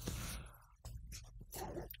anyways.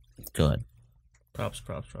 Go ahead. Props.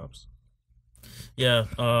 Yeah.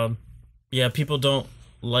 Yeah. People don't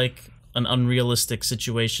like an unrealistic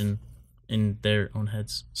situation in their own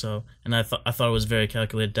heads. So, and I thought it was very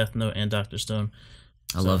calculated. Death Note and Dr. Stone.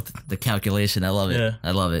 I love the calculation. I love it. Yeah.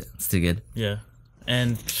 I love it. It's too good. Yeah.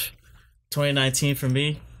 And 2019 for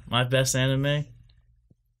me, my best anime,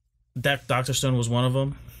 Dr. Stone was one of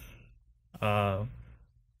them. I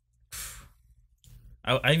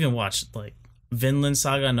even watched like Vinland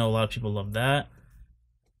Saga. I know a lot of people love that.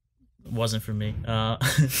 It wasn't for me. Yeah,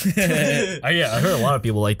 I heard a lot of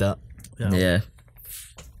people like that. Yeah.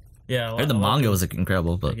 Yeah. I heard the manga was like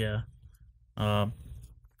incredible, but yeah.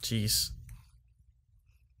 Jeez.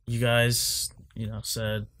 You guys,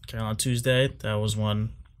 said Carol on Tuesday. That was one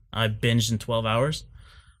I binged in 12 hours.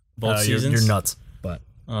 Both seasons. You're nuts, but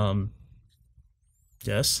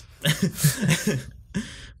yes.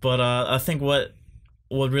 But I think what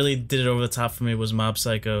really did it over the top for me was Mob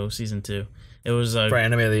Psycho season 2. It was for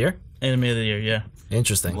anime of the year. Anime of the year, yeah.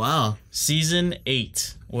 Interesting. Wow. Season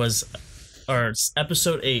 8 was, or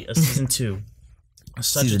episode 8 of season 2.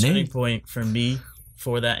 Such a turning point for me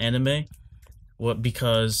for that anime.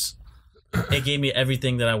 Because it gave me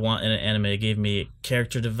everything that I want in an anime. It gave me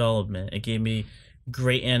character development. It gave me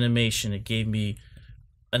great animation. It gave me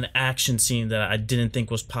an action scene that I didn't think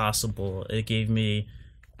was possible. It gave me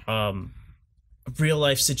real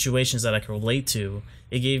life situations that I could relate to.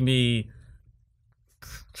 It gave me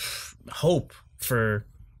hope for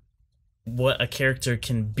what a character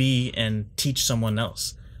can be and teach someone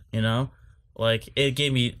else. Like, it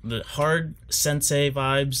gave me the hard sensei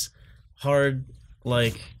vibes. Hard,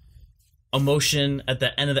 like, emotion at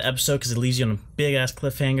the end of the episode because it leaves you on a big ass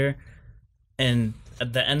cliffhanger, and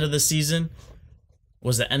at the end of the season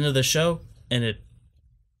was the end of the show, and it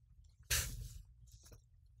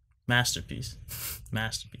masterpiece.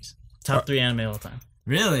 Top 3 anime all time.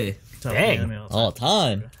 Really? Top Dang. 3 anime all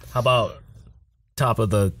time. How about top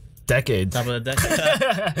of the decade? Top of the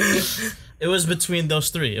decade. It was between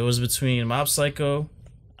those 3. It was between Mob Psycho,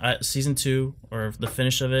 season 2, or the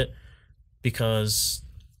finish of it, because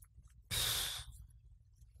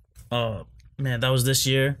man, that was this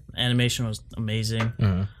year. Animation was amazing.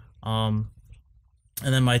 And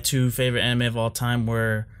then my 2 favorite anime of all time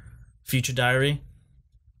were Future Diary.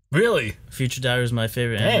 Really? Future Diary is my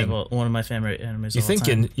favorite anime. One of my favorite animes. You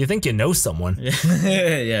think you know someone?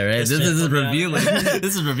 Yeah, right. This is revealing.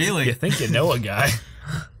 This is revealing. You think you know a guy?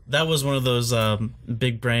 That was one of those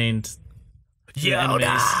big-brained animes.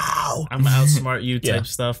 No. I'm outsmart you type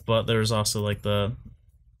stuff, but there was also like the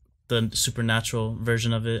supernatural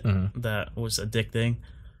version of it that was addicting,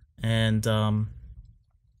 and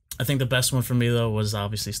I think the best one for me though was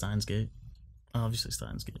obviously Steins Gate.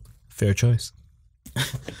 Fair choice.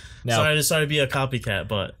 Now, sorry to be a copycat,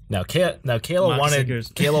 but Kayla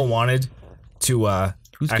wanted to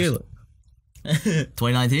Who's Kayla?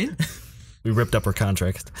 2019. We ripped up her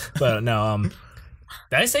contract, but no. Did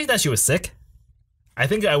I say that she was sick? I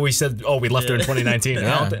think we said, we left her in 2019.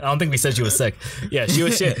 I don't think we said she was sick. Yeah, she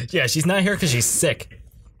was. She's not here because she's sick,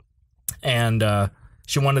 and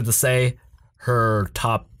she wanted to say her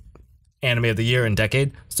top anime of the year and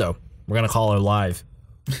decade. So we're gonna call her live.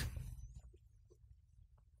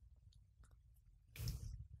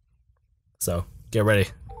 So get ready.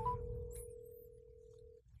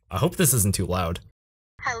 I hope this isn't too loud.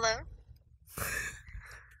 Hello.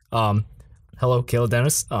 Hello, Kayla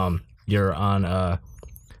Dennis. You're on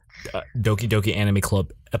Doki Doki Anime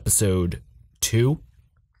Club episode 2.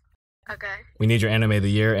 Okay. We need your anime of the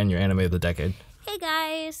year and your anime of the decade. Hey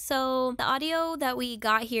guys, so the audio that we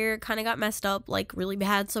got here kind of got messed up like really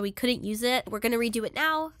bad, so we couldn't use it. We're gonna redo it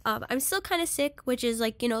now. I'm still kind of sick, which is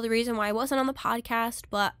like, the reason why I wasn't on the podcast,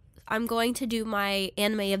 but I'm going to do my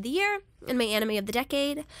anime of the year and my anime of the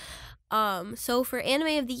decade. So for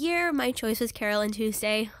anime of the year, my choice was Carol and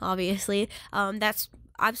Tuesday, obviously. That's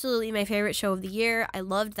absolutely my favorite show of the year. I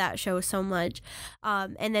loved that show so much.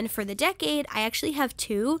 And then for the decade, I actually have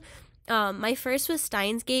 2. My first was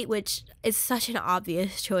Steins Gate, which is such an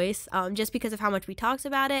obvious choice, just because of how much we talked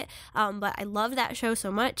about it. But I love that show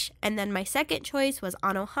so much. And then my second choice was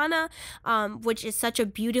Anohana, which is such a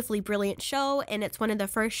beautifully brilliant show, and it's one of the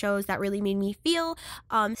first shows that really made me feel.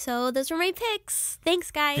 So those were my picks.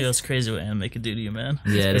 Thanks, guys. Yeah, it's crazy what anime could do to you, man.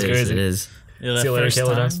 Yeah, It's crazy. It is. Yeah, that See you later, first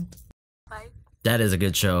Kayla. time. Bye. That is a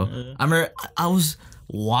good show. I remember I was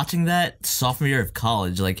watching that sophomore year of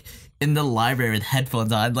college, like in the library with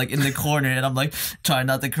headphones on, like in the corner, and I'm like trying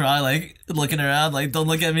not to cry, like looking around, like don't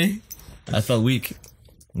look at me. I felt weak.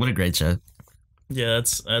 What a great show. Yeah,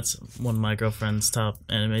 that's one of my girlfriend's top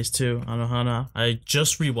animes too, Anohana. I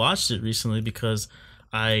just rewatched it recently because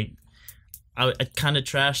I kind of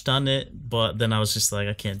trashed on it, but then I was just like,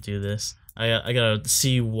 I can't do this. I gotta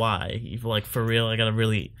see why. Like for real, I gotta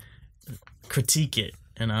really critique it,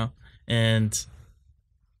 and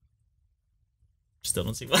still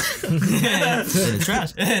don't see why. It's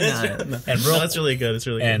trash. That's really good. It's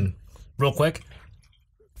really good. And real quick,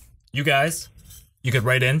 you guys, you could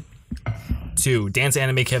write in to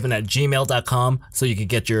danceanimekevin@gmail.com so you could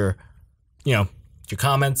get your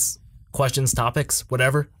comments, questions, topics,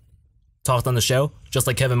 whatever, talked on the show, just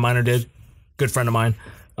like Kevin Miner did. Good friend of mine.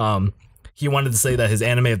 He wanted to say that his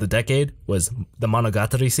anime of the decade was the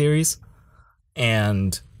Monogatari series,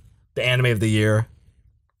 and the anime of the year,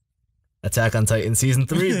 Attack on Titan season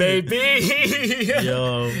 3, baby.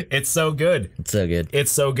 Yo, It's so good. It's so good.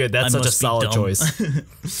 It's so good. That's I such a must be solid dumb.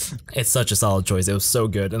 choice. It's such a solid choice. It was so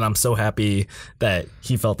good, and I'm so happy that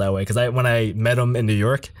he felt that way. Because when I met him in New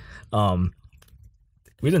York,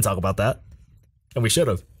 we didn't talk about that, and we should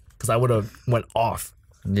have. Because I would have went off.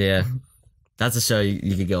 Yeah. That's a show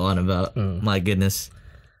you could go on about. My goodness.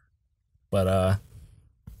 But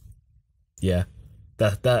yeah,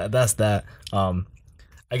 that's that.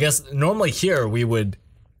 I guess normally here we would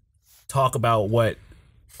talk about what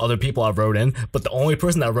other people have wrote in, but the only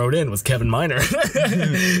person that wrote in was Kevin Miner.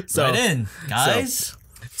 So Right in, guys.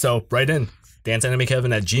 So write in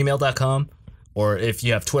danceanimekevin@gmail.com, or if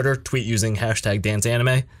you have Twitter, tweet using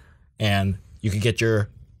 #danceanime, and you can get your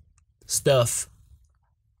stuff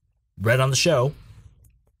read on the show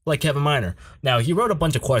like Kevin Miner. Now, he wrote a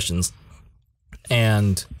bunch of questions,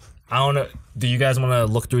 and I don't know, do you guys want to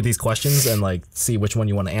look through these questions and like see which one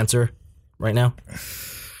you want to answer right now?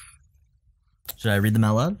 Should I read them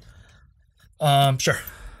out loud? Sure.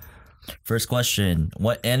 First question.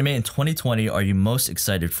 What anime in 2020 are you most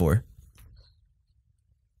excited for?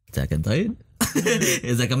 Attack on Titan?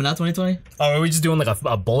 Is that coming out 2020? Oh, are we just doing like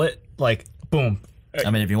a bullet? Like, boom.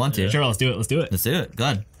 I mean, if you want to. Sure, let's do it. Let's do it. Let's do it. Go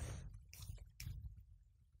ahead.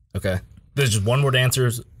 Okay. There's just one word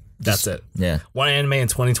answers. That's it. Yeah. What anime in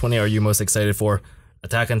 2020 are you most excited for?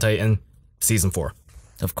 Attack on Titan, season 4.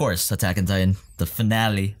 Of course, Attack on Titan. The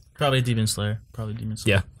finale. probably Demon Slayer.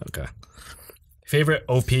 Yeah. Okay. Favorite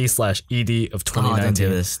OP/ED of 2019. Oh, don't do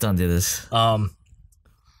this. Don't do this. Of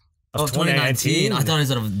 2019. I thought it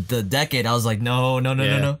was of the decade. I was like, no.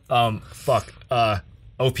 Fuck.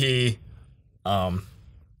 OP.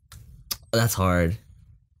 That's hard.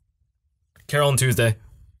 Carol and Tuesday.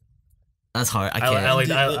 That's hard. I can't. I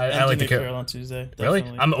like the Carol on Tuesday. Really?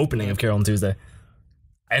 Definitely. I'm opening of Carol and Tuesday.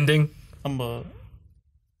 Ending. You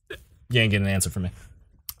ain't getting an answer from me.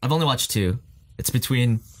 I've only watched 2. It's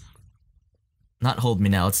between. Not Hold Me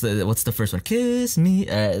Now. What's the first one? Kiss Me.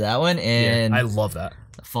 That one and I love that.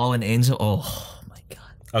 Fallen Angel. Oh my god.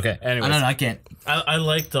 Okay. Anyways. I don't know. I can't. I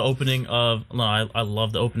like the opening of I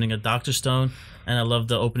love the opening of Dr. Stone, and I love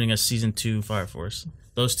the opening of season 2 Fire Force.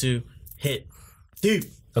 Those two hit. Dude.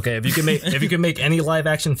 Okay. If you could make any live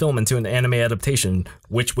action film into an anime adaptation,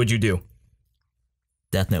 which would you do?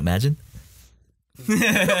 Death Note. Imagine.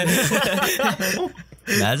 Imagine.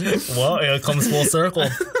 Well, it comes full circle.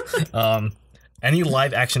 Any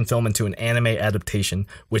live action film into an anime adaptation,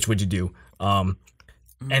 which would you do?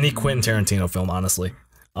 Any Quentin Tarantino film, honestly.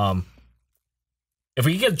 If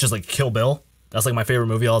we could get just like Kill Bill, that's like my favorite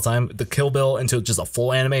movie all the time. The Kill Bill into just a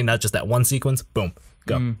full anime, not just that one sequence. Boom,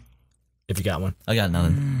 go. If you got one, I got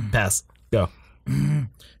nothing. pass, go.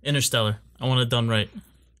 Interstellar. I want it done right.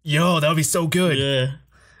 Yo, that would be so good. Yeah.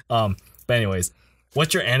 But anyways,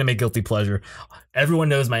 what's your anime guilty pleasure? Everyone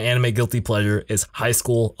knows my anime guilty pleasure is High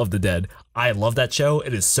School of the Dead. I love that show.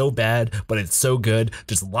 It is so bad, but it's so good.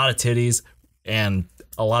 There's a lot of titties and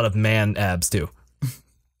a lot of man abs too. A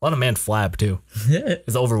lot of man flab too.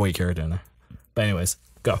 It's an overweight character in there. But anyways,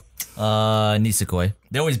 go. Nisekoi.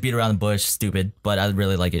 They always beat around the bush, stupid, but I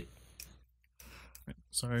really like it.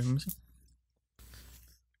 Sorry, let me see.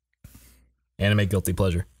 Anime guilty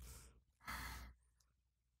pleasure.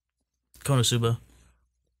 Konosuba.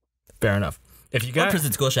 Fair enough. If you got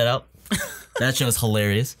Prison School, shout out. That show is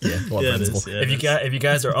hilarious. love Yeah, it Principal. is, yeah, If you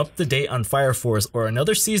guys are up to date on Fire Force or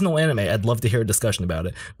another seasonal anime, I'd love to hear a discussion about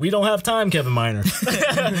it. We don't have time, Kevin Miner.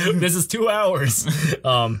 This is 2 hours.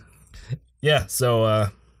 Yeah, so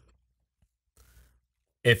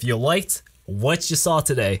if you liked what you saw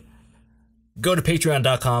today, go to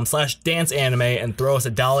patreon.com/danceanime and throw us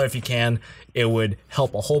 $1 if you can. It would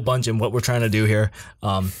help a whole bunch in what we're trying to do here,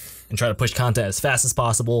 and try to push content as fast as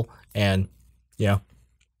possible. And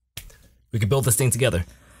we could build this thing together.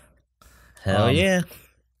 Hell yeah.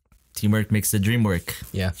 Teamwork makes the dream work.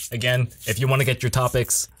 Yeah. Again, if you want to get your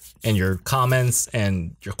topics and your comments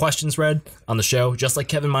and your questions read on the show, just like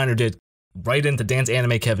Kevin Miner did, write into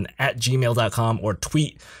danceanimekevin@gmail.com or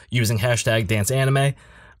tweet using #danceanime.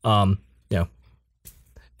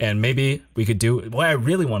 And maybe we could do, what I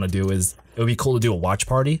really want to do is, it would be cool to do a watch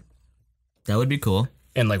party That would be cool.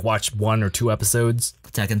 and like watch 1 or 2 episodes.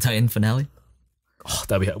 Attack on Titan finale. Oh,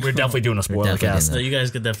 we're definitely doing a spoiler definitely cast. doing So you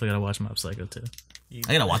guys could definitely gotta watch Mob Psycho too.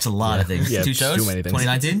 I gotta watch a lot of things. Yeah, 2 shows. too many things.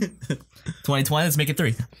 2019, 2020. Let's make it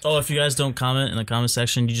 3. Oh, if you guys don't comment in the comment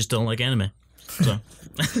section, you just don't like anime. So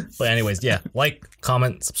But anyways, yeah, like,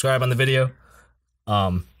 comment, subscribe on the video.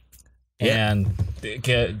 And you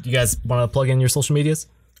guys want to plug in your social medias?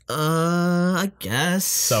 I guess.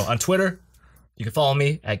 So on Twitter, you can follow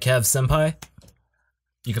me at KevSenpai.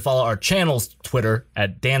 You can follow our channel's Twitter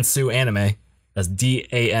at DansuAnime. That's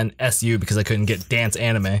DANSU because I couldn't get Dance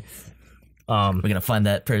Anime. We're gonna find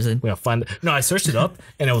that person. We're gonna find. No, I searched it up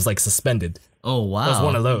and it was like suspended. Oh wow. It was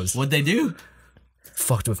one of those. What'd they do?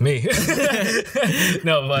 Fucked with me.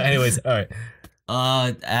 No, but anyways, all right.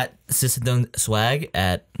 At Sissendon Swag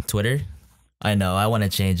at Twitter. I know, I want to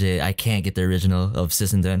change it. I can't get the original of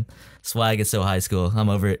Sissendon. Swag is so high school. I'm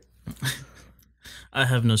over it. I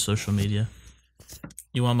have no social media.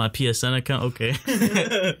 You want my PSN account? Okay.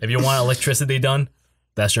 If you want electricity done,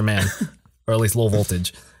 that's your man, or at least low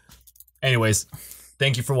voltage. Anyways,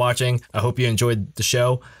 thank you for watching. I hope you enjoyed the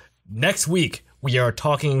show. Next week, we are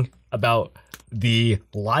talking about the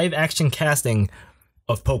live action casting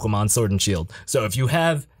of Pokemon Sword and Shield. So if you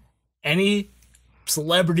have any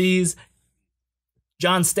celebrities,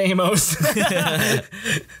 John Stamos,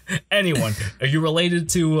 anyone, are you related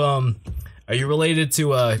to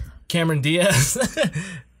Cameron Diaz?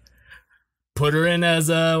 Put her in as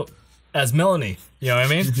Melanie. You know what I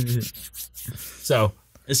mean? So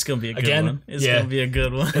It's gonna be a good Again, one. It's yeah. gonna be a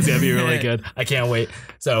good one. it's gonna be really good. I can't wait.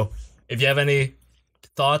 So if you have any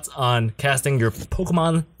thoughts on casting your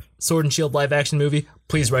Pokemon Sword and Shield live action movie,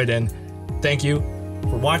 please write in. Thank you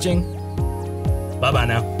for watching. Bye bye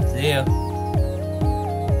now. See ya.